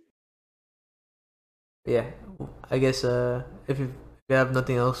 Yeah. I guess if you have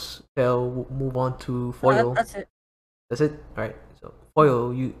nothing else, we'll move on to No, Foil. that's it. That's it. All right. So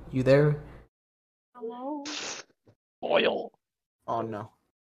Foil, you there? Hello? Oil. Oh no,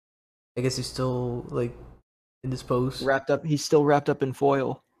 I guess he's still like indisposed. wrapped up. He's still wrapped up in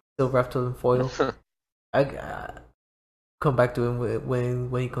foil. Still wrapped up in foil. I come back to him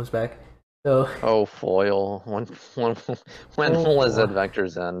when he comes back. So Oh, foil. When Oh, will his foil.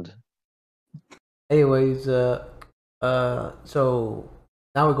 adventures end? anyways, so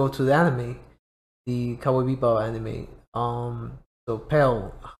now we go to the anime, the Cowboy Bebop anime. So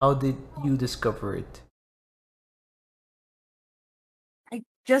Pale, how did you discover it? I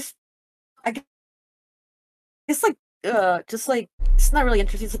guess like just like it's not really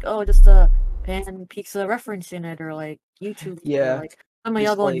interesting. It's like, oh, just Pan Pizza reference in it, or like YouTube. Yeah, Or, like some of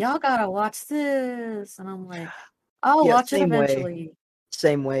y'all just going, like- y'all gotta watch this, and I'm like, I'll Yeah, watch it same way. eventually.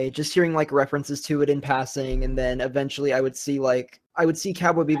 Same way, just hearing like references to it in passing, and then eventually I would see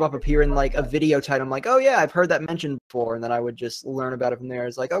Cowboy Bebop appear in like a video title. I'm like, oh yeah, I've heard that mentioned before, and then I would just learn about it from there.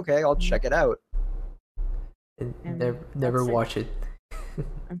 It's like, okay, I'll check it out. And And never that's it. watch it.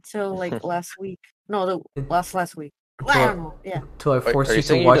 Until like last week. No, the last week. Until I I- don't know. Yeah. Until I Wait, forced are you you to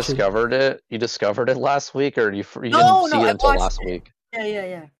saying you watch it. discovered it? You discovered it last week, or you No, didn't no, see it I until watched last it. week?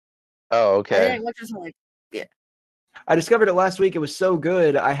 Yeah. Oh, I okay. didn't watch it until like I discovered it last week. It was so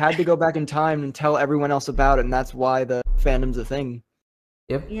good. I had to go back in time and tell everyone else about it, and that's why the fandom's a thing.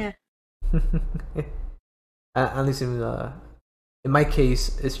 Yep. yeah. At least in my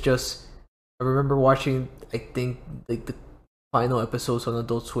case, it's just I remember watching. I think like the final episodes on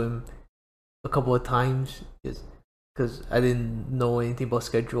Adult Swim a couple of times, because I didn't know anything about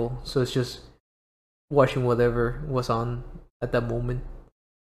schedule. So it's just watching whatever was on at that moment.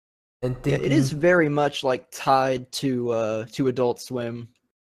 And Yeah, thinking, it is very much like tied to Adult Swim.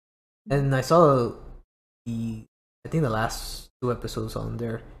 And I saw I think the last two episodes on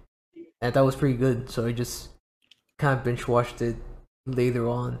there, and that was pretty good. So I just kind of binge watched it later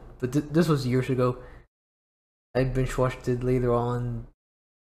on. But this was years ago. I binge watched it later on,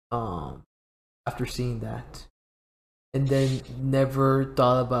 after seeing that, and then never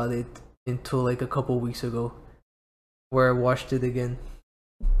thought about it until like a couple weeks ago, where I watched it again.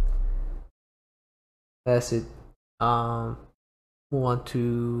 That's it. Move on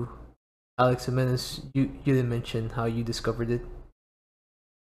to Alex Jimenez. You didn't mention how you discovered it.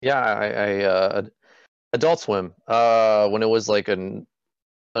 Yeah, I Adult Swim. When it was like an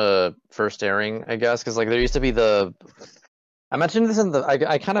first airing, I guess, because like there used to be I mentioned this in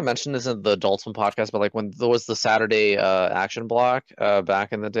I kind of mentioned this in the Adult Swim podcast, but like when there was the Saturday action block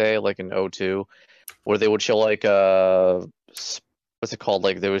back in the day, like in '02, where they would show like what's it called?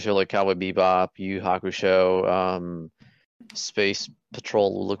 Like they would show like Cowboy Bebop, Yu Yu Hakusho, Space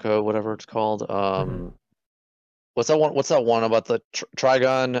Patrol Luco, whatever it's called. What's that one? What's that one about the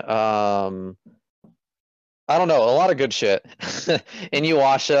Trigun? I don't know. A lot of good shit.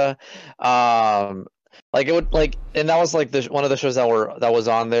 Inuyasha. Like it would like, and that was like one of the shows that was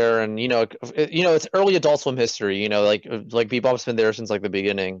on there, and it's early Adult Swim history. Like Bebop's been there since like the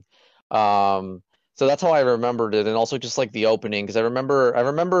beginning. So that's how I remembered it, and also just like the opening, because I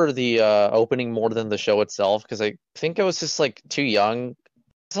remember the opening more than the show itself, because I think I was just like too young.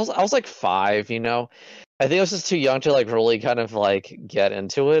 I was like 5, I think I was just too young to like really kind of like get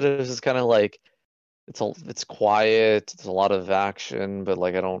into it. It was just kind of like it's quiet, it's a lot of action, but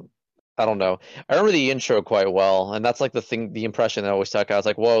like I don't know. I remember the intro quite well, and that's like the impression that always stuck out. I was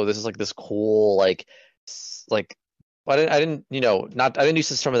like, whoa, this is like this cool like I didn't not I didn't use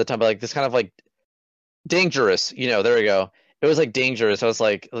this term at the time, but like this kind of like dangerous, there we go. It was like dangerous. I was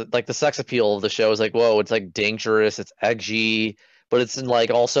like the sex appeal of the show is like, whoa, it's like dangerous, it's edgy, but it's in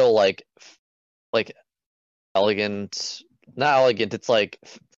like also like elegant, not elegant, it's like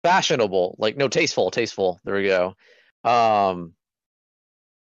fashionable, like no, tasteful, there we go.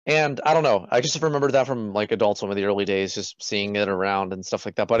 And And I don't know, I just remember that from like Adult Swim of the early days, just seeing it around and stuff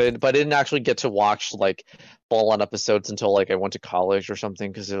like that. But I didn't actually get to watch like full on episodes until like I went to college or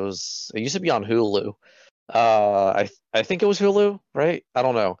something because it used to be on Hulu. I think it was Hulu, right? I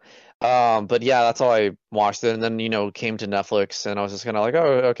don't know. But yeah, that's how I watched it, and then came to Netflix, and I was just kind of like,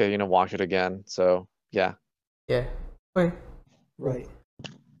 oh, okay, watch it again. So yeah. Yeah. Okay. Right.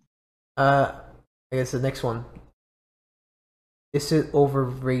 I guess the next one. Is it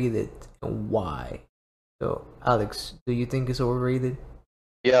overrated and why? So, Alex, do you think it's overrated?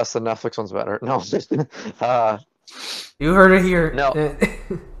 Yes, the Netflix one's better. No, uh, You heard it here. No.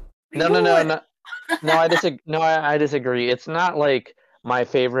 no, no, no, no, no. I disagree. No, I disagree. It's not like my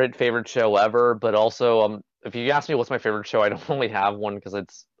favorite show ever, but also, if you ask me what's my favorite show, I don't really have one because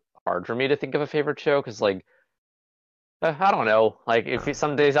it's hard for me to think of a favorite show because like. I don't know. Like,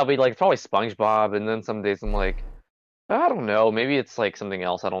 some days I'll be like, probably SpongeBob, and then some days I'm like, I don't know. Maybe it's like something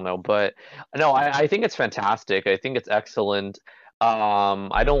else. I don't know. But no, I think it's fantastic. I think it's excellent.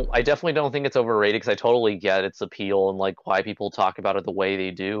 I definitely don't think it's overrated because I totally get its appeal and like why people talk about it the way they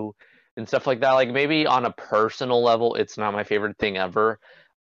do and stuff like that. Like maybe on a personal level, it's not my favorite thing ever.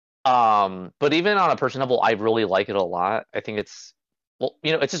 But even on a personal level, I really like it a lot. I think it's well,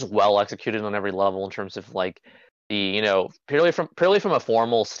 it's just well executed on every level in terms of like the, purely from a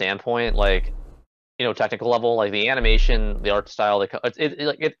formal standpoint, like technical level, like the animation, the art style,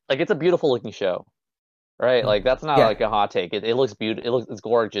 it's a beautiful looking show, right? Like that's not Yeah. like a hot take. It looks beautiful. It's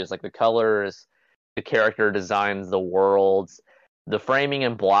gorgeous. Like the colors, the character designs, the worlds, the framing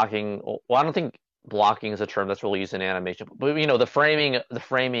and blocking. Well, I don't think blocking is a term that's really used in animation, but the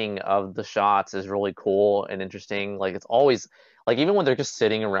framing of the shots is really cool and interesting. Like it's always like even when they're just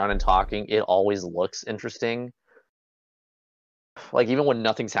sitting around and talking, it always looks interesting. Like even when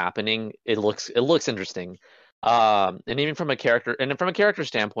nothing's happening, it looks interesting. And even from a character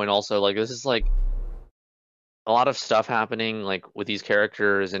standpoint, also like this is like a lot of stuff happening like with these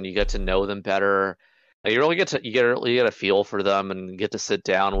characters, and you get to know them better. Like, you really get a feel for them and get to sit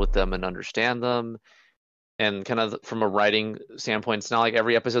down with them and understand them. And kind of from a writing standpoint, it's not like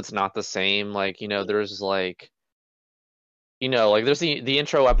every episode's not the same. Like there's like like there's the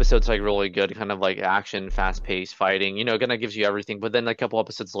intro episode's like really good, kind of like action, fast paced fighting, kind of gives you everything. But then a couple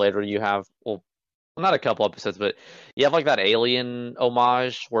episodes later, you have, well, not a couple episodes, but you have like that alien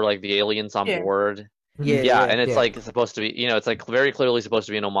homage where like the aliens on Yeah. board. Yeah, And it's yeah. like supposed to be, it's like very clearly supposed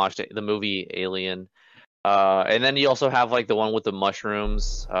to be an homage to the movie Alien. And then you also have like the one with the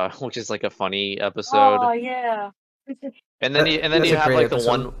mushrooms, which is like a funny episode. Oh yeah. And then That's you a have great like the episode.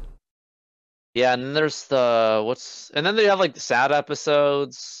 one. Yeah, and then there's and then they have like the sad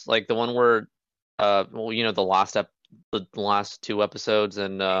episodes, like the one where well, the last two episodes,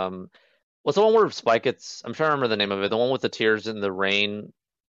 and what's the one where Spike gets, I'm trying to remember the name of it, the one with the tears in the rain.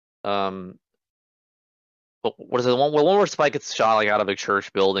 um what is it, the one where Spike gets shot like out of a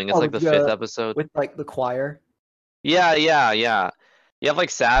church building? It's Oh, like the fifth episode. with like the choir. Yeah, yeah, yeah. You have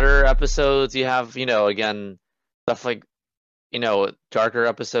like sadder episodes, you have, again, stuff like, darker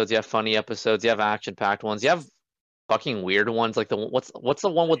episodes, you have funny episodes, you have action-packed ones, you have fucking weird ones, like what's the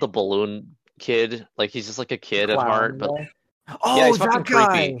one with the balloon kid? Like he's just like a kid at heart, but Guy. yeah, Oh, he's fucking that guy.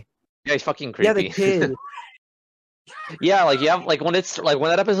 creepy. Yeah, he's fucking Yeah, the creepy. kid. Yeah, like you have like when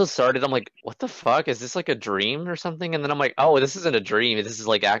that episode started, I'm like, what the fuck? Is this like a dream or something? And then I'm like, oh, this isn't a dream. This is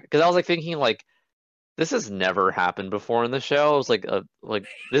like because I was like thinking like this has never happened before in the show. I was like,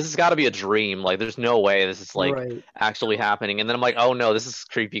 this has got to be a dream. Like, there's no way this is like Right. actually happening. And then I'm like, oh no, this is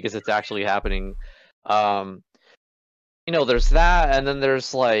creepy because it's actually happening. Um, there's that, and then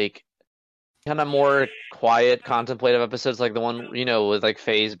there's like kind of more quiet, contemplative episodes, like the one with like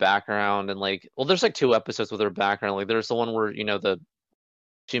Faye's background and like, well, there's like two episodes with her background. Like, there's the one where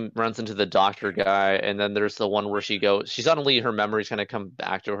she runs into the doctor guy, and then there's the one where she suddenly her memories kind of come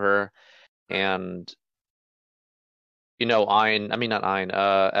back to her, and Ein, I mean not Ein,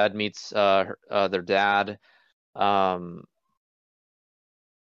 Ed meets their dad. Um,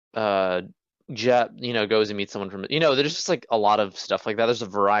 Jet, goes and meets someone from, there's just like a lot of stuff like that. There's a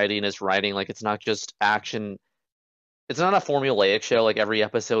variety in his writing. Like it's not just action. It's not a formulaic show. Like every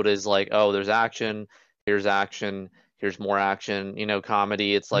episode is like, oh, there's action, here's more action,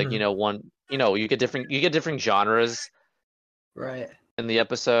 comedy. It's like, you get different genres Right. in the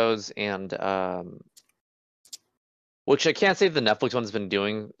episodes, and which I can't say the Netflix one's been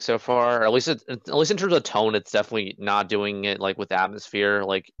doing so far. Or at least in terms of tone, it's definitely not doing it like with atmosphere.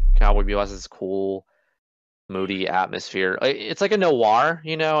 Like Cowboy Bebop has this cool, moody atmosphere. It's like a noir,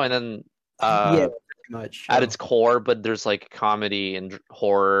 and then Yeah, pretty much. at its core, but there's like comedy and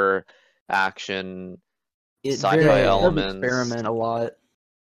horror, action, It sci-fi very does elements. experiment a lot.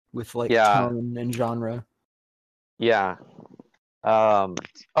 with like Yeah. tone and genre. Yeah. Oh,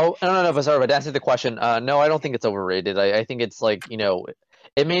 no, but sorry, but to answer the question, no, I don't think it's overrated. I think it's like,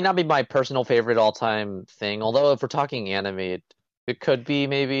 it may not be my personal favorite all-time thing, although if we're talking anime, it could be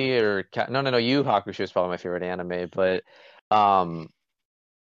maybe, or no, Yu Hakusho is probably my favorite anime, but no,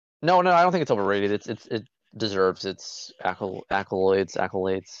 I don't think it's overrated. It deserves its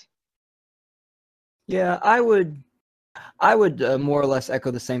accolades. Yeah, I would more or less echo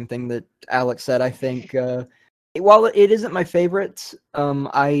the same thing that Alex said. I think while it isn't my favorite,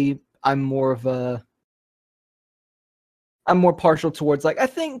 I'm more of a I'm more partial towards I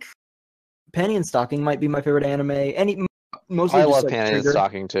think Penny and Stocking might be my favorite anime. Mostly I just love like Panty and Trigger.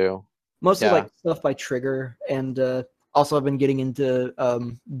 Stocking too. Mostly Yeah. like stuff by Trigger, and also I've been getting into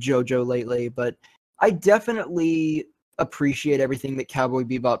JoJo lately, but I definitely appreciate everything that Cowboy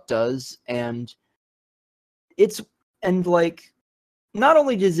Bebop does, and like not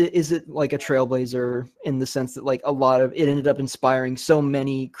only is it like a trailblazer in the sense that like a lot of it ended up inspiring so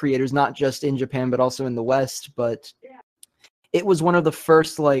many creators, not just in Japan but also in the West, but it was one of the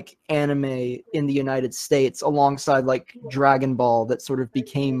first like anime in the United States alongside like Dragon Ball that sort of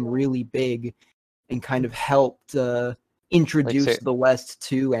became really big and kind of helped introduce the West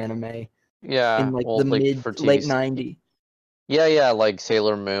to anime in Yeah, like well, the like mid for TV. late 90s. Yeah, like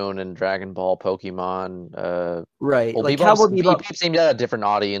Sailor Moon and Dragon Ball, Pokemon. Right. Well, Like Cowboy Bebop. Bebop seemed to have a different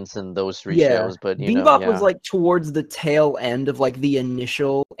audience in those three Yeah. shows, but Bebop was yeah. like towards the tail end of like the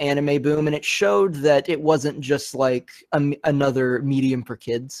initial anime boom, and it showed that it wasn't just like another medium for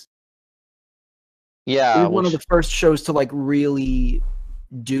kids. It Yeah, was one of the first shows to like really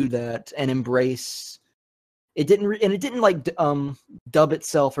do that and embrace. It didn't like dub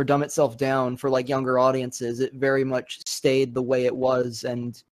itself or dumb itself down for like younger audiences. It very much stayed the way it was,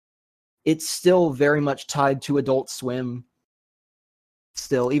 and it's still very much tied to Adult Swim.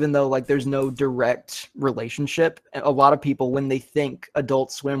 Still, even though like there's no direct relationship, a lot of people when they think Adult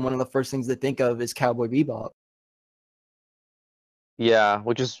Swim, one of the first things they think of is Cowboy Bebop. Yeah,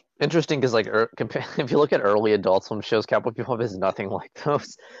 which is interesting because like if you look at early Adult Swim shows, Cowboy Bebop is nothing like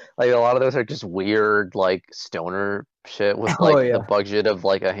those. Like a lot of those are just weird like stoner shit with Oh like the yeah, budget of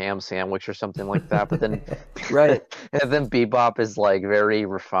like a ham sandwich or something like that. But then right. and then Bebop is like very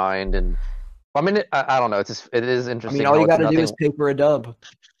refined and I mean I don't know. It is I interesting mean, all how you it's got to do is nothing. pay for a dub.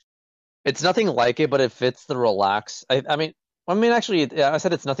 It's nothing like it, but it fits the relax. I mean, actually, I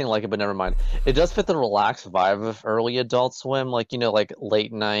said it's nothing like it, but never mind. It does fit the relaxed vibe of early Adult Swim, like like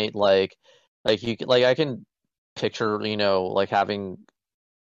late night, like I can picture, like having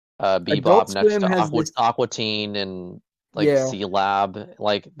Bebop Adult next Swim to has this, Aqua Teen and like yeah. C Lab,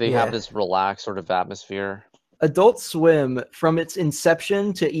 like they have Yeah. this relaxed sort of atmosphere. Adult Swim, from its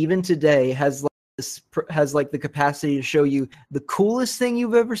inception to even today, has like the capacity to show you the coolest thing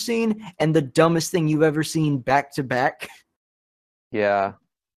you've ever seen and the dumbest thing you've ever seen back to back. Yeah,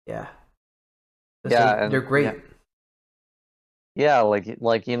 Yeah. yeah, They're and great. yeah, like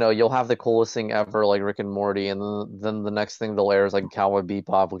you'll have the coolest thing ever, like Rick and Morty, and then the next thing they'll air is like Cowboy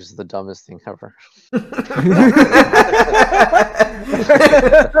Bebop, which is the dumbest thing ever.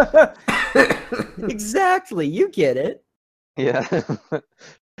 Exactly, you get it. Yeah.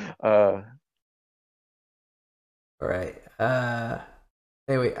 All right.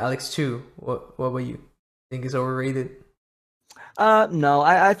 Anyway, Alex, too. What about you? Think it's overrated? No,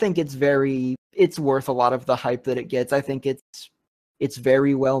 I think it's worth a lot of the hype that it gets. I think it's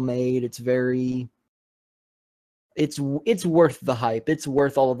very well made. It's worth the hype. It's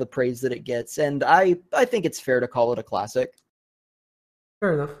worth all of the praise that it gets, and I think it's fair to call it a classic.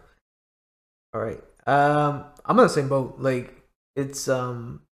 Fair enough. All right. I'm on the same boat. Like, it's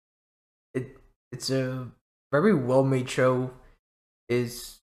it's a very well made show.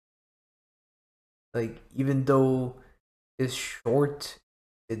 Is like, even though it's short,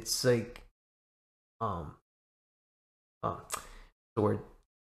 it's like um the word,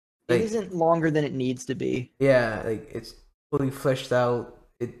 It like, isn't longer than it needs to be. yeah, like it's fully fleshed out.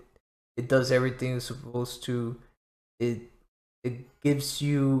 It does everything it's supposed to. It it gives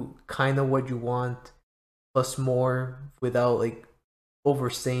you kind of what you want plus more without like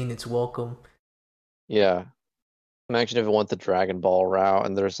overstaying its welcome. Yeah. Imagine if it went the Dragon Ball route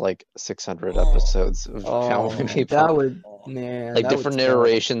and there's like 600 episodes of Cowboy That Bebop. would, man, Like that would different suck.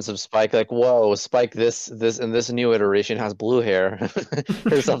 narrations of Spike, like, whoa, Spike this and this new iteration has blue hair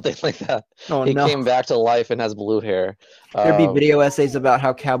or something like that. Oh He no, came back to life and has blue hair. there'd be video essays about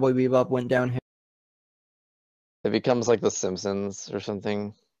how Cowboy Bebop went downhill. It becomes like The Simpsons or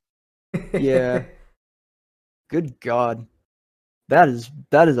something. Yeah. Good God, that is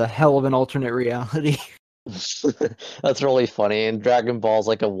a hell of an alternate reality. That's really funny. And Dragon Ball's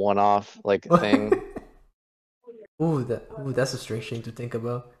like a one-off like thing. That's a strange thing to think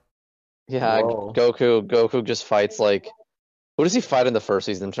about. Yeah, Whoa. Goku just fights like who does he fight in the first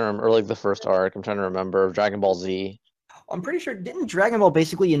season term or like the first arc? I'm trying to remember. Dragon Ball Z. I'm pretty sure, didn't Dragon Ball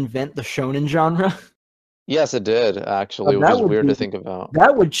basically invent the shonen genre? Yes, it did actually, which that is would weird be to think about.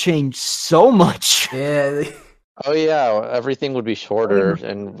 that would change so much. Yeah, Oh yeah, everything would be shorter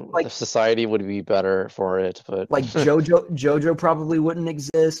and like- the society would be better for it, but Like JoJo probably wouldn't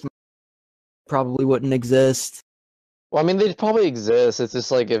exist. Probably wouldn't exist. well, I mean they'd probably exist. It's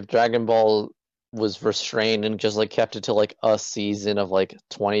just like if Dragon Ball was restrained and just like kept it to like a season of like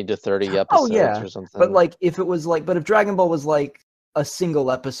 20 to 30 Oh episodes yeah, or something. but like if it was like, but if Dragon Ball was like a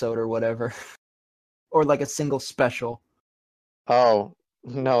single episode or whatever, or like a single special. Oh,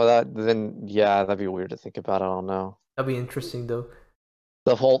 no, then yeah, that'd be weird to think about. I don't know. that'd be interesting though.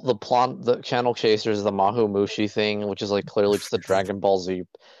 The Channel Chasers, the Mahu Mushi thing, which is like clearly just a Dragon Ball Z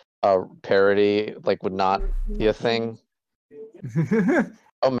parody, like would not be a thing.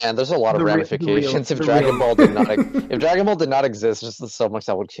 Oh man, there's a lot of The ramifications if real- Dragon Ball did not if Dragon Ball did not exist, just so much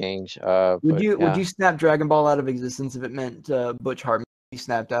that would change. Would But you yeah. would you snap Dragon Ball out of existence if it meant Butch Hartman be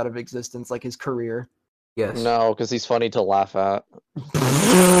snapped out of existence, like his career? Yes. No, because he's funny to laugh at.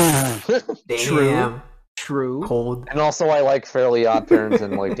 Damn. True. Cold. And also, I like Fairly Odd Parents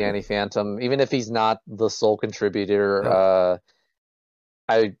and like Danny Phantom, even if he's not the sole contributor.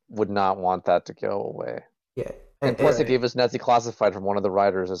 I would not want that to go away. Yeah. And plus, it gave us Nazi Classified from one of the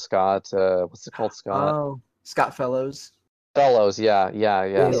writers, Scott. What's it called, Scott? Oh, Scott Fellows. Fellows. Yeah.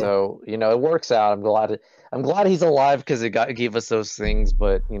 Yeah. So it works out. I'm glad he's alive because it gave us those things.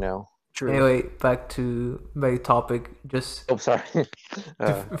 But True. Anyway, back to my topic. Just oh, sorry.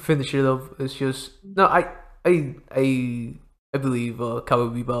 to finish it up, it's just no. I believe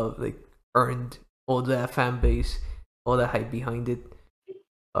Cowboy Bebop like earned all that fan base, all that hype behind it.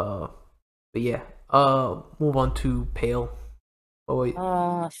 But yeah. Move on to Pale. Oh wait.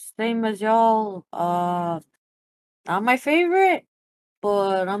 Same as y'all. Not my favorite,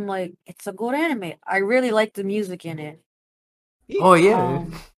 but I'm like, it's a good anime. I really like the music in it. Oh yeah.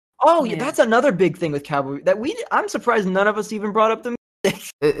 Oh yeah, Yeah. that's another big thing with Cowboy that I'm surprised none of us even brought up the music.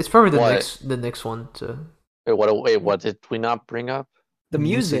 It's probably What? the next one to What did we not bring up? The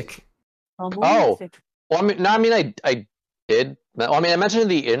music. Oh. Music. Well, I mean, I did. Well, I mean, I mentioned in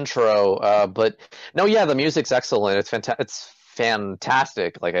the intro, but no, yeah, the music's excellent. It's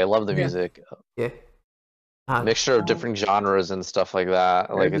fantastic. Like, I love the Yeah. music. yeah. Mixture of different genres and stuff like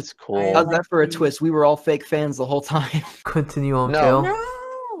that. Like, it's cool. How's that for a twist? We were all fake fans the whole time. Continue on, No. Pale.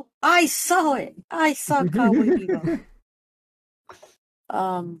 No, I saw it. I saw Cowboy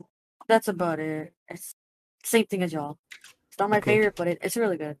Bebop. That's about it. It's same thing as y'all. It's not my Okay. favorite, but it's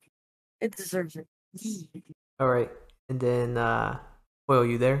really good. It deserves it. All right, and then Will,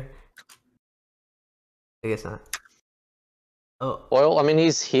 you there? I guess not. Oh Well, I mean,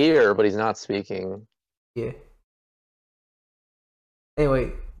 he's here, but he's not speaking. yeah.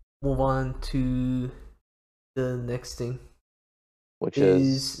 Anyway, move on to the next thing. Which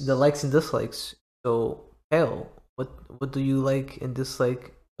Is the likes and dislikes. So, Pale, what do you like and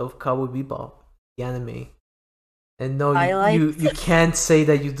dislike of Cowboy Bebop, the anime? And no, I like- you can't say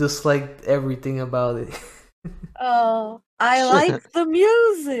that you disliked everything about it. Oh, I like the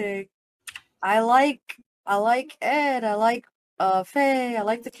music. I like Ed. I like Faye. I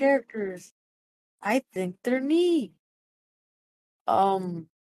like the characters. I think they're neat. I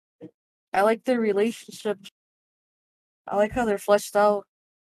like their relationships. I like how they're fleshed out.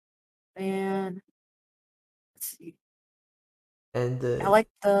 And let's see. And I like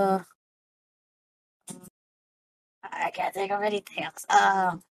the. I can't think of anything else.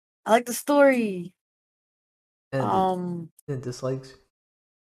 I like the story. and dislikes.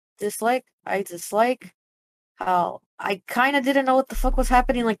 I dislike how I kind of didn't know what the fuck was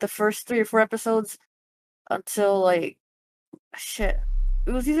happening like the first 3 or 4 episodes until like shit.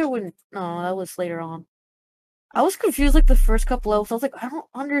 It was either when no, that was later on. I was confused like the first couple episodes. I was like, I don't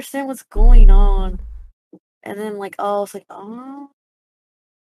understand what's going on. And then like I was like, oh,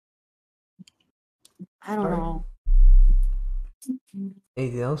 I don't Alright. know.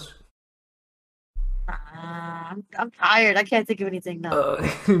 Anything else? I'm tired. I can't think of anything now.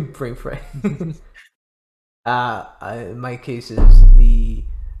 Brain fry. In my case is the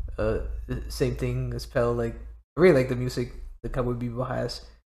same thing as Pell. Like, I really like the music the Cowboy Bebop has.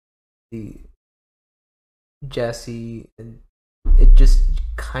 The jazzy, and it just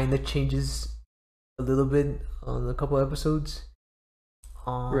kind of changes a little bit on a couple episodes.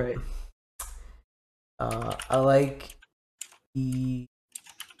 Right. I like the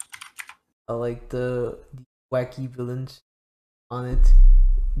like the wacky villains on it.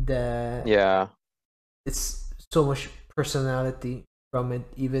 That Yeah. it's so much personality from it,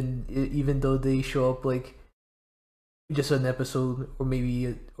 even though they show up like just an episode or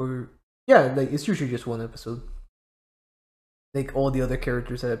maybe or yeah, like it's usually just one episode. Like all the other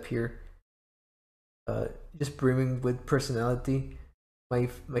characters that appear, just brimming with personality. My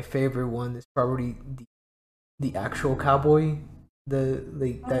favorite one is probably the actual cowboy, the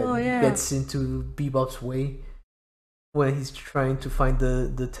like that Oh, yeah. gets into Bebop's way when he's trying to find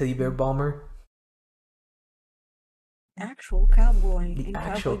the teddy bear bomber. Actual cowboy. The in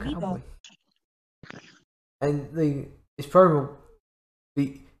actual Cowboy cowboy. Bebop. And like it's probably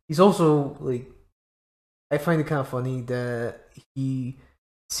he's also like I find it kind of funny that he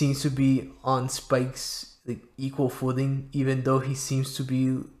seems to be on Spike's like equal footing, even though he seems to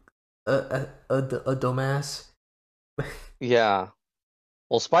be a dumbass. Yeah.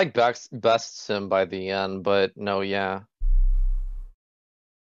 Well, Spike bests him by the end, but no, yeah.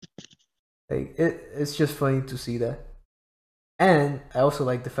 Like it's just funny to see that. And I also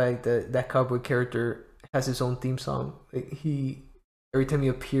like the fact that that cowboy character has his own theme song. Like he every time he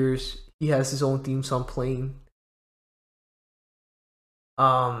appears, he has his own theme song playing.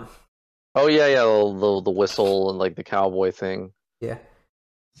 Oh yeah, yeah, the whistle and like the cowboy thing. Yeah.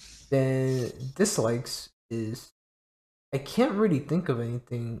 Then dislikes is I can't really think of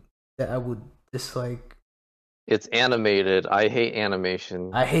anything that I would dislike. It's animated. I hate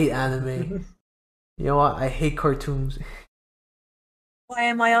animation. I hate anime. You know what? I hate cartoons. Why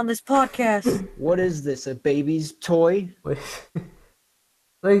am I on this podcast? What is this? A baby's toy?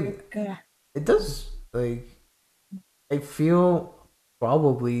 Like God. it does like I feel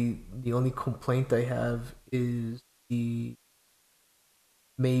probably the only complaint I have is the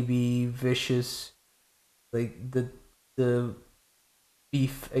maybe vicious like the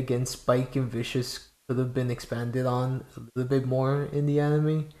beef against Spike and Vicious could have been expanded on a little bit more in the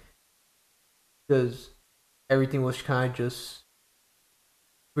anime because everything was kind of just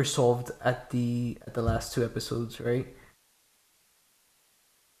resolved at the last two episodes, right?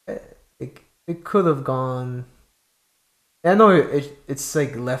 It could have gone. I know it's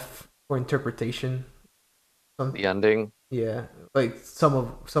like left for interpretation. The ending. Yeah, like some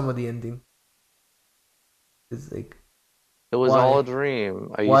of the ending is like It was Why? all a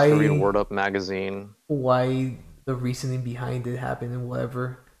dream. I used Why? to read Word Up magazine. why the reasoning behind it happened and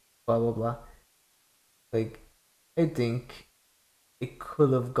whatever, blah blah blah. Like, I think it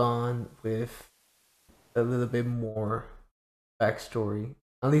could have gone with a little bit more backstory,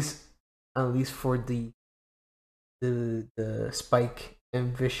 at least for the Spike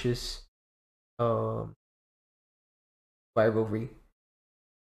and Vicious um rivalry.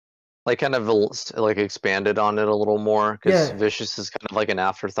 Like kind of like expanded on it a little more because Yeah. Vicious is kind of like an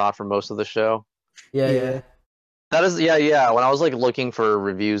afterthought for most of the show. Yeah. That is, yeah. When I was like looking for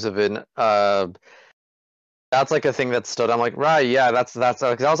reviews of it, that's like a thing that stood. I'm like, right, yeah, that's because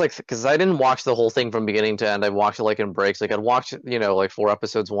I was like, because I didn't watch the whole thing from beginning to end. I watched it like in breaks. Like I'd watch, like 4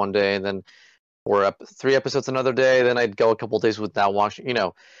 episodes one day, and then 3 episodes another day. Then I'd go a couple days without watching.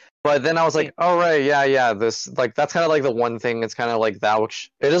 But then I was like, oh right, yeah. This like that's kind of like the one thing. It's kind of like that, which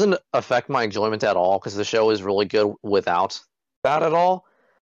it doesn't affect my enjoyment at all because the show is really good without that at all.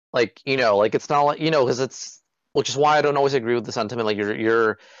 Like like it's not like because it's which is why I don't always agree with the sentiment. Like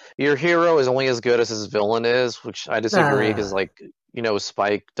your hero is only as good as his villain is, which I disagree because Nah. like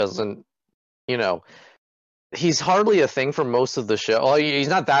Spike doesn't you know he's hardly a thing for most of the show. Well, he's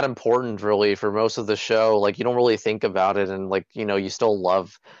not that important really for most of the show. Like you don't really think about it, and like you still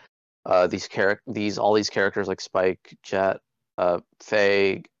love these all these characters like Spike, Jet,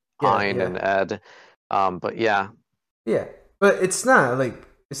 Faye, Hein, Yeah. and Ed. But yeah. Yeah. But it's not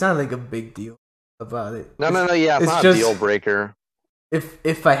like a big deal about it. No, yeah, it's not a deal breaker.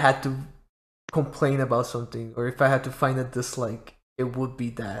 If I had to complain about something or if I had to find a dislike, it would be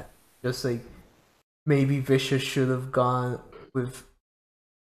that. Just like maybe Vicious should have gone with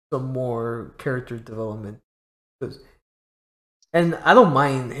some more character development. And I don't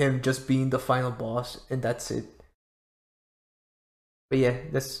mind him just being the final boss and that's it. But yeah,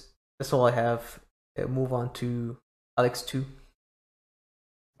 that's all I have. Move on to Alex 2.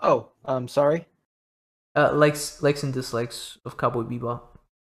 Oh, sorry. Likes and dislikes of Cowboy Bebop.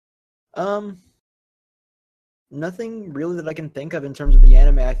 Nothing really that I can think of in terms of the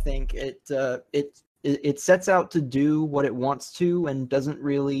anime. I think it sets out to do what it wants to and doesn't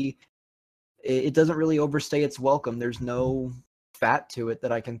really overstay its welcome. There's no fat to it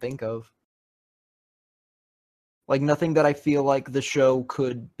that I can think of. Like nothing that I feel like the show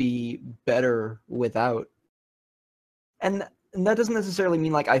could be better without. And and that doesn't necessarily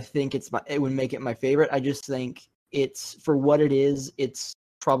mean like I think it would make it my favorite. I just think it's for what it is. It's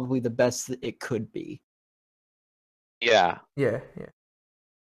probably the best that it could be. Yeah. Yeah.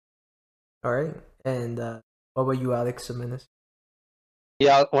 All right. And what about you, Alex? A minute.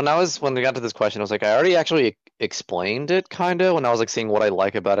 Yeah, when we got to this question, I was like, I already actually explained it kind of when I was like saying what I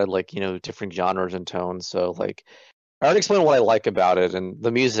like about it, like, different genres and tones. So like I already explained what I like about it and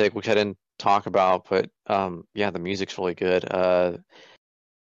the music, which I didn't talk about, but yeah, the music's really good.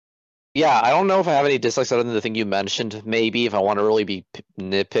 Yeah, I don't know if I have any dislikes other than the thing you mentioned. Maybe if I want to really be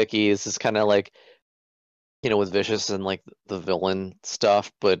nitpicky, this is kind of like, with Vicious and like the villain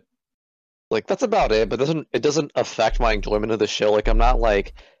stuff, but like that's about it. But it doesn't affect my enjoyment of the show. Like I'm not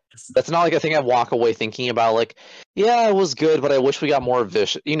like that's not like a thing I walk away thinking about. Like, yeah, it was good, but I wish we got more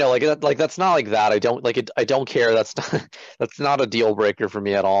Vicious. Like that's not like that. I don't like it. I don't care. That's not that's not a deal breaker for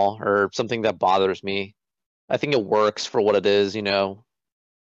me at all, or something that bothers me. I think it works for what it is.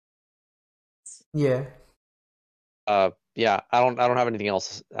 Yeah. Yeah, I don't have anything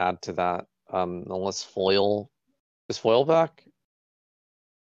else to add to that. Unless Foil is Foil back?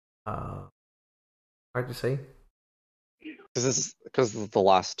 Hard to say. Because this is the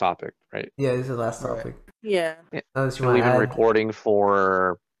last topic, right? Yeah, this is the last Right. topic. Yeah. Unless you And want we've to been add recording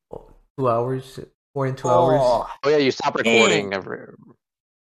for 2 hours, more than 2 hours. oh yeah, you stopped recording every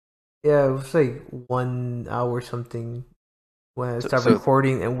Yeah, it was like 1 hour something when I started so-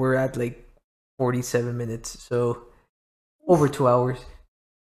 recording, and we're at like 47 minutes, so over 2 hours.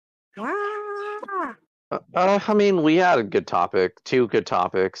 Ah. I mean, we had a good topic, 2 good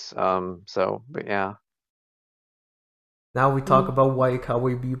topics. But yeah. Now we talk about why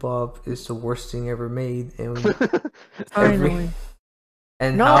Cowboy Bebop is the worst thing ever made, and Finally.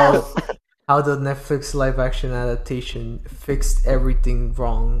 and No. how the Netflix live action adaptation fixed everything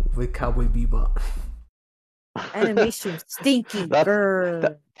wrong with Cowboy Bebop. Animation stinky. That's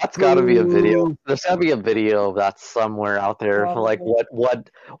Grr. that's got to be a video. There's got to be a video of that somewhere out there for like Probably.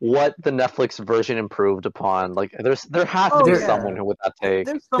 what the Netflix version improved upon. Like there has to Oh, be yeah. someone who with that take.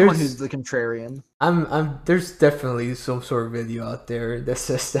 There's someone There's- who's the contrarian. There's definitely some sort of video out there that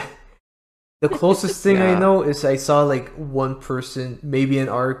says that. The closest thing I Yeah. know is I saw like one person, maybe an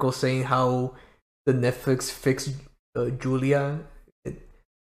article saying how the Netflix fixed Julia,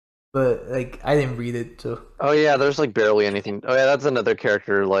 but like I didn't read it, so Oh yeah, there's like barely anything. Oh yeah, that's another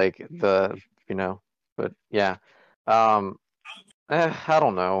character like but yeah. Um I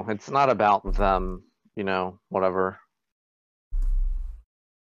don't know. It's not about them, whatever.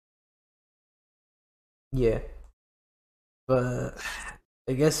 yeah. But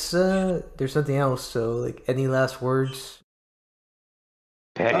I guess there's something else. So like, any last words?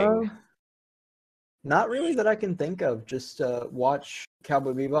 Bang. Not really that I can think of. Just watch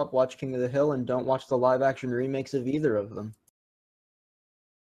Cowboy Bebop, watch King of the Hill, and don't watch the live action remakes of either of them.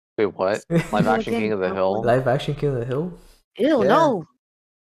 Wait, what? Live action King of the Hill? Live action King of the Hill? Ew, Yeah. no.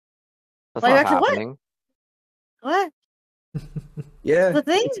 That's live not action what? happening. What? Yeah. The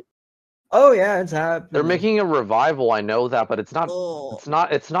thing? Oh yeah, it's happening. They're making a revival, I know that, but it's not Oh.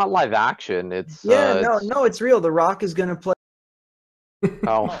 it's not live action. It's Yeah, it's- it's real. The Rock is gonna play,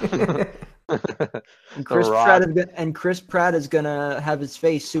 Oh. and Chris Pratt is gonna have his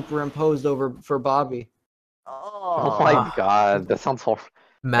face superimposed over for Bobby. Oh my god, that sounds horrible.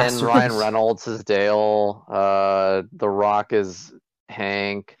 And Masterpiece. Ryan Reynolds is Dale. The Rock is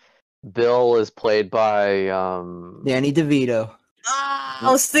Hank. Bill is played by Danny DeVito. I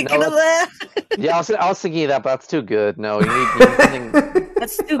was thinking No, of that. Yeah, I was thinking of that, but that's too good. No, you need something.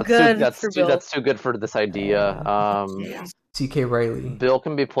 That's too good for Bill. That's too good for this idea. C.K. Riley. Bill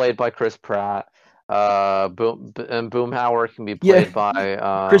can be played by Chris Pratt. And Boomhauer can be played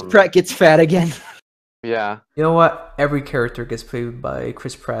by Chris Pratt gets fat again. Yeah, You know what? Every character gets played by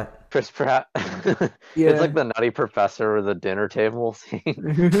Chris Pratt. Chris Pratt. Yeah. It's like the Nutty Professor with the dinner table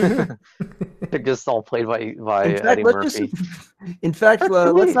scene. They're just all played by Eddie Murphy. In fact,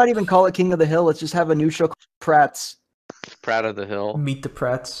 let's not even call it King of the Hill. Let's just have a new show called Pratt's. Pratt of the Hill. Meet the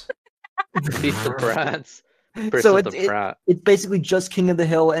Pratts. Meet the Pratts. So Versus the Pratt. it's basically just King of the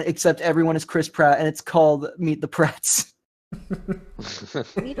Hill, except everyone is Chris Pratt, and it's called Meet the Pratts.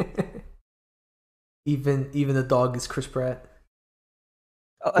 Even the dog is Chris Pratt.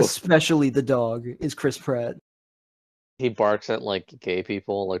 Especially the dog is Chris Pratt. He barks at like gay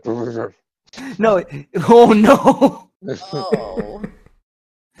people, like. No, oh no! Oh.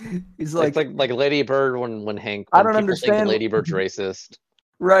 He's Like like, like Lady Bird when Hank. I when don't people understand. Think Lady Bird's racist.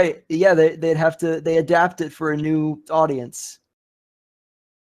 right? Yeah, they adapt it for a new audience.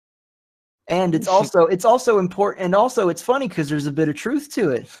 And it's also important, and also it's funny because there's a bit of truth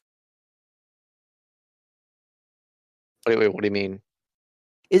to it. Wait, what do you mean?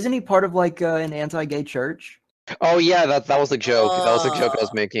 Isn't he part of like an anti-gay church? Oh yeah, that was a joke. That was a joke I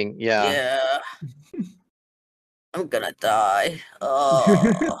was making. Yeah. Yeah. I'm gonna die.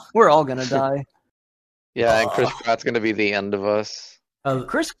 Oh. We're all gonna die. Yeah, and Chris Oh. Pratt's gonna be the end of us.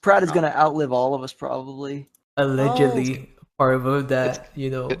 Chris Pratt is gonna outlive all of us probably. Allegedly part of that, I it's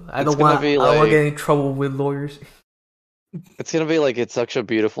don't gonna want be I don't want to like- get in trouble with lawyers. It's gonna be like It's Such a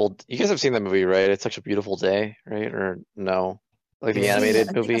Beautiful. You guys have seen that movie, right? It's Such a Beautiful Day, right? Or no? Like the Yeah. animated I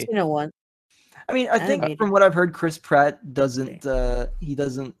think I've movie. seen it once. I mean, I think Animated. from what I've heard, Chris Pratt doesn't. He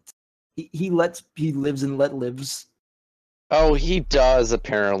doesn't. He lives and let lives. Oh, he does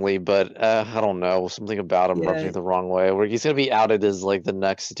apparently, but I don't know. Something about him rubs me Yeah. the wrong way. Where he's gonna be outed as like the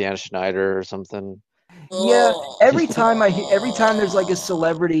next Dan Schneider or something. Yeah. Oh. Every time there's like a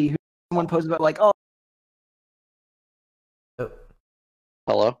celebrity who someone posts about like, oh, Oh,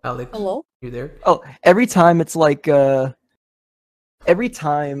 Hello? Alex, Hello? you there? every time it's like every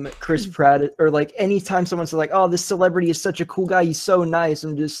time Chris Pratt or like anytime someone says like, oh, this celebrity is such a cool guy, he's so nice,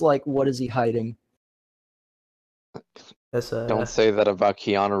 I'm just like, what is he hiding? That's Don't say that about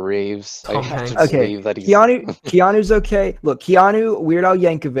Keanu Reeves. I Tom have to Hanks. Okay, believe that he's Keanu's okay. Look, Keanu, Weird Al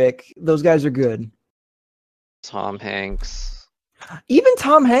Yankovic, those guys are good. Tom Hanks. Even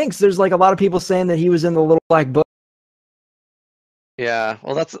Tom Hanks, there's like a lot of people saying that he was in the Little Black Book. Yeah,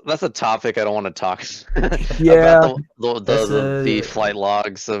 well, that's a topic I don't want to talk Yeah. about That's the flight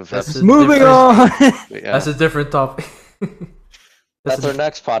logs of that's episode. a Moving different- on. Yeah. That's a different topic. That's our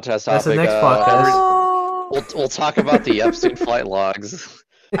next podcast topic. That's the next podcast. We'll talk about the Epstein flight logs.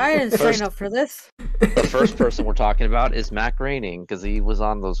 I didn't First- sign up for this. The first person we're talking about is Matt Groening because he was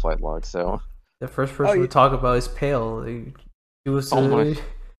on those flight logs. So The first person we talk about is Pale. He was. Oh my-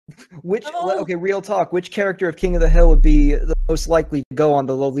 Okay, real talk. Which character of King of the Hill would be the most likely to go on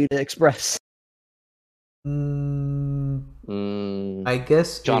the Lolita Express? I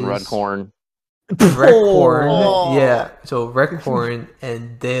guess John is Redcorn. Redcorn, Oh. yeah. So Redcorn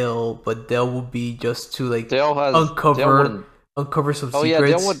and Dale, but Dale would be just to like Dale has uncover some Oh yeah,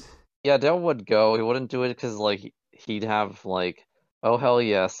 secrets. Dale would go. He wouldn't do it because like he'd have like, oh hell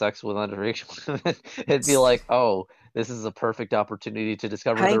yeah, sex with underage women. It'd be like, oh, this is a perfect opportunity to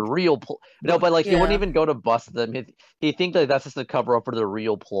discover their Hank- real. No, but like he wouldn't Yeah. even go to bust them. He think that that's just a cover up for the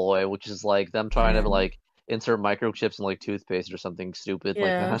real ploy, which is like them trying to like insert microchips in like toothpaste or something stupid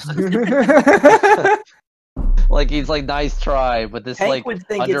Yeah. like that. Like he's like, nice try, but this Hank like would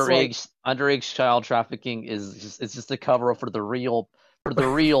think it's like- underage child trafficking is just a cover up for the real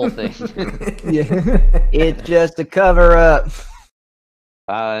thing. Yeah. It's just a cover up.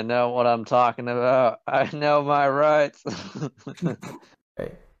 I know what I'm talking about. I know my rights.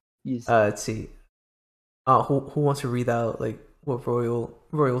 Right. Yes. Let's see. Who wants to read out like what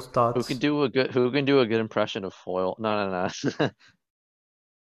Royal's thoughts? Who can do a good impression of Foil? No.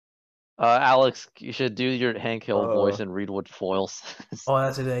 Alex, you should do your Hank Hill voice and read what Foil says. Oh,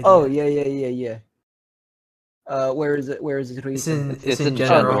 that's a good idea. Oh yeah. Where is it? Where is it? It's in in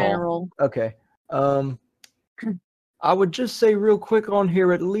general. General. Okay. I would just say real quick on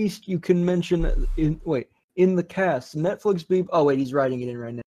here. At least you can mention in the cast Netflix. Oh wait, he's writing it in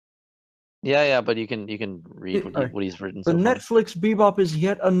right now. Yeah, but you can read what he's written. The So far. Netflix Bebop is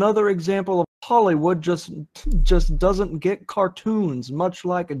yet another example of Hollywood just doesn't get cartoons, much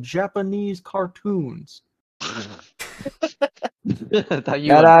like Japanese cartoons.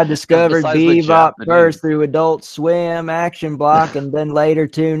 That I discovered emphasize the Bebop Japanese. first through Adult Swim, Action Block, and then later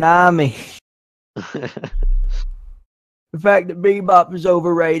Toonami. The fact that Bebop is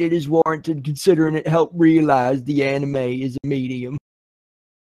overrated is warranted considering it helped realize the anime is a medium.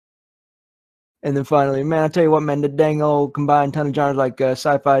 And then finally, man, I tell you what, man, the dang old combined ton of genres like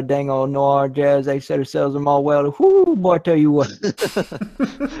sci-fi, dang old noir, jazz, they set sells them all well. Whoo, boy, I tell you what.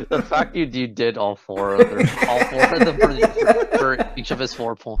 The fact you did all four of them for each of his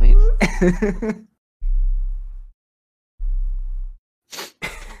 4 points.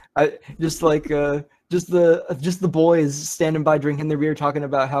 I just like just the boys standing by drinking their beer talking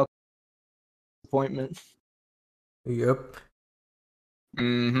about how disappointment. Yep.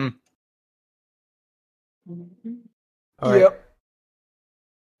 Mm-hmm. All right. Yep.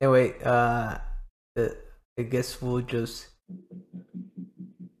 Anyway, I guess we'll just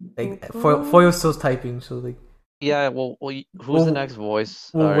like Foil's still typing, so like Yeah, well who's We'll- the next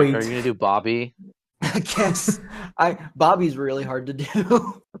voice? we'll are wait. you gonna do Bobby I guess Bobby's really hard to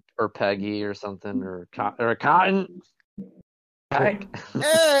do. or Peggy or something or Cotton? Hank.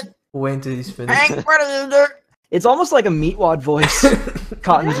 Eh, we'll wait until he's finished. Hank, what are you doing? It's almost like a Meatwad voice.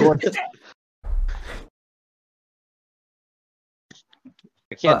 Cotton's voice.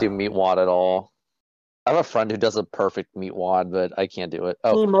 I can't do Meatwad at all. I have a friend who does a perfect meat wad, but I can't do it.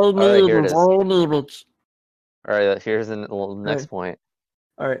 Oh, He made all me right, in here it his is. own image. All right, here's the next point.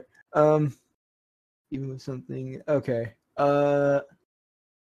 All right. Even with something. Okay. Oh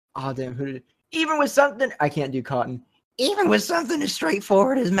damn. Who did? Even with something, I can't do cotton. Even with something as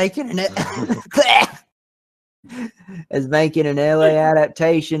straightforward as making an as making an LA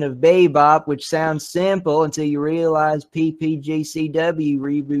adaptation of Bebop, which sounds simple until you realize PPGCW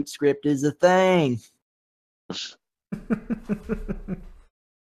reboot script is a thing.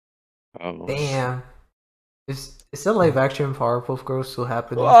 Oh. Damn. Is the live action Powerpuff Girls still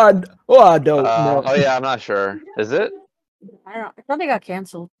happening? I don't know. Oh yeah, I'm not sure. Is it? I thought they got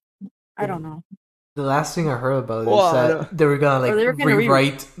canceled. I don't know. The last thing I heard about Well, is I that don't- they were gonna Or they were gonna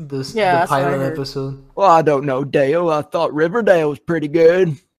rewrite the that's what I pilot heard. episode. Well, I don't know, Dale. I thought Riverdale was pretty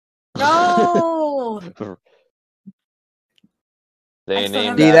good. No. They I still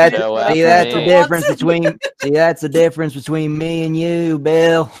named haven't that seen it, show but after that's the me. difference between that's the difference between me and you,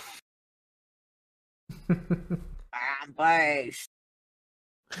 Bill. I'm based.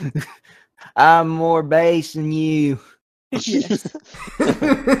 I'm more bass than you. Yes.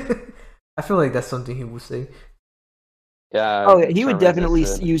 I feel like that's something he would say. Yeah. Oh, yeah, he would term definitely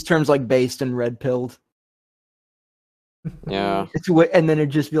existed. use terms like based and red pilled. Yeah. And then it'd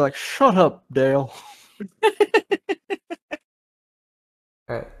just be like, "Shut up, Dale."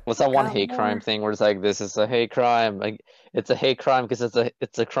 Alright. What's that one Got hate crime more. thing where it's like this is a hate crime? Like it's a hate crime because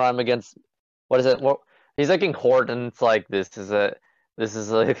it's a crime against what is it? What he's like in court and it's like this is a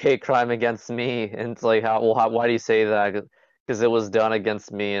hate crime against me and it's like why do you say that? Because it was done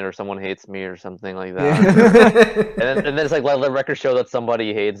against me or someone hates me or something like that. Yeah. And then it's like let the record show that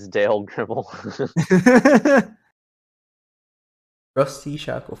somebody hates Dale Gribble. Rusty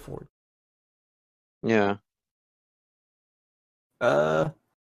Shackleford. Yeah. That's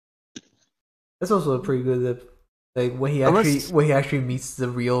also a pretty good like when he Unless- actually meets the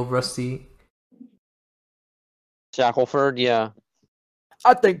real Rusty. Shackleford, yeah.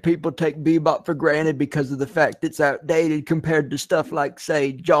 I think people take Bebop for granted because of the fact it's outdated compared to stuff like,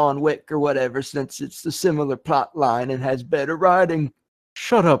 say, John Wick or whatever, since it's a similar plot line and has better writing.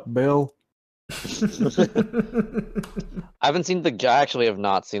 Shut up, Bill. I haven't seen I actually have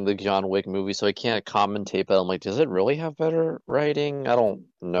not seen the John Wick movie, so I can't commentate, but I'm like, does it really have better writing? I don't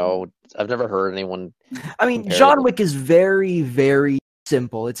know. I've never heard anyone I mean, compare John them. Wick is very, very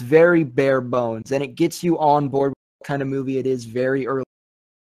simple. It's very bare bones, and it gets you on board with what kind of movie it is very early.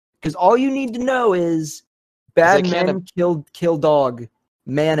 Because all you need to know is bad men kill dog.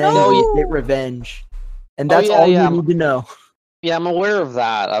 Man No! angry, get revenge. And Oh, that's yeah, all yeah, you need to know. Yeah, I'm aware of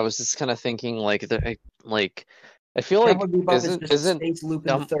that. I was just kind of thinking like I feel like Cowboy Bebop is just a space loop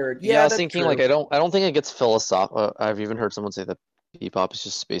in the third. yeah, I was that's thinking true. like I don't think it gets philosophical. I've even heard someone say that Bebop is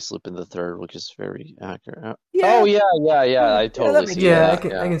just Space Loop in the third, which is very accurate. Yeah. Oh yeah. I that totally makes see Yeah,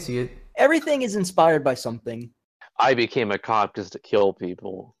 that. I can see it. Everything is inspired by something. I became a cop just to kill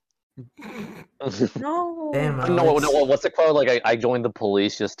people. No. Damn, No, Alex. what's the quote? Like I joined the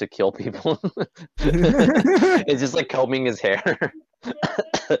police just to kill people. It's just like combing his hair.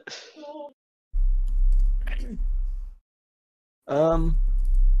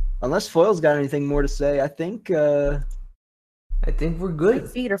 Unless Foil's got anything more to say, I think I think we're My good.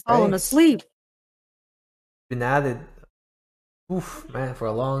 feet are falling Right. asleep. Been at it. Oof, man, for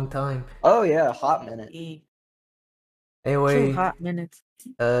a long time. oh yeah, a hot minute. Anyway, 2 hot minutes.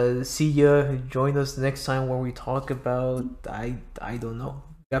 see ya. Join us next time when we talk about I don't know.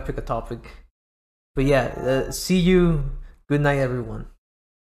 Gotta pick a topic. But yeah, see you. Good night, everyone.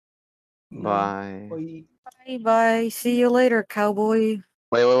 Bye. Bye bye. See you later, cowboy.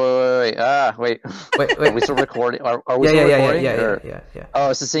 Wait. Wait. Wait. Are we still recording? Are we Yeah, still yeah, recording? yeah. Or- Oh,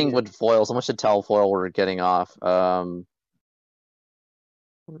 it's just seeing with Foil. Someone should tell Foil we're getting off. Wait,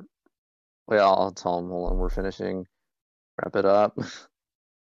 I'll tell him. Hold on, we're finishing. Wrap it up.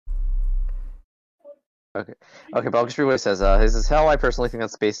 Okay, but I'll just read what it says. This is hell. I personally think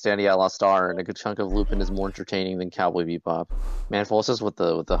that Space Dandy Outlaw Star and a good chunk of Lupin is more entertaining than Cowboy Bebop. Man, Foil's just with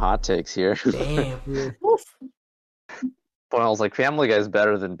the hot takes here. Damn. Foil's like Family Guy's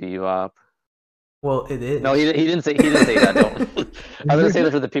better than Bebop. Well, it is. No, he didn't say that. Don't. I was gonna say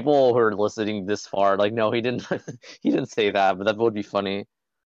that for the people who are listening this far. Like, no, he didn't. He didn't say that, but that would be funny.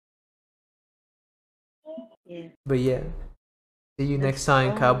 Yeah. But yeah. See you next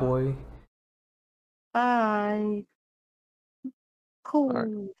time, cowboy. Bye. Cool.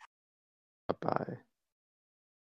 Alright. Bye.